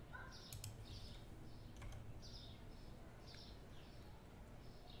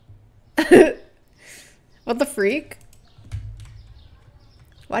 What the freak?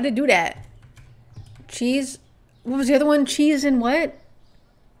 Why'd it do that? Cheese. What was the other one? Cheese and what?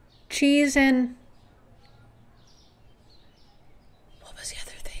 Cheese and... What was the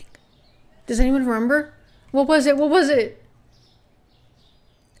other thing? Does anyone remember? What was it? What was it?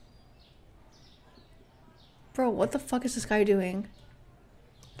 Bro, what the fuck is this guy doing?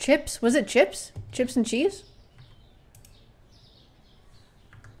 Chips? Was it chips? Chips and cheese?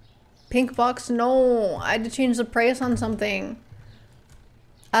 Pink box? No. I had to change the price on something.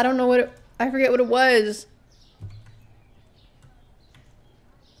 I don't know what it... I forget what it was.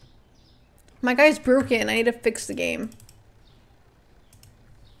 My guy's broken. I need to fix the game.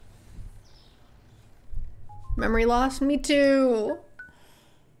 Memory loss? Me too.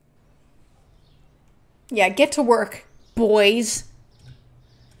 Yeah, get to work, boys.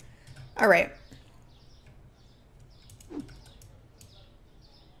 Alright.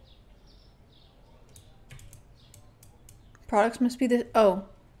 Products must be the... Oh.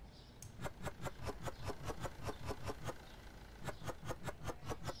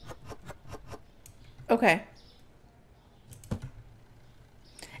 Okay.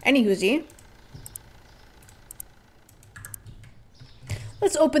 Anywhoosie.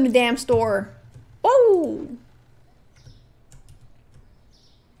 Let's open the damn store. Whoa!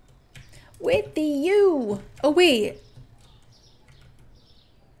 With the U. Oh, wait.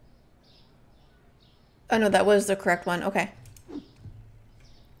 Oh, no, that was the correct one. Okay.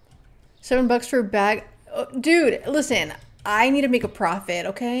 $7 for a bag. Oh, dude, listen. I need to make a profit,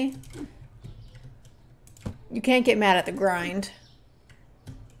 okay? You can't get mad at the grind.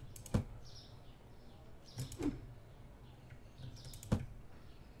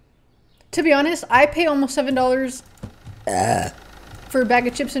 To be honest, I pay almost $7 for a bag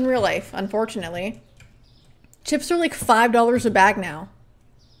of chips in real life, unfortunately. Chips are like $5 a bag now.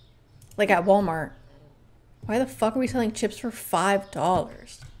 Like at Walmart. Why the fuck are we selling chips for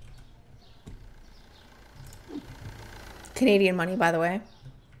 $5? Canadian money, by the way.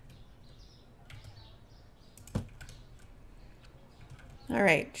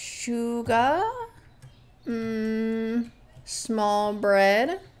 Alright, sugar. Small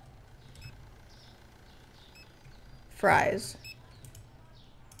bread. Fries.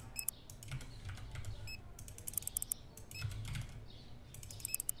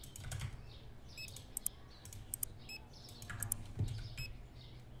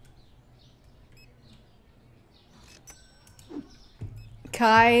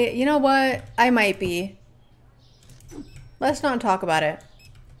 Kai, you know what? I might be. Let's not talk about it.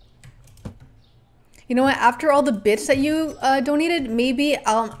 You know what? After all the bits that you donated, maybe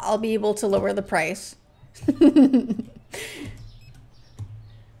I'll be able to lower the price.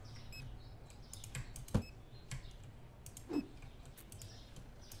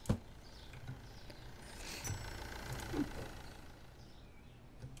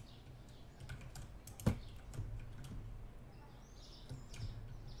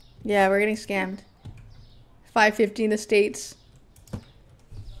 Yeah, we're getting scammed. $5.50 in the States.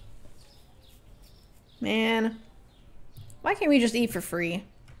 Man. Why can't we just eat for free?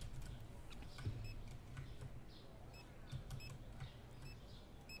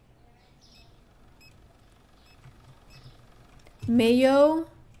 Mayo.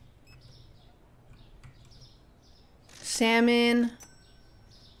 Salmon.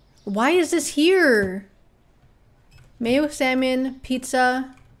 Why is this here? Mayo, salmon,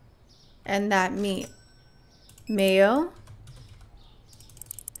 pizza, and that meat. Mayo.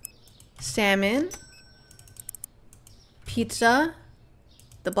 Salmon. Pizza.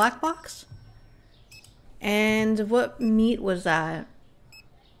 The black box. And what meat was that?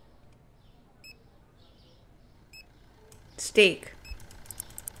 Steak.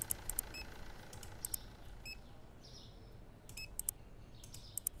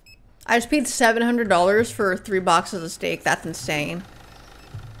 I just paid $700 for 3 boxes of steak. That's insane.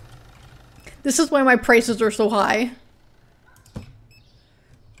 This is why my prices are so high.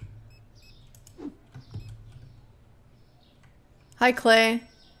 Hi, Clay.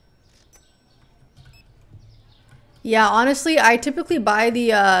 Yeah, honestly, I typically buy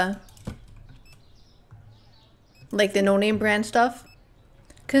the like the no-name brand stuff.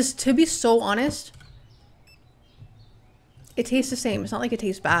 Cause to be so honest, it tastes the same. It's not like it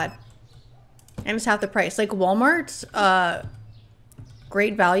tastes bad. And it's half the price. Like Walmart's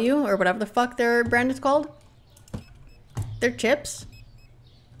Great Value or whatever the fuck their brand is called. Their chips.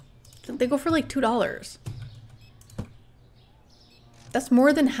 They go for like $2. That's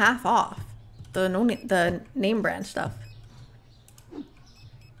more than half off the the name brand stuff.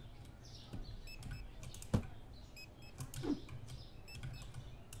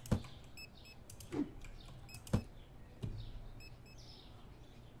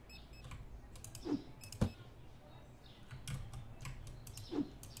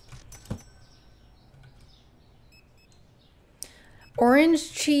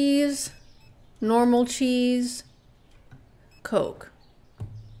 Orange cheese, normal cheese, Coke.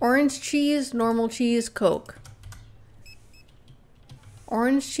 Orange cheese, normal cheese, Coke.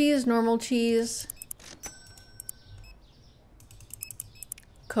 Orange cheese, normal cheese,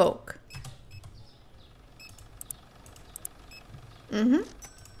 Coke. Mm-hmm.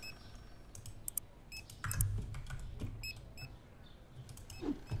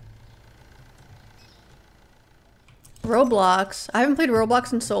 Roblox. I haven't played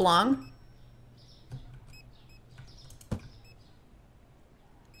Roblox in so long.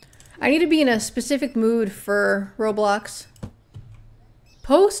 I need to be in a specific mood for Roblox.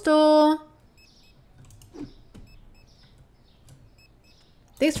 Postal!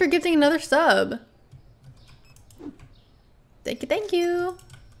 Thanks for gifting another sub. Thank you, thank you.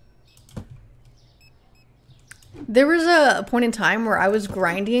 There was a point in time where I was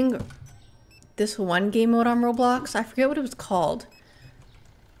grinding this one game mode on Roblox. I forget what it was called.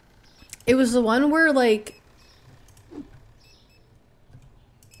 It was the one where like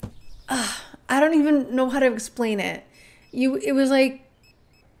I don't even know how to explain it. It was like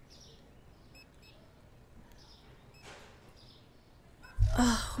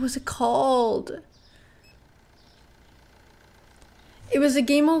what was it called? It was a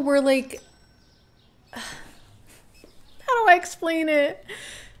game mode where like how do I explain it?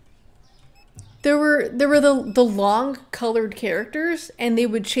 There were the long colored characters and they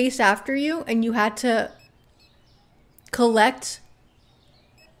would chase after you and you had to collect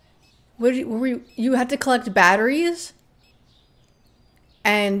you had to collect batteries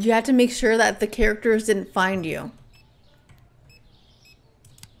and you had to make sure that the characters didn't find you.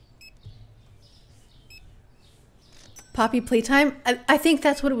 Poppy Playtime? I think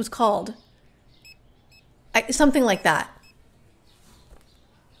that's what it was called. Something like that.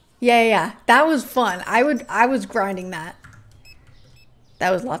 Yeah. That was fun. I was grinding that. That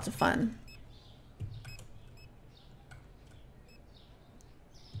was lots of fun.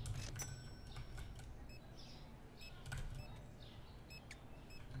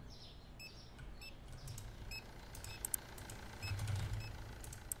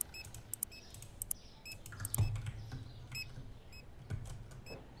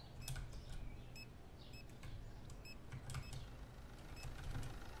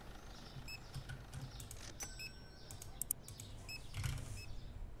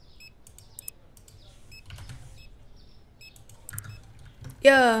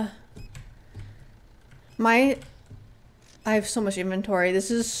 Yeah. I have so much inventory.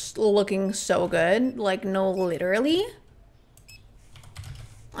 This is looking so good. Like, no, literally.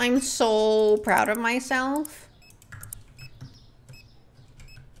 I'm so proud of myself.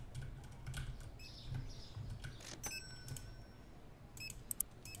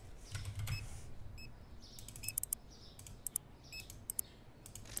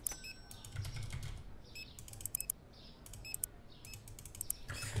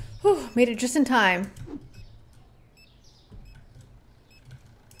 Whew, made it just in time.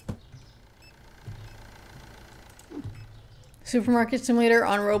 Supermarket Simulator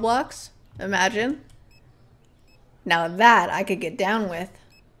on Roblox. Imagine. Now that I could get down with.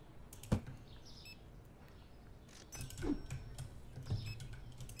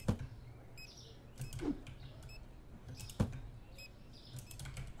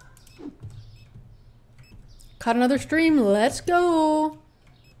 Caught another stream. Let's go.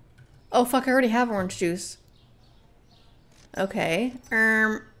 Oh fuck, I already have orange juice. Okay.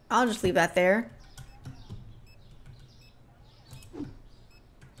 I'll just leave that there.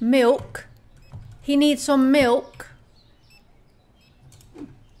 Milk. He needs some milk.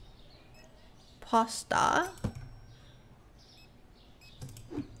 Pasta.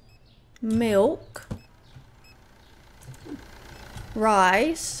 Milk.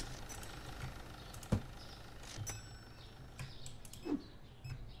 Rice.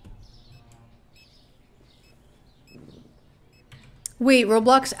 Wait,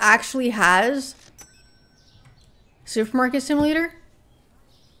 Roblox actually has Supermarket Simulator?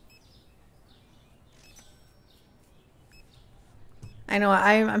 I know,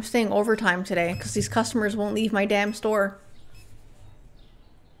 I'm staying overtime today because these customers won't leave my damn store.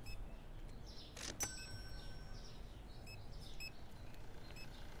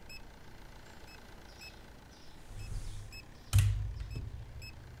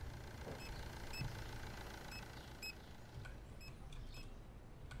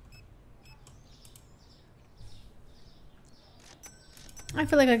 I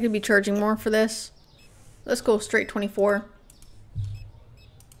feel like I could be charging more for this. Let's go straight 24.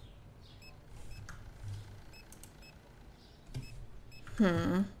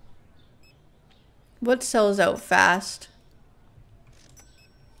 What sells out fast?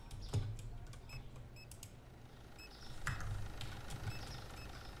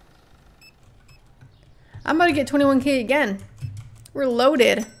 I'm about to get 21K again. We're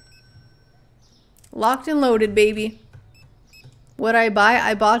loaded. Locked and loaded, baby. What I buy?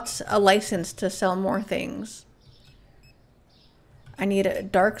 I bought a license to sell more things. I need a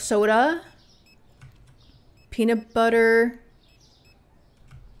dark soda, peanut butter,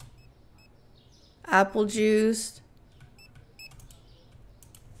 apple juice,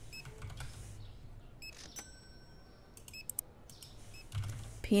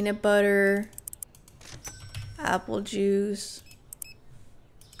 peanut butter, apple juice.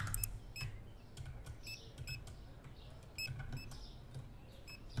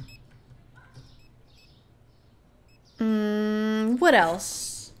 What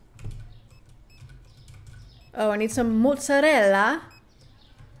else? Oh, I need some mozzarella.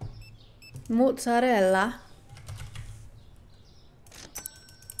 Mozzarella.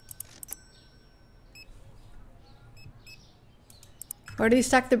 Why do they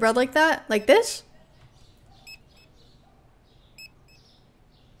stack the bread like that? Like this?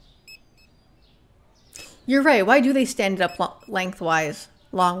 You're right. Why do they stand it up lengthwise,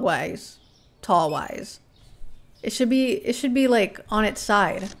 longwise, tallwise? It should be like on its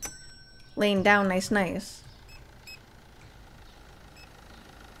side, laying down nice.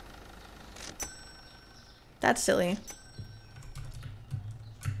 That's silly.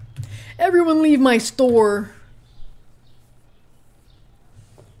 Everyone leave my store.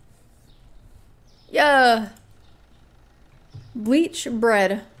 Yeah. Bleach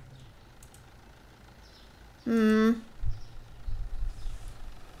bread.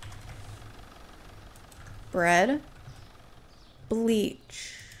 Bread.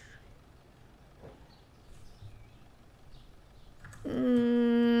 Bleach.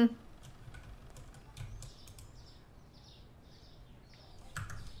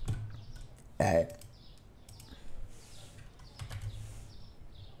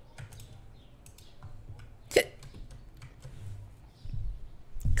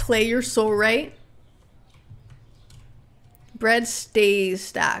 Clay, you're so right. Bread stays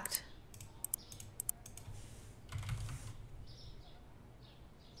stacked.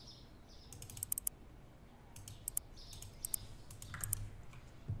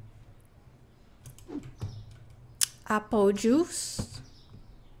 Apple juice.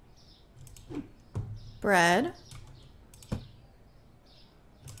 Bread.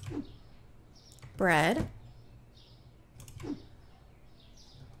 Bread.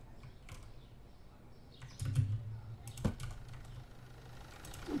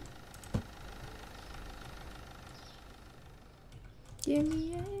 Give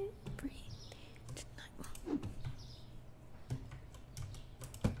me everything tonight.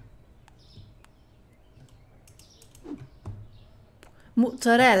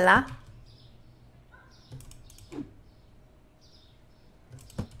 Mozzarella.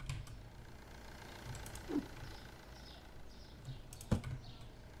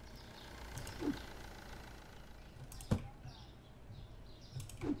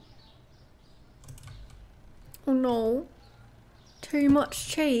 Oh no. Too much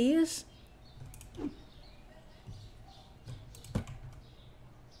cheese.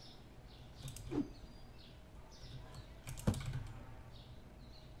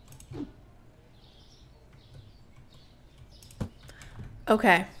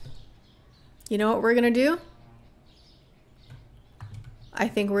 Okay. You know what we're gonna do? I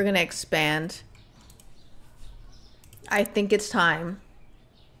think we're gonna expand. I think it's time.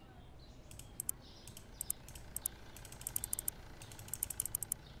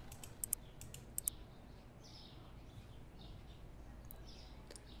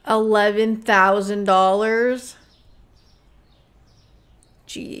 $11,000.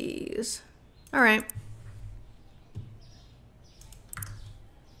 Jeez. All right.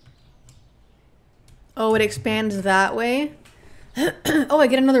 Oh, it expands that way? Oh, I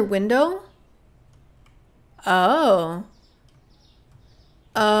get another window? Oh.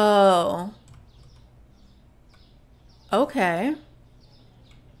 Oh. Okay.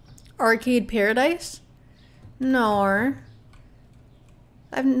 Arcade Paradise? No.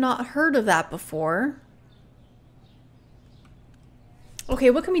 I've not heard of that before. Okay,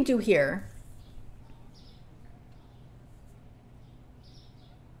 what can we do here?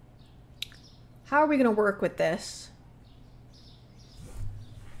 How are we gonna work with this?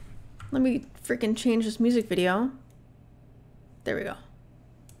 Let me freaking change this music video. There we go.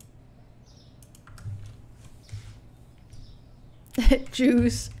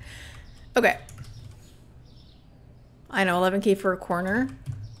 Juice. Okay. I know, 11K for a corner.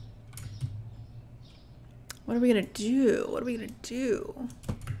 What are we gonna do? What are we gonna do?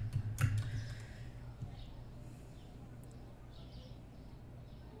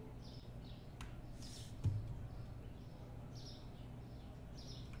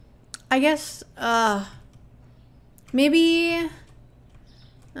 I guess, maybe,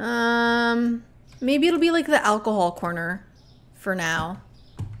 maybe it'll be like the alcohol corner for now.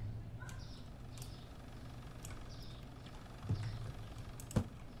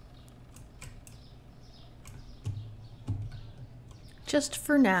 Just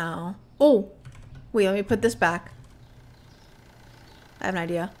for now. Oh, wait, let me put this back. I have an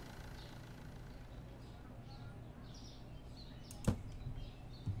idea.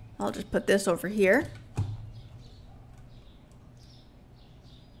 I'll just put this over here.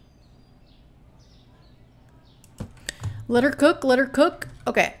 Let her cook, let her cook.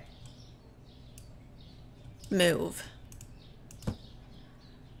 Okay. Move.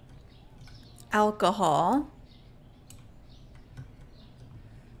 Alcohol.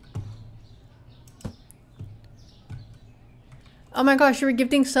 Oh my gosh, you were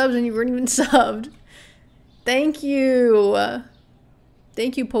gifting subs and you weren't even subbed. Thank you.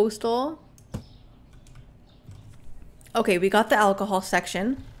 Thank you, Postal. Okay, we got the alcohol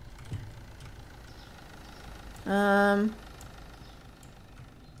section. Can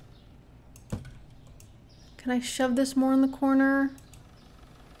I shove this more in the corner?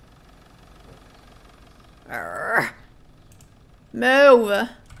 Arrgh. Move!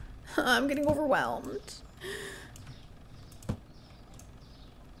 I'm getting overwhelmed.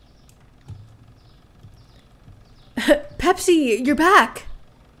 Pepsi, you're back!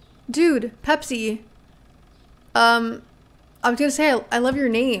 Dude, Pepsi. I was gonna say, I love your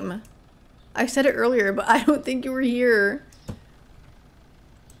name. I said it earlier, but I don't think you were here.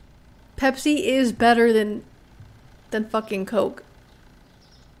 Pepsi is better than fucking Coke.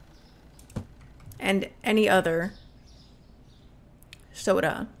 And any other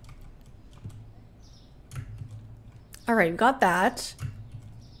soda. Alright, we got that.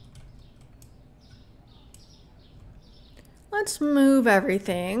 Let's move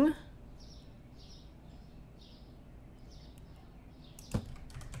everything.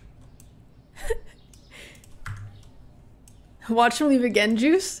 Watch him leave again,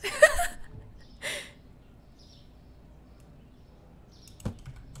 Juice.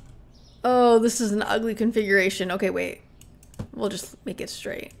 Oh, this is an ugly configuration. Okay, wait. We'll just make it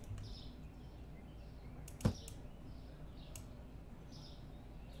straight.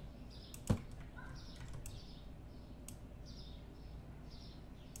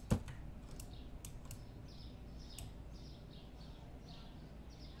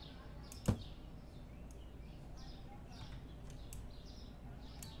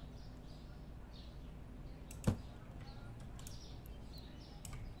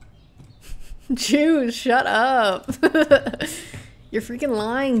 Juice, shut up. You're freaking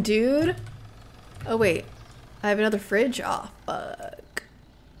lying, dude. Oh, wait. I have another fridge? Oh, fuck.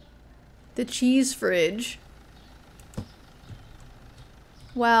 The cheese fridge.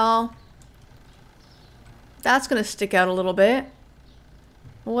 Well, that's gonna stick out a little bit.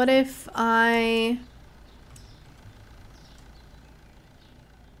 What if I...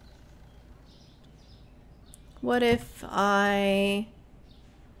 What if I...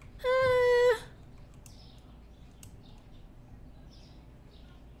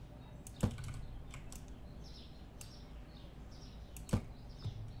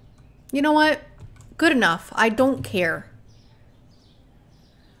 You know what? Good enough. I don't care.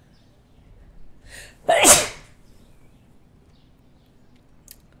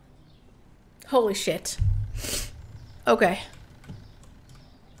 Holy shit. Okay.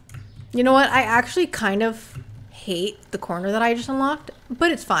 You know what? I actually kind of hate the corner that I just unlocked,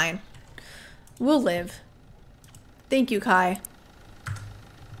 but it's fine. We'll live. Thank you, Kai.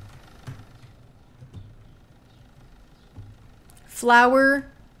 Flour.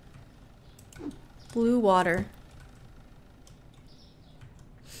 Blue water.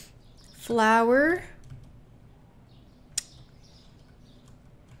 Flour.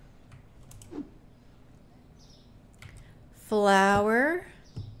 Flour.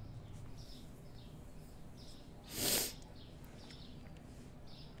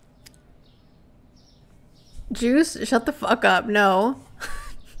 Juice, shut the fuck up. No.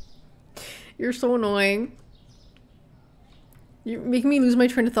 You're so annoying. You're making me lose my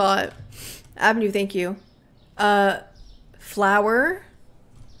train of thought. Avenue, thank you. Flour.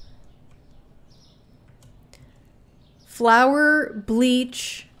 Flour,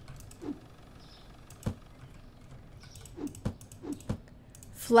 bleach.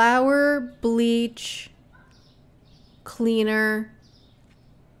 Flour, bleach, cleaner.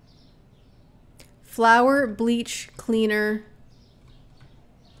 Flour, bleach, cleaner.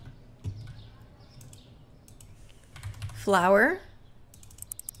 Flour,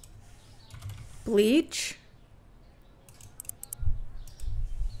 bleach,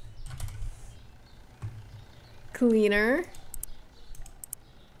 cleaner,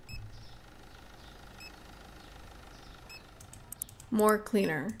 more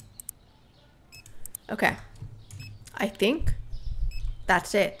cleaner. Okay, I think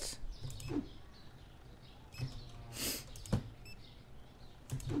that's it.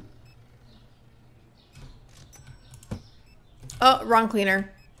 Oh, wrong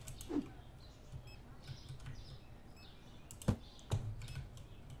cleaner.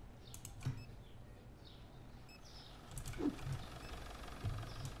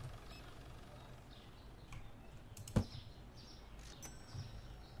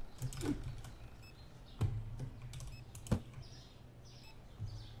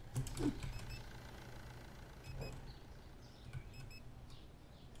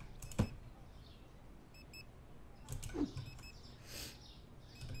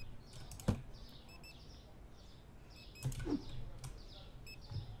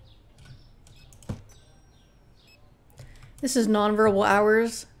 This is nonverbal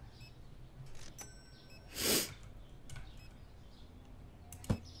hours.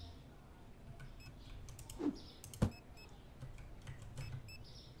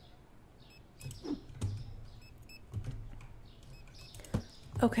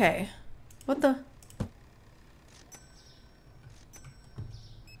 Okay. What the?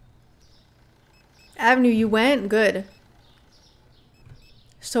 Avenue, you went? Good.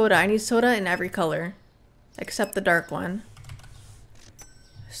 Soda. I need soda in every color. Except the dark one.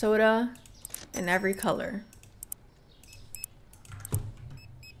 Soda in every color.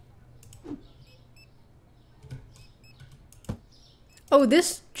 Oh,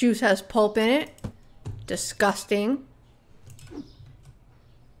 this juice has pulp in it. Disgusting.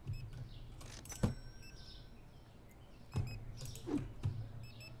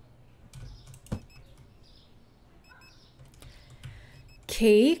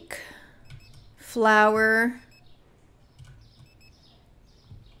 Cake. Flour.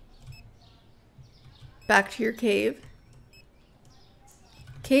 Back to your cave.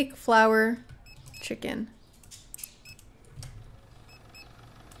 Cake, flour, chicken.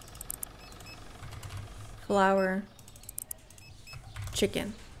 Flour,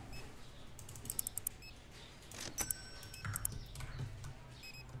 chicken.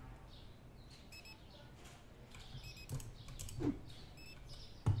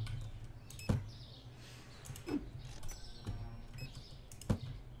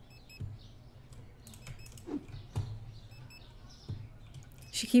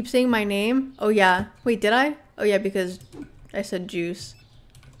 She keeps saying my name. Oh yeah. Wait, did I? Oh yeah, because I said juice.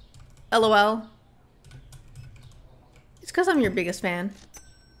 LOL. It's because I'm your biggest fan.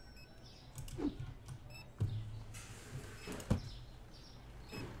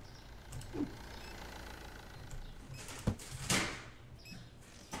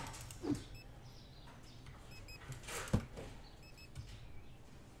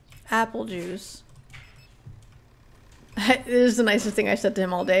 Apple juice. This is the nicest thing I said to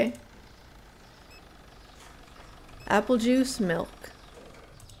him all day. Apple juice, milk.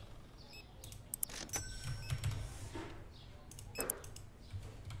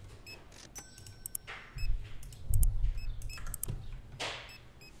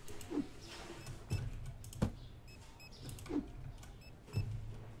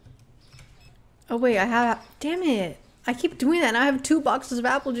 Oh wait, I have... Damn it. I keep doing that and I have 2 boxes of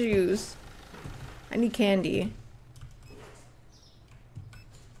apple juice. I need candy.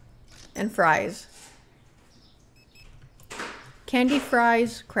 And fries. Candy,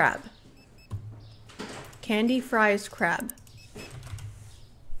 fries, crab. Candy, fries, crab.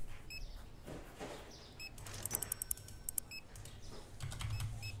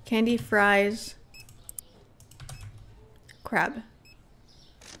 Candy, fries, crab.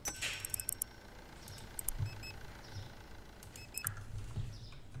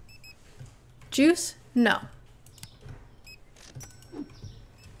 juice? No.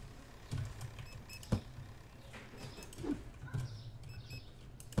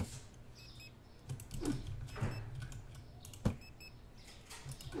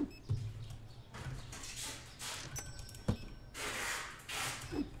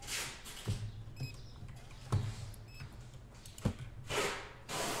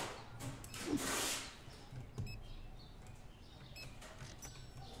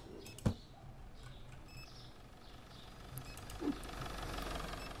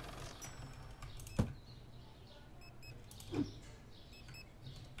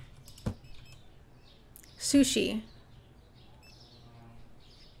 Sushi.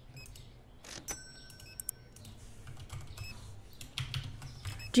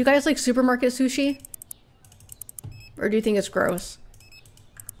 Do you guys like supermarket sushi? Or do you think it's gross?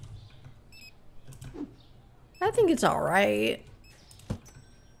 I think it's alright.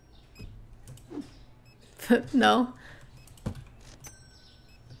 No?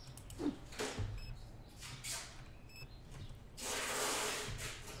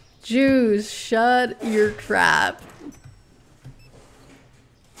 Juice, shut your crap.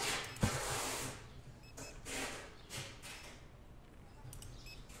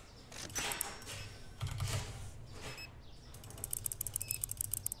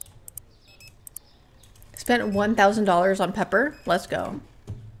 Spent $1,000 on pepper. Let's go.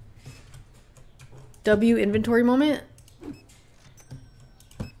 W inventory moment.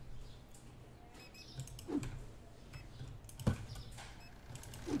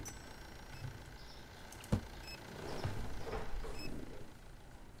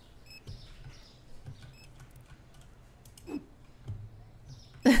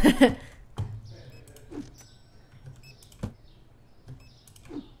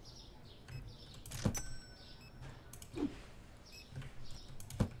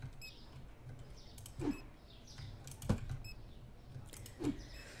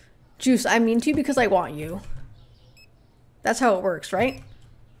 Juice, I mean to you because I want you. That's how it works, right?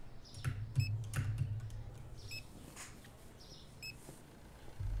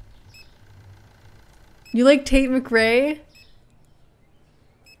 You like Tate McRae?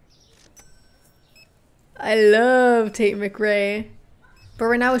 I love Tate McRae. But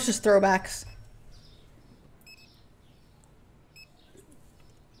right now it's just throwbacks.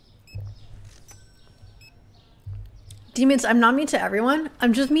 Demons, I'm not mean to everyone.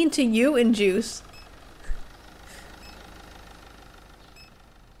 I'm just mean to you and Juice.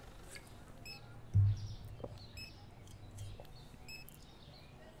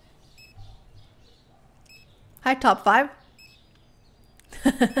 Hi, top 5.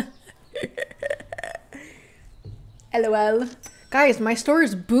 LOL. Guys, my store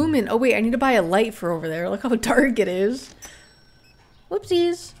is booming. Oh wait, I need to buy a light for over there. Look how dark it is.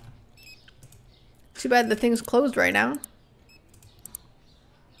 Whoopsies. Too bad the thing's closed right now.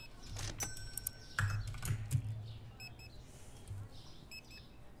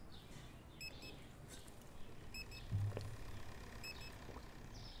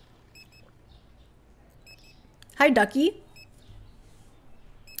 Hi, Ducky.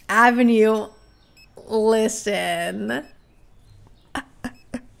 Avenue. Listen.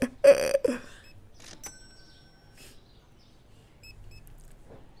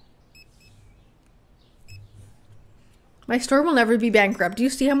 My store will never be bankrupt. Do you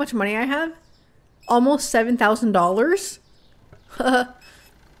see how much money I have? Almost $7,000?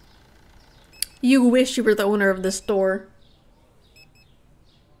 You wish you were the owner of this store.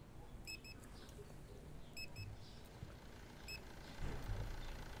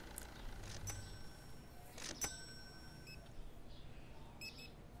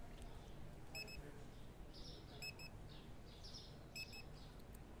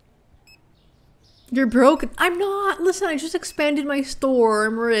 You're broke? I'm not. Listen, I just expanded my store.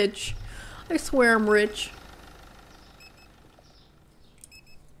 I'm rich. I swear I'm rich.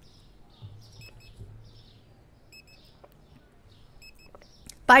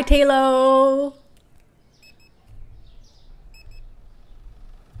 Bye, Talo.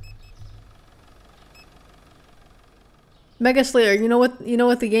 Mega Slayer, you know what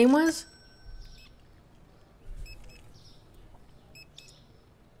the game was?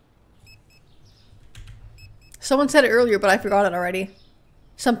 Someone said it earlier, but I forgot it already.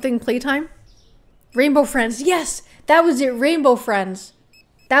 Something playtime? Rainbow Friends. Yes! That was it. Rainbow Friends.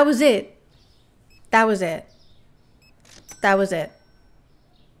 That was it. That was it. That was it.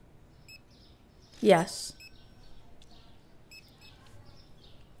 Yes.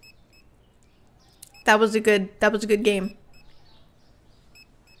 That was a good game.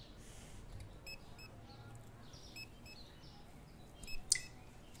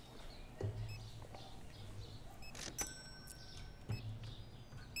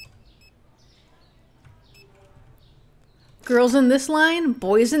 Girls in this line,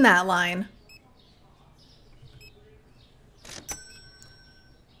 boys in that line.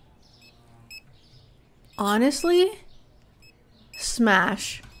 Honestly,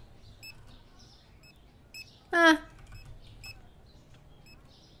 smash.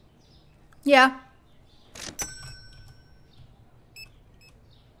 Yeah.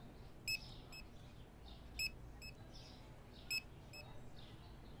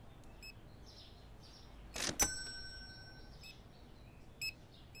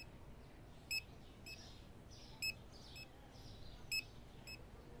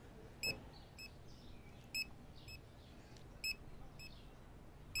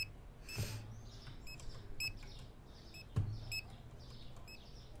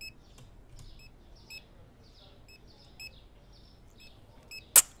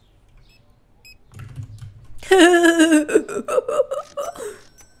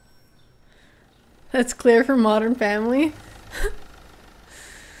 That's Claire from Modern Family.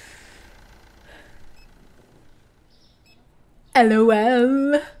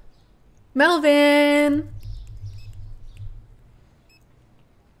 LOL. Melvin.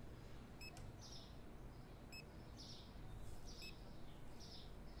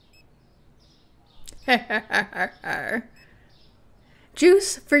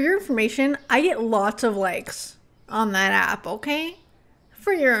 Juice, for your information, I get lots of likes on that app, okay?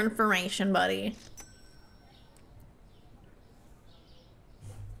 For your information, buddy.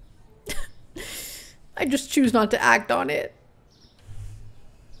 I just choose not to act on it.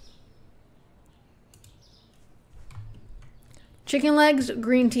 Chicken legs,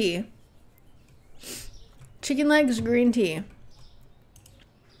 green tea. Chicken legs, green tea.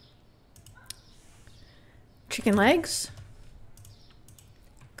 Chicken legs,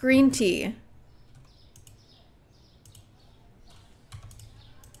 green tea.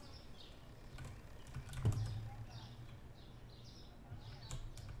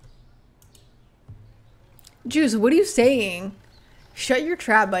 Juice, what are you saying? Shut your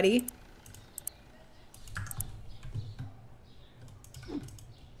trap, buddy.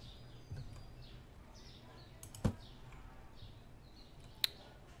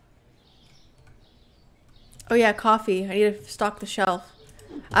 Oh yeah, coffee. I need to stock the shelf.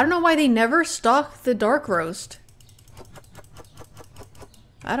 I don't know why they never stock the dark roast.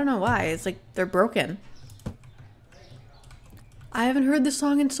 I don't know why. It's like they're broken. I haven't heard this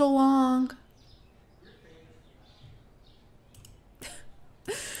song in so long.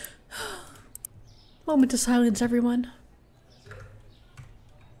 Moment of silence, everyone.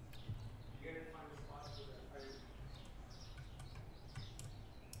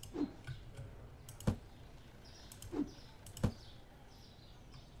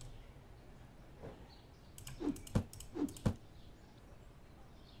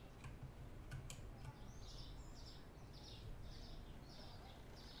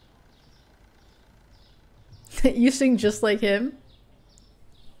 You sing just like him?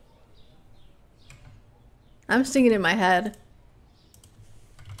 I'm singing in my head.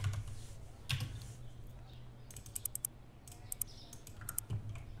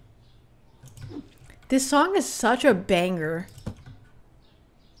 This song is such a banger.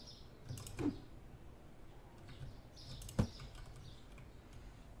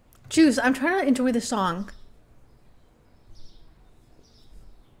 Juice, I'm trying to enjoy the song.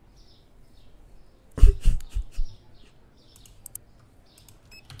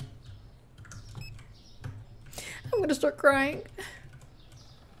 I'm gonna start crying.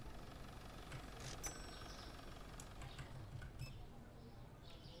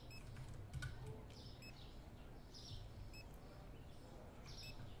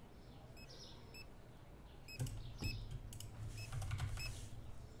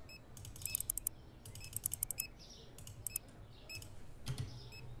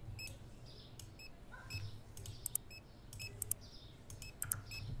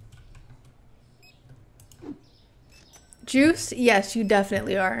 Juice? Yes, you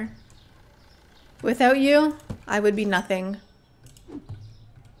definitely are. Without you, I would be nothing.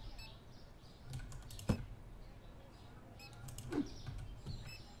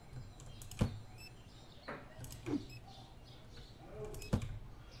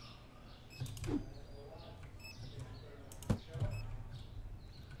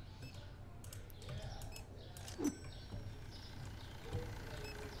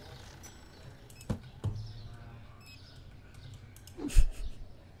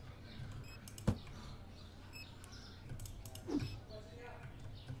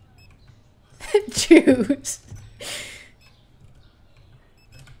 Juice.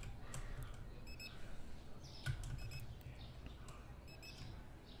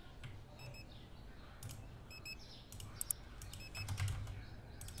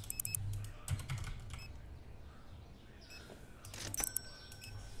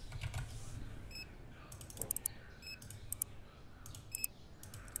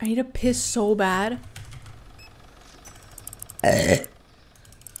 I need to piss so bad.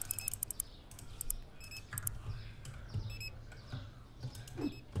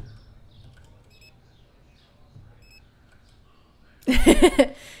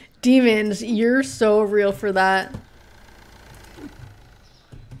 Demons, you're so real for that.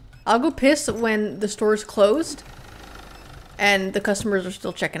 I'll go piss when the store's closed and the customers are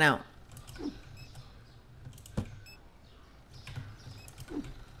still checking out.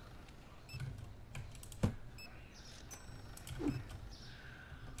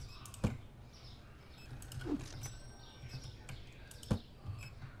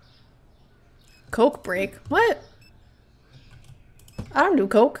 Coke break? What? I don't do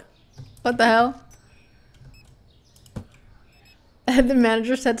coke. What the hell? The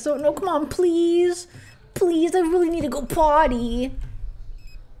manager said so. No, come on, please. Please, I really need to go potty.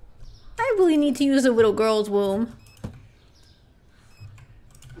 I really need to use a little girl's womb.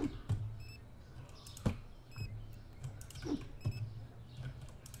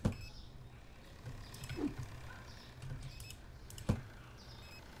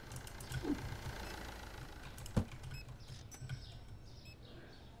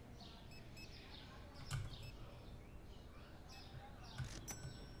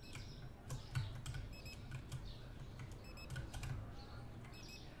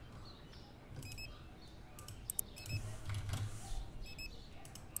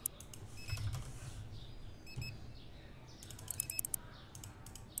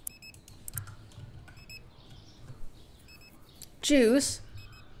 Juice,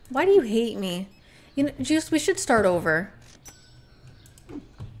 why do you hate me? You know, Juice, we should start over.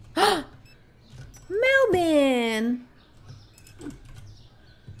 Melvin!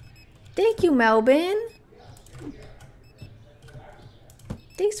 Thank you, Melvin.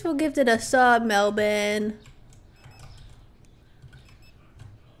 Thanks for gifting a sub, Melvin.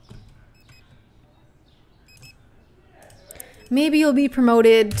 Maybe you'll be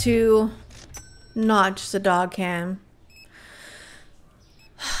promoted to not just a dog cam.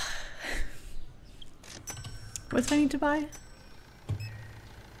 What do I need to buy?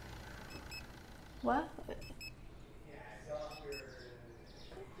 What?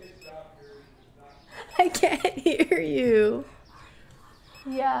 I can't hear you.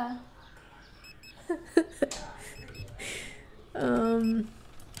 Yeah. I'm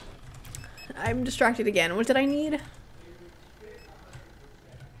distracted again. What did I need?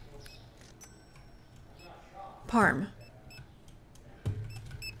 Parm.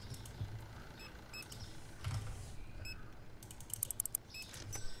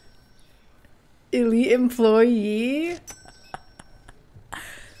 Elite employee?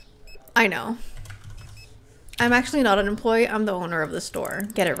 I know. I'm actually not an employee. I'm the owner of the store.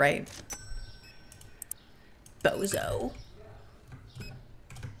 Get it right. Bozo.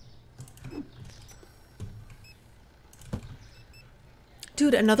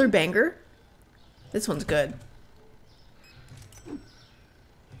 Dude, another banger? This one's good.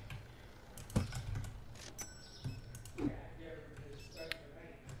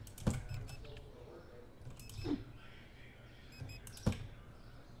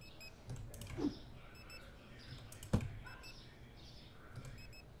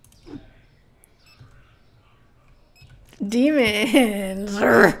 Demons.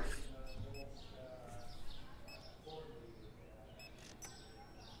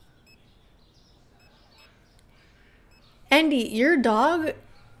 Andy, your dog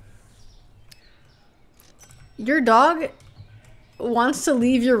wants to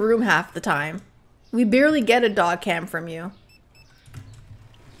leave your room half the time. We barely get a dog cam from you.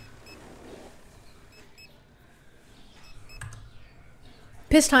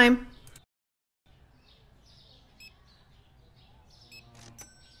 Piss time.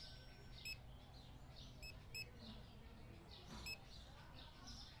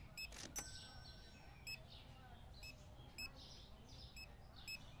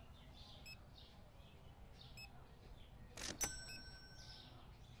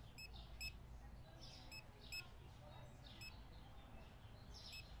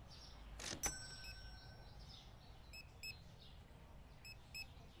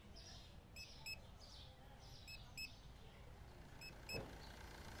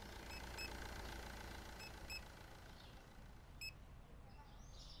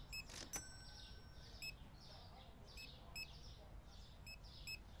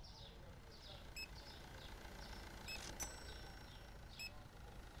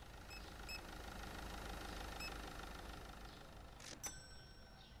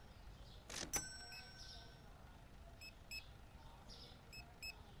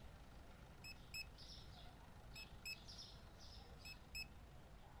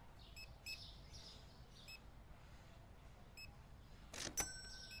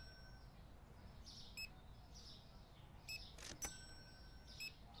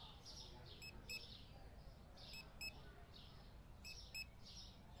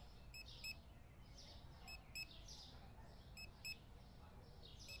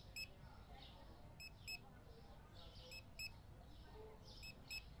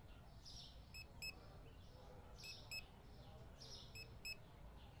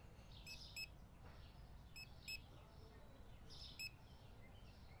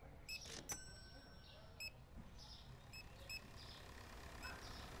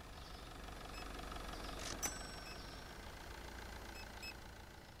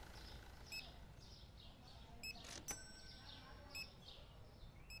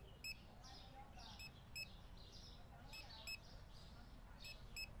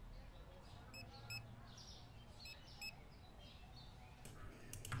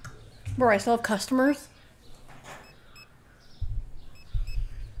 Bro, I still have customers.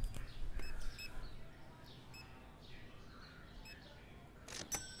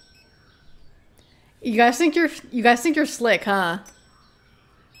 You guys think you're slick, huh?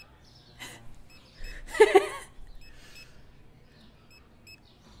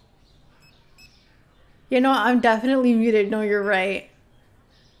 You know, I'm definitely muted. No, you're right.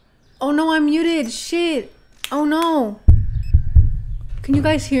 Oh no, I'm muted. Shit. Oh no. Can you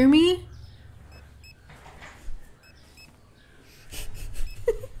guys hear me?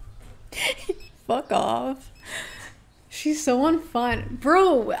 Fuck off. She's so unfun.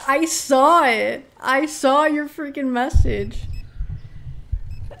 Bro, I saw it. I saw your freaking message.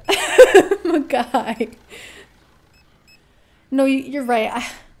 My guy. No, you're right.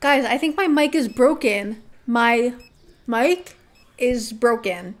 Guys, I think my mic is broken. My mic is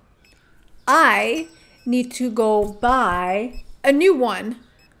broken. I need to go buy a new one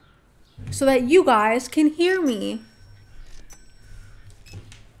so that you guys can hear me.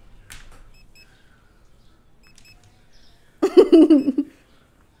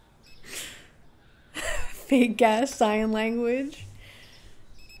 Fake ass sign language.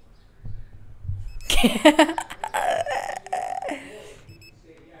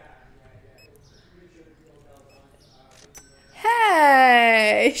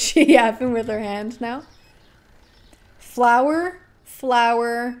 Hey, she yapping with her hands now. Flour,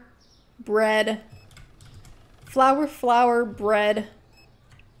 flour, bread. Flour, flour, bread.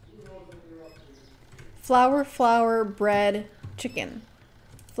 Flour, flour, bread, chicken.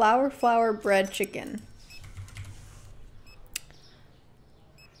 Flour, flour, bread, chicken.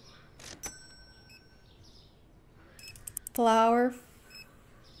 Flour.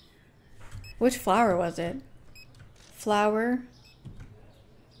 Which flour was it? Flour.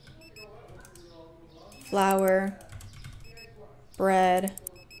 Flour. Bread.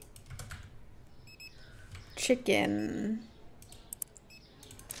 Chicken.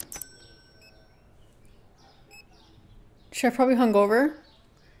 Chef probably hungover.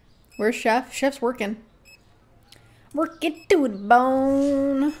 Where's Chef? Chef's working. Work it to the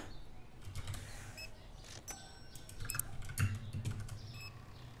bone.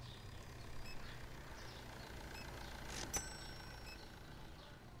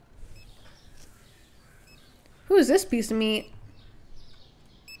 Who is this piece of meat?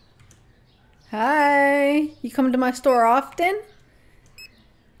 Hi. You come to my store often?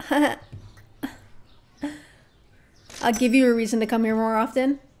 I'll give you a reason to come here more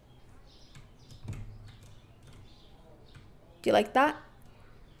often. Do you like that?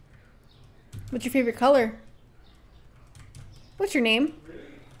 What's your favorite color? What's your name?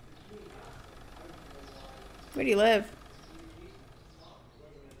 Where do you live?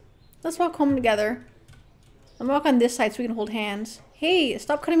 Let's walk home together. I'm gonna walk on this side so we can hold hands. Hey,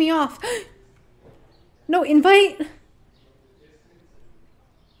 stop cutting me off. No, invite.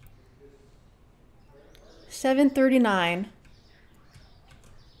 7:39.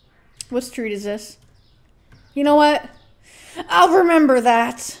 What street is this? You know what? I'll remember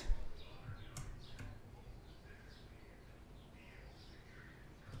that.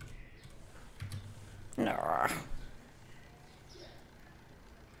 Ugh.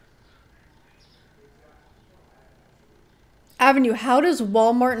 Avenue, how does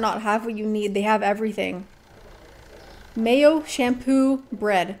Walmart not have what you need? They have everything. Mayo, shampoo,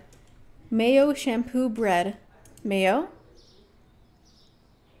 bread. Mayo, shampoo, bread. Mayo.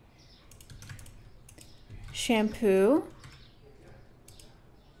 Shampoo.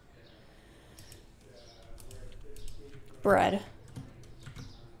 Bread.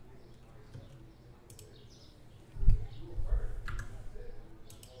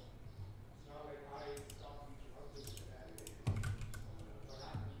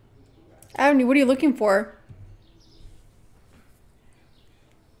 Avenue, what are you looking for?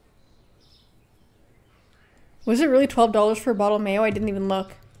 Was it really $12 for a bottle of mayo? I didn't even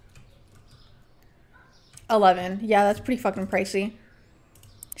look. 11. Yeah, that's pretty fucking pricey.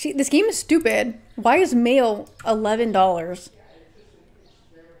 See, this game is stupid. Why is mayo $11?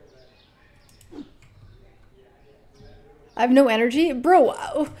 I have no energy?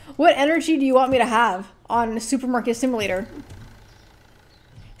 Bro, what energy do you want me to have on Supermarket Simulator?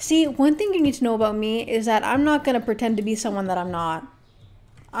 See, one thing you need to know about me is that I'm not going to pretend to be someone that I'm not.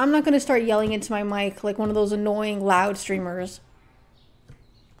 I'm not going to start yelling into my mic like one of those annoying loud streamers.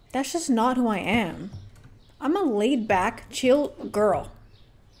 That's just not who I am. I'm a laid back, chill girl.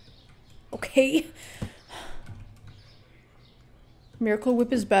 Okay? Miracle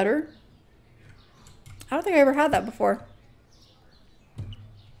Whip is better? I don't think I ever had that before.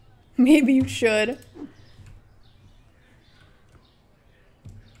 Maybe you should.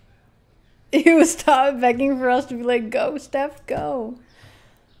 You stop begging for us to be like, go, Steph, go.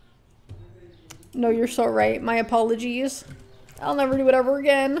 No, you're so right. My apologies. I'll never do it ever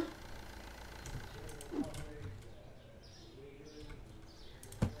again.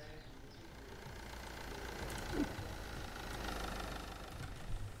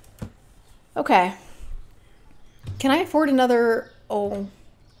 Okay. Can I afford another... Oh.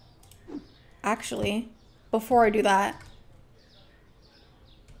 Actually, before I do that.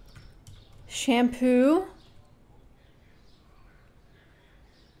 Shampoo.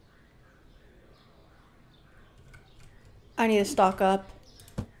 I need to stock up.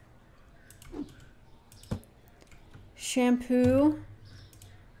 Shampoo.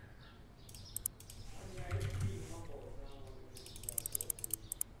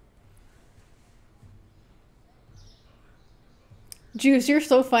 Juice, you're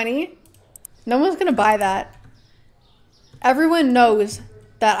so funny. No one's gonna buy that. Everyone knows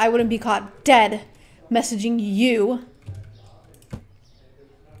that I wouldn't be caught dead messaging you.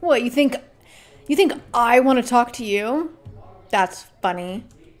 What, you think I want to talk to you? That's funny.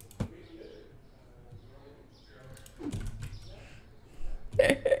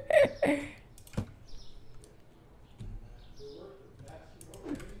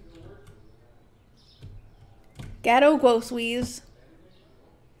 Gatto Groceries.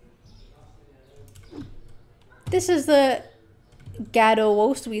 This is the Gatto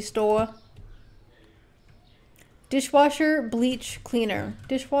Grocery store. Dishwasher, bleach, cleaner.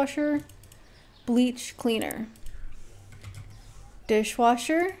 Dishwasher, bleach, cleaner.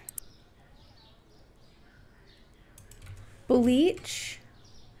 Dishwasher, bleach,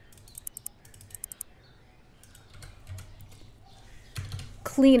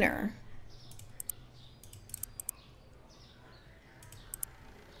 cleaner.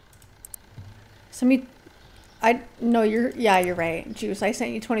 No, you're right. Juice, I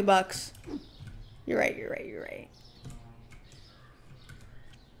sent you 20 bucks. You're right. You're right.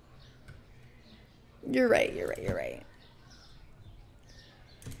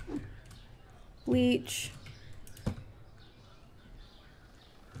 Bleach.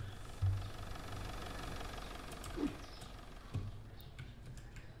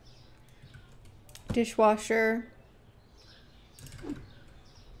 Dishwasher.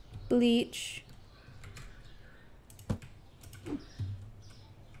 Bleach.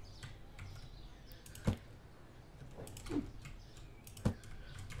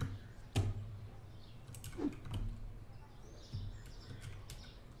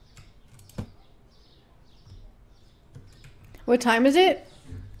 What time is it?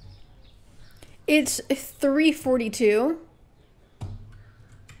 It's 3:42.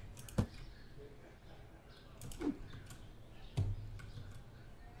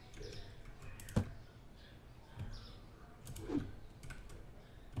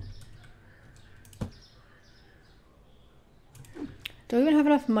 Do I even have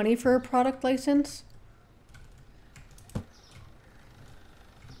enough money for a product license?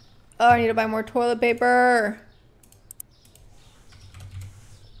 Oh, I need to buy more toilet paper.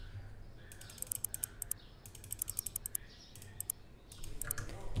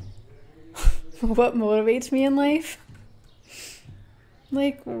 What motivates me in life?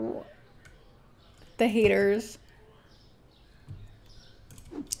 Like, the haters.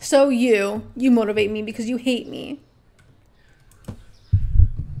 So you motivate me because you hate me.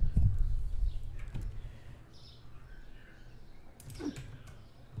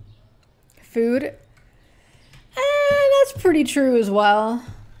 Food? That's pretty true as well.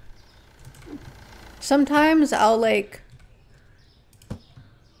 Sometimes I'll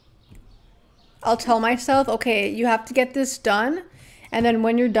tell myself, okay, you have to get this done, and then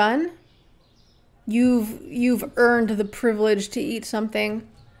when you're done, you've earned the privilege to eat something.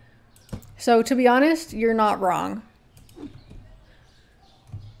 So to be honest, you're not wrong.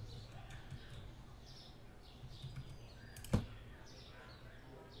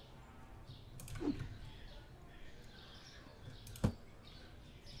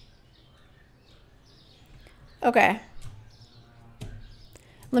 Okay.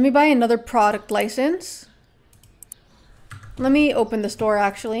 Let me buy another product license. Let me open the store,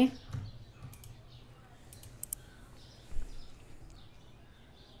 actually.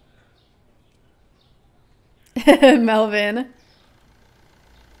 Melvin.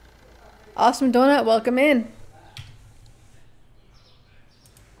 Awesome Donut, welcome in.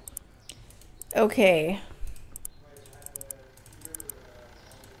 Okay.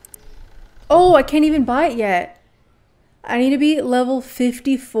 Oh, I can't even buy it yet. I need to be level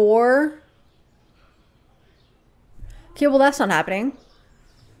 54. Okay, well that's not happening.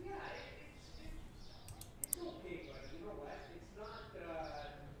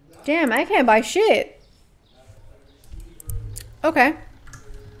 Damn, I can't buy shit. Okay.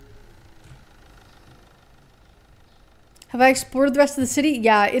 Have I explored the rest of the city?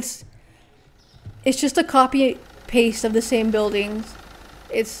 Yeah, it's just a copy paste of the same buildings.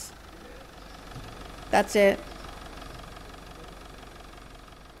 That's it.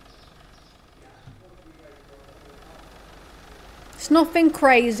 It's nothing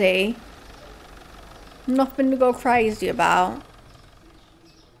crazy. Nothing to go crazy about.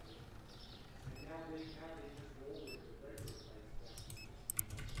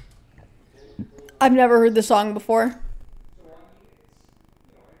 I've never heard the song before.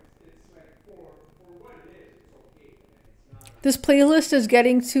 This playlist is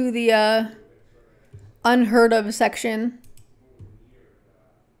getting to the unheard of section.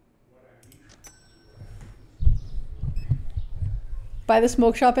 Buy the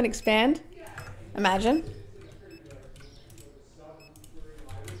smoke shop and expand? Imagine.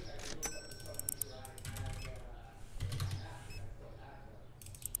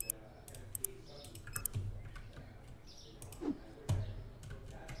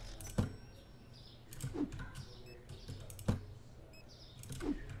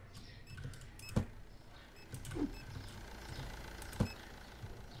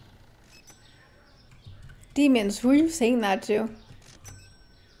 Demons, who are you saying that to?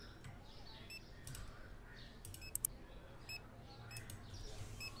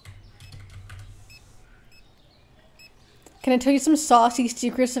 Can I tell you some saucy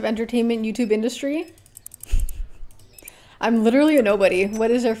secrets of entertainment YouTube industry? I'm literally a nobody.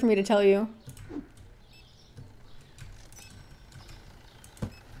 What is there for me to tell you?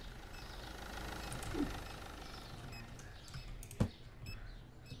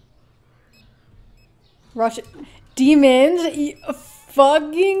 Russia. Demons?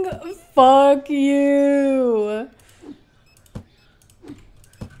 Fucking fuck you.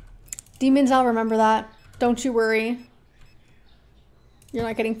 Demons, I'll remember that. Don't you worry. You're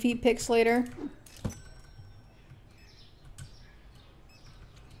not getting feet pics later.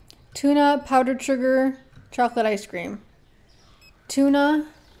 Tuna, powdered sugar, chocolate ice cream. Tuna.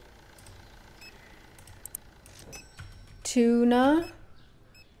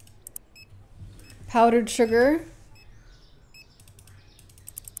 Powdered sugar,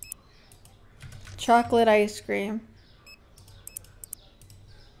 chocolate ice cream.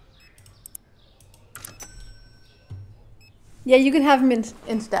 Yeah, you can have them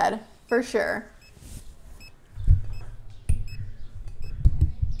instead, for sure.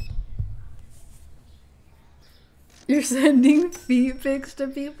 You're sending feet pics to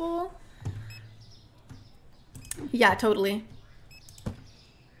people? Yeah, totally.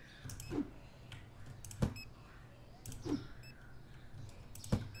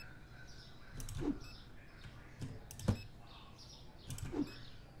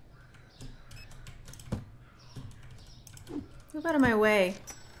 Move out of my way.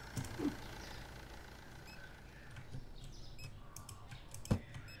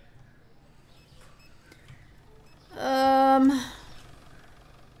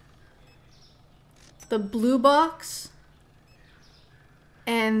 The blue box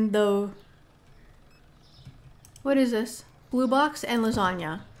and the... What is this? Blue box and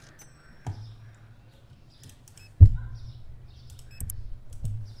lasagna.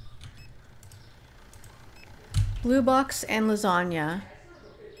 Blue box and lasagna.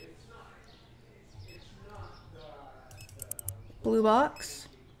 Blue box.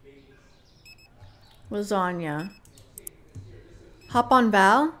 Lasagna. Hop on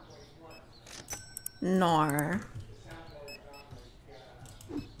Val? Nar.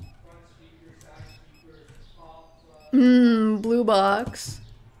 Blue box.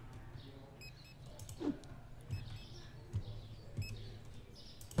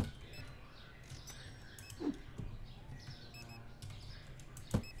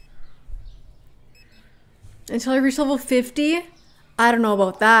 Until I reach level 50? I don't know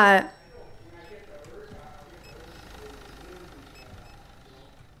about that.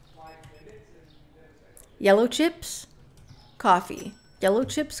 Yellow chips, coffee. Yellow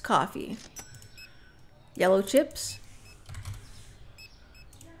chips, coffee. Yellow chips.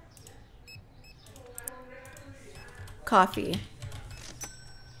 Coffee.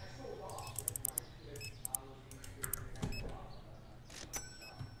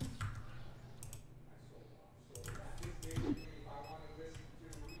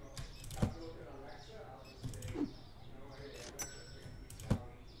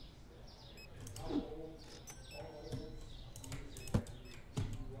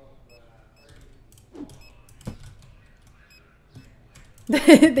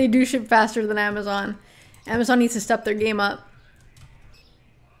 They do ship faster than Amazon. Amazon needs to step their game up.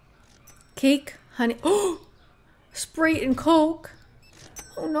 Cake, honey. Oh, Sprite and Coke.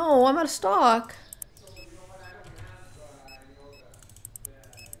 Oh no, I'm out of stock.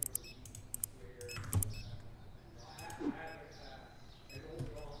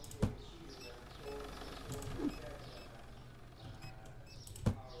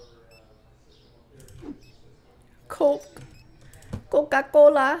 Coke.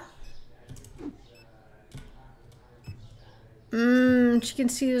 Coca-Cola. Mmm, chicken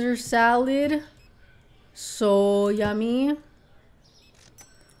Caesar salad. So yummy.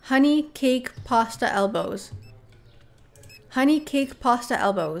 Honey cake pasta elbows. Honey cake pasta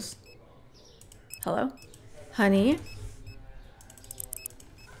elbows. Hello? Honey.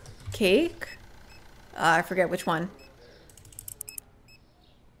 Cake. I forget which one.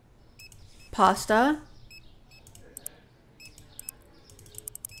 Pasta.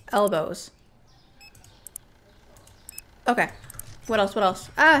 Elbows. Okay. What else? What else?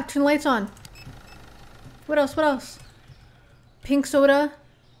 Ah, turn the lights on. What else? What else? Pink soda.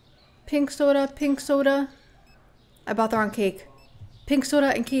 Pink soda. Pink soda. I bought the wrong cake. Pink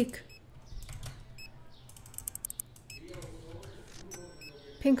soda and cake.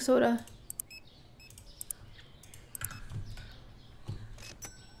 Pink soda.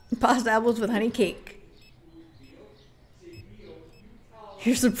 Pasta apples with honey cake.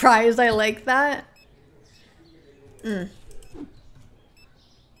 You're surprised I like that?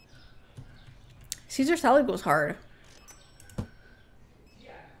 Caesar salad goes hard.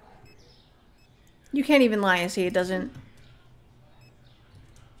 You can't even lie and say it doesn't.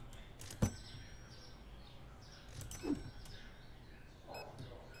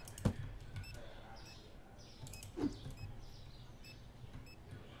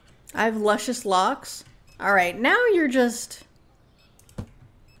 I have luscious locks. All right, now you're just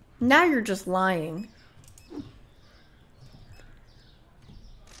lying.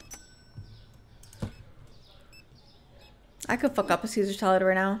 I could fuck up a Caesar salad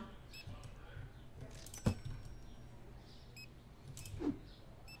right now.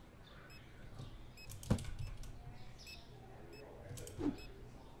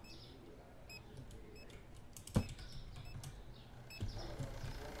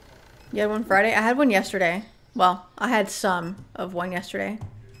 You had one Friday? I had one yesterday. Well, I had some of one yesterday.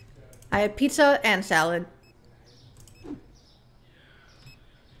 I had pizza and salad.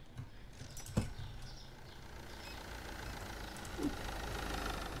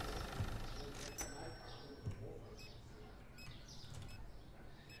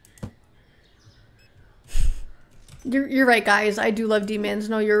 You're right, guys. I do love demons.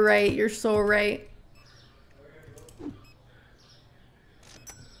 No, you're right. You're so right.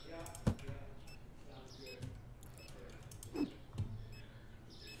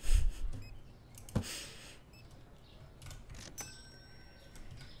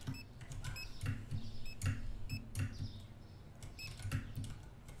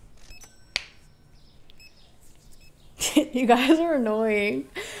 You guys are annoying.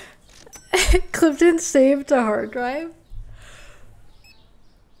 Clifton saved to hard drive.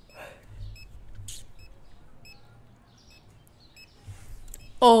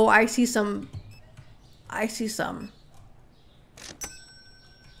 Oh, I see some. I see some.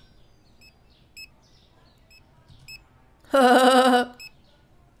 Bye.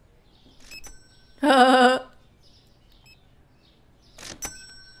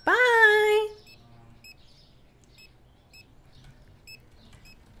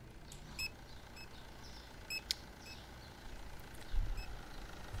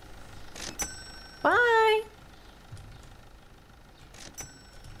 Bye.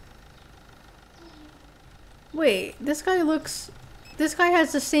 Wait, this guy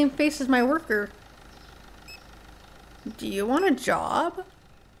has the same face as my worker. Do you want a job?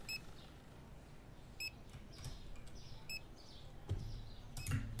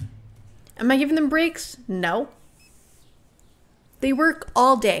 Am I giving them breaks? No. They work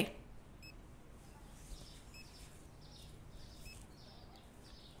all day.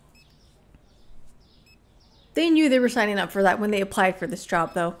 They knew they were signing up for that when they applied for this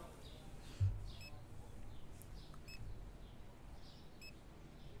job, though.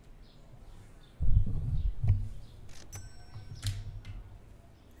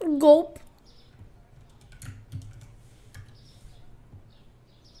 Gulp.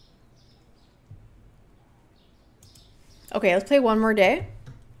 Okay, let's play one more day.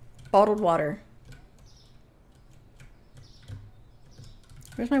 Bottled water.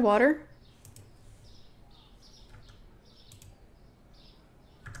 Where's my water?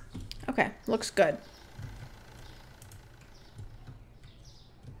 Okay, looks good.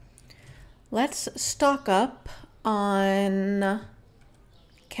 Let's stock up on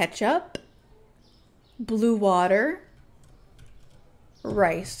ketchup blue water,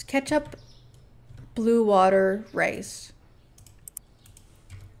 rice. Ketchup, blue water, rice.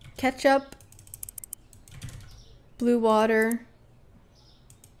 Ketchup, blue water,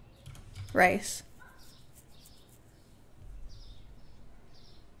 rice.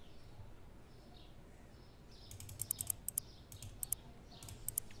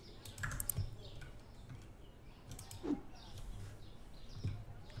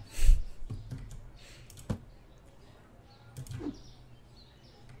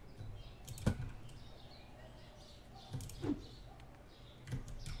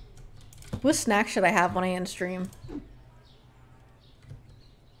 What snack should I have when I end stream?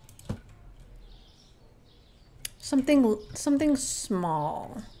 Something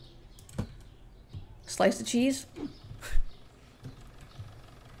small. Slice of cheese?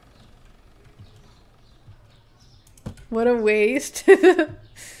 What a waste.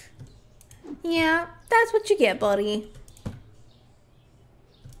 Yeah, that's what you get, buddy.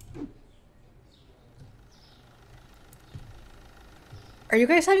 Are you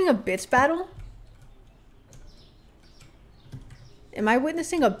guys having a bits battle? Am I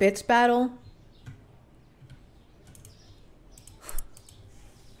witnessing a bits battle?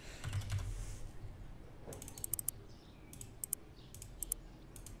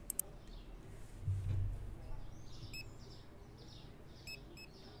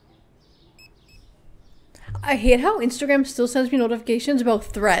 I hate how Instagram still sends me notifications about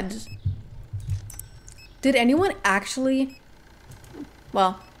threads. Did anyone actually...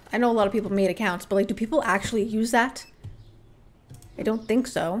 Well, I know a lot of people made accounts, but like, do people actually use that? I don't think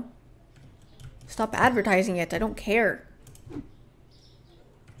so. Stop advertising it. I don't care.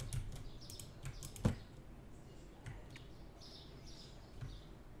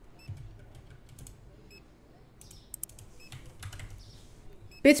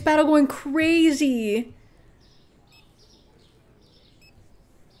 Bits battle going crazy.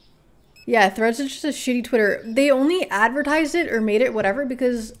 Yeah, Threads is just a shitty Twitter. They only advertised it or made it whatever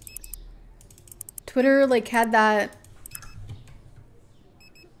because Twitter like had that...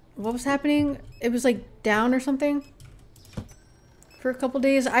 What was happening? It was like down or something for a couple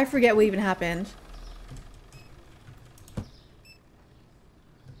days. I forget what even happened.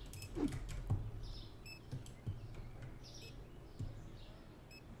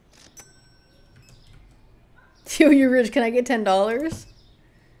 Yo, you're rich. Can I get $10?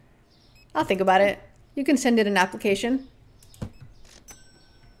 I'll think about it. You can send it an application.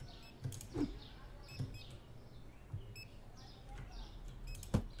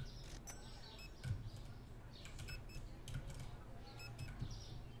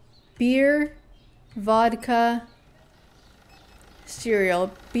 Beer, vodka,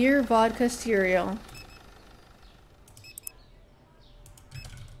 cereal. Beer, vodka, cereal.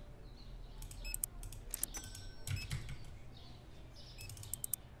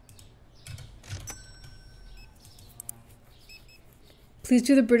 Please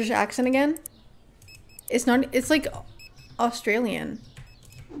do the British accent again. It's not, it's like Australian.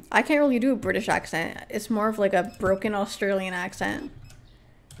 I can't really do a British accent. It's more of like a broken Australian accent.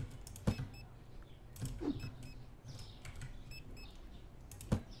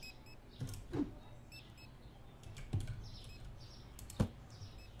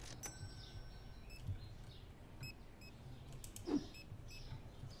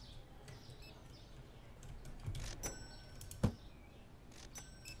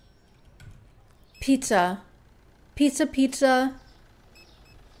 Pizza. Pizza, pizza.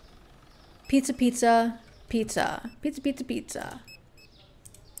 Pizza, pizza. Pizza. Pizza, pizza, pizza.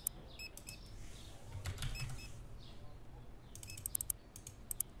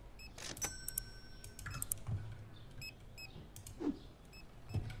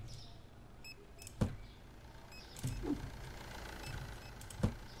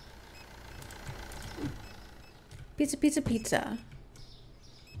 Pizza, pizza, pizza.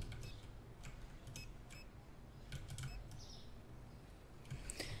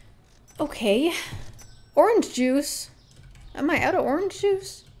 Okay. Orange juice. Am I out of orange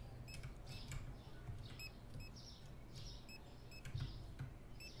juice?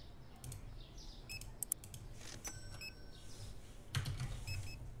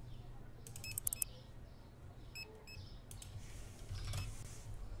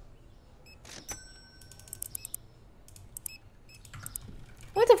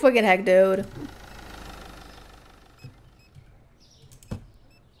 What the fucking heck, dude?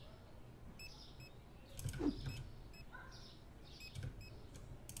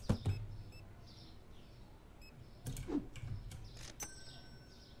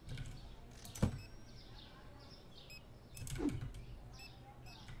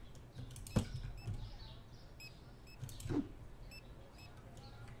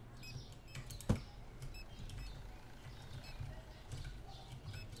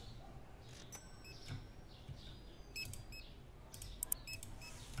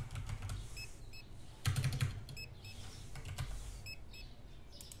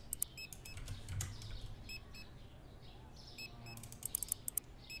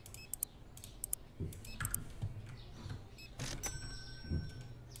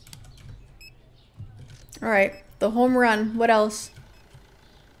 All right, the home run. What else?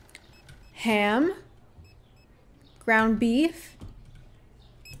 Ham, ground beef,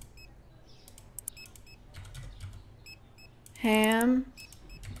 ham,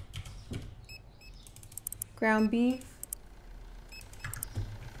 ground beef,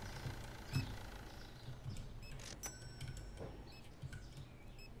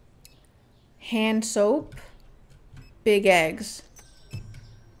 hand soap, big eggs.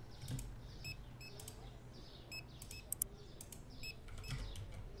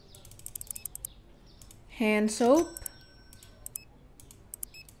 Hand soap,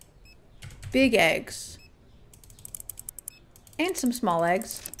 big eggs, and some small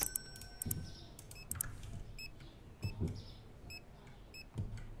eggs.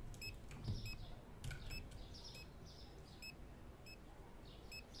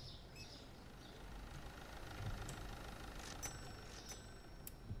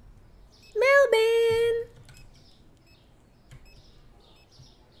 Melbourne!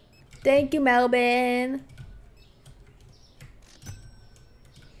 Thank you, Melbourne.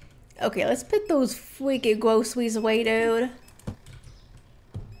 Okay, let's put those freaking groceries away, dude.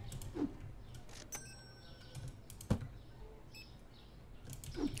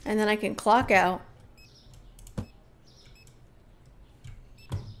 And then I can clock out.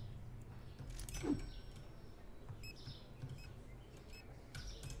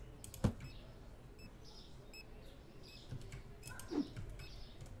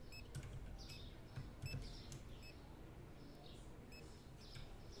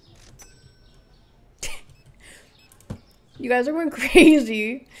 You guys are going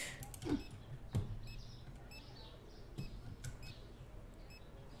crazy.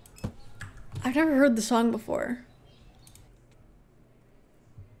 I've never heard the song before.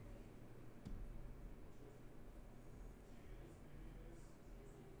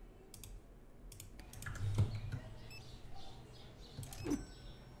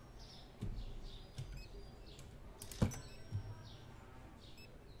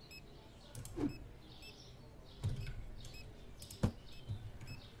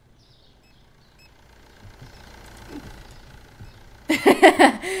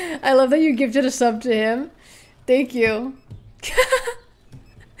 I love that you gifted a sub to him. Thank you.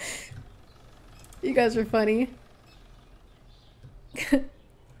 You guys are funny.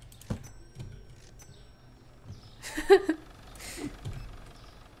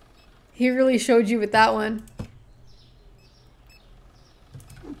 He really showed you with that one.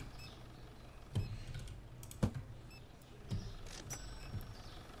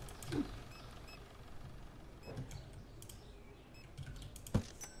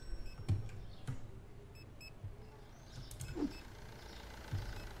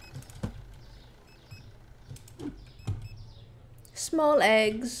 Small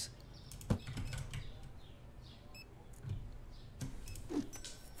eggs.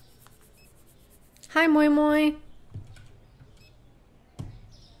 Hi, Moi Moi.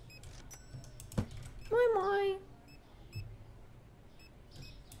 Moi Moi.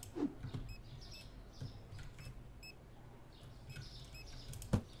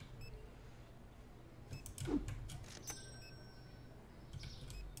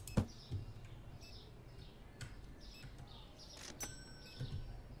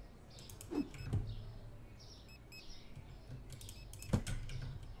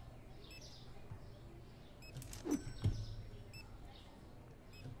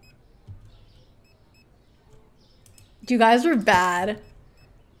 You guys are bad.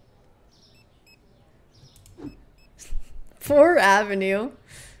 4th Avenue.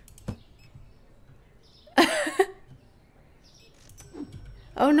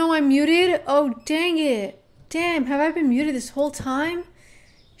 Oh no, I'm muted? Oh, dang it. Damn, have I been muted this whole time?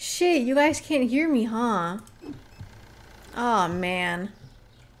 Shit, you guys can't hear me, huh? Oh, man.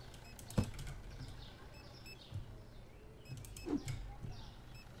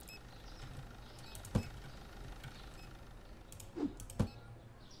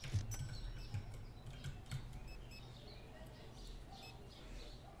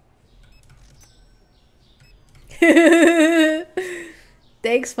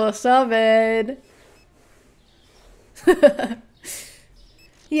 Thanks for subbing.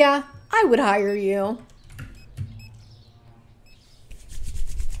 Yeah, I would hire you.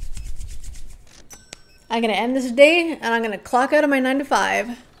 I'm gonna end this day and I'm gonna clock out of my 9 to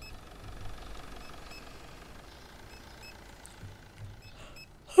 5.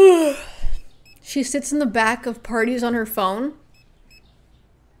 She sits in the back of parties on her phone.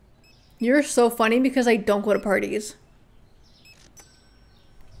 You're so funny because I don't go to parties.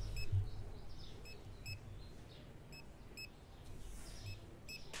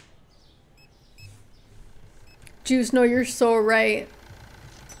 Juice, no, you're so right.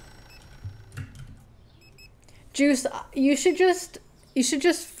 Juice, you should just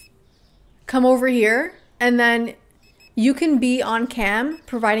come over here and then you can be on cam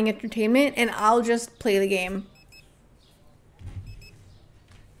providing entertainment and I'll just play the game.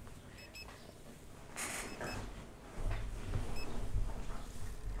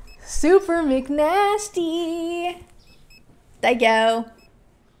 Super McNasty. There you go.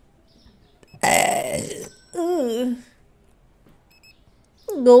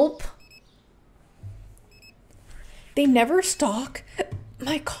 Gulp. They never stock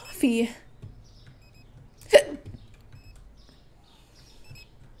my coffee.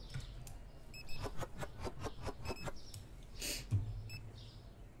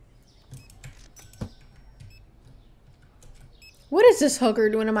 What is this hooker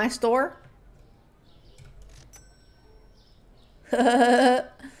doing in my store? I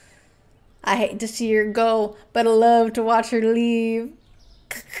hate to see her go, but I love to watch her leave.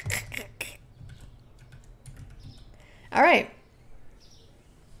 All right.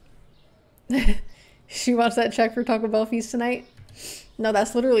 She wants that check for Taco Bell feast tonight. No,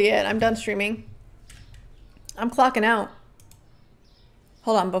 that's literally it. I'm done streaming. I'm clocking out.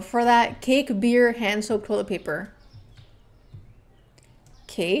 Hold on. Before that, cake, beer, hand soap, toilet paper.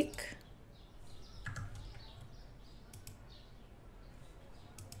 Cake.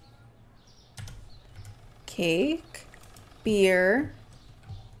 Cake. Beer.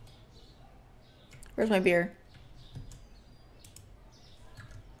 Where's my beer?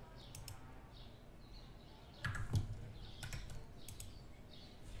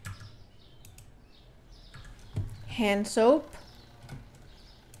 Hand soap.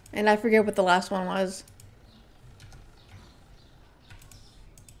 And I forget what the last one was.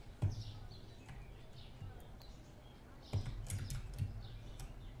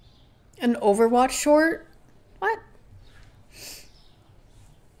 An Overwatch short? What?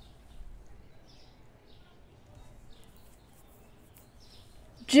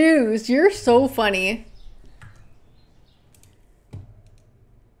 Juice, you're so funny.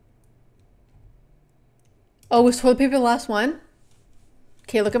 Oh, was toilet paper the last one?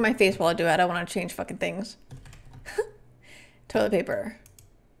 Okay, look at my face while I do it. I don't want to change fucking things. Toilet paper.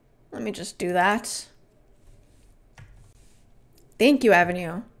 Let me just do that. Thank you,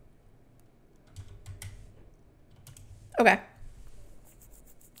 Avenue. Okay.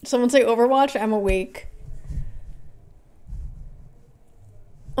 Someone say Overwatch? I'm awake.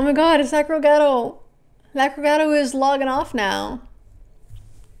 Oh my god, it's Lacrogato. Lacrogato is logging off now.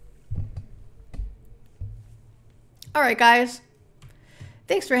 Alright, guys.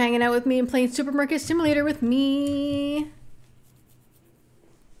 Thanks for hanging out with me and playing Supermarket Simulator with me.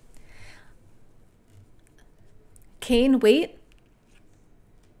 Kane, wait.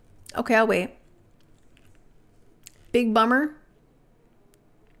 Okay, I'll wait. Big bummer.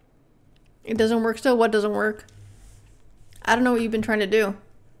 It doesn't work still? What doesn't work? I don't know what you've been trying to do.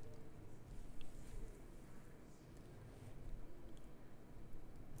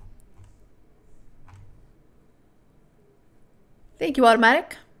 Thank you,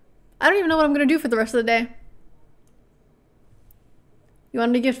 Automatic. I don't even know what I'm going to do for the rest of the day. You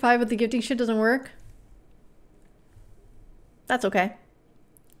wanted to gift 5 but the gifting shit doesn't work? That's okay.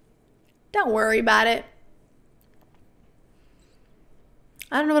 Don't worry about it.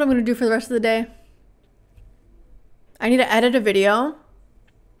 I don't know what I'm going to do for the rest of the day. I need to edit a video.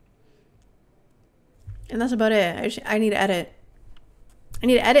 And that's about it. I need to edit. I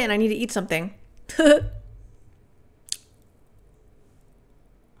need to edit and I need to eat something.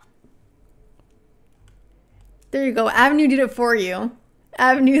 There you go. Avenue did it for you.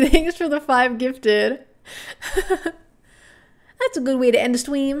 Avenue, thanks for the 5 gifted. That's a good way to end a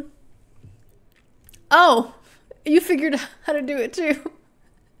stream. Oh, you figured out how to do it too.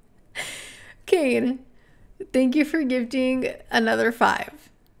 Kane, thank you for gifting another 5.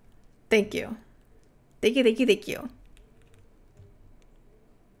 Thank you. Thank you, thank you, thank you.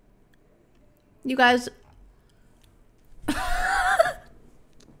 You guys...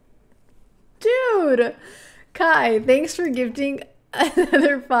 Dude! Kai, thanks for gifting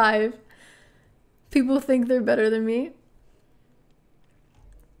another 5. People think they're better than me.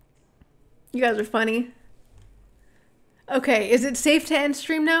 You guys are funny. Okay, is it safe to end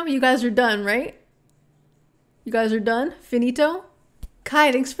stream now? You guys are done, right? You guys are done? Finito?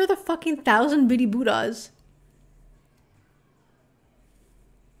 Kai, thanks for the fucking 1,000 bitty Buddhas.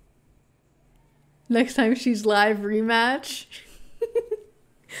 Next time she's live, rematch.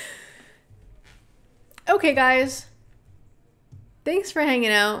 Okay, guys. Thanks for hanging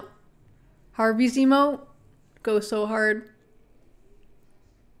out. Harvey's emote goes so hard.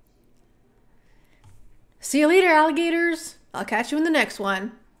 See you later, alligators. I'll catch you in the next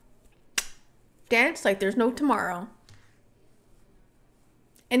one. Dance like there's no tomorrow.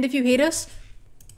 And if you hate us,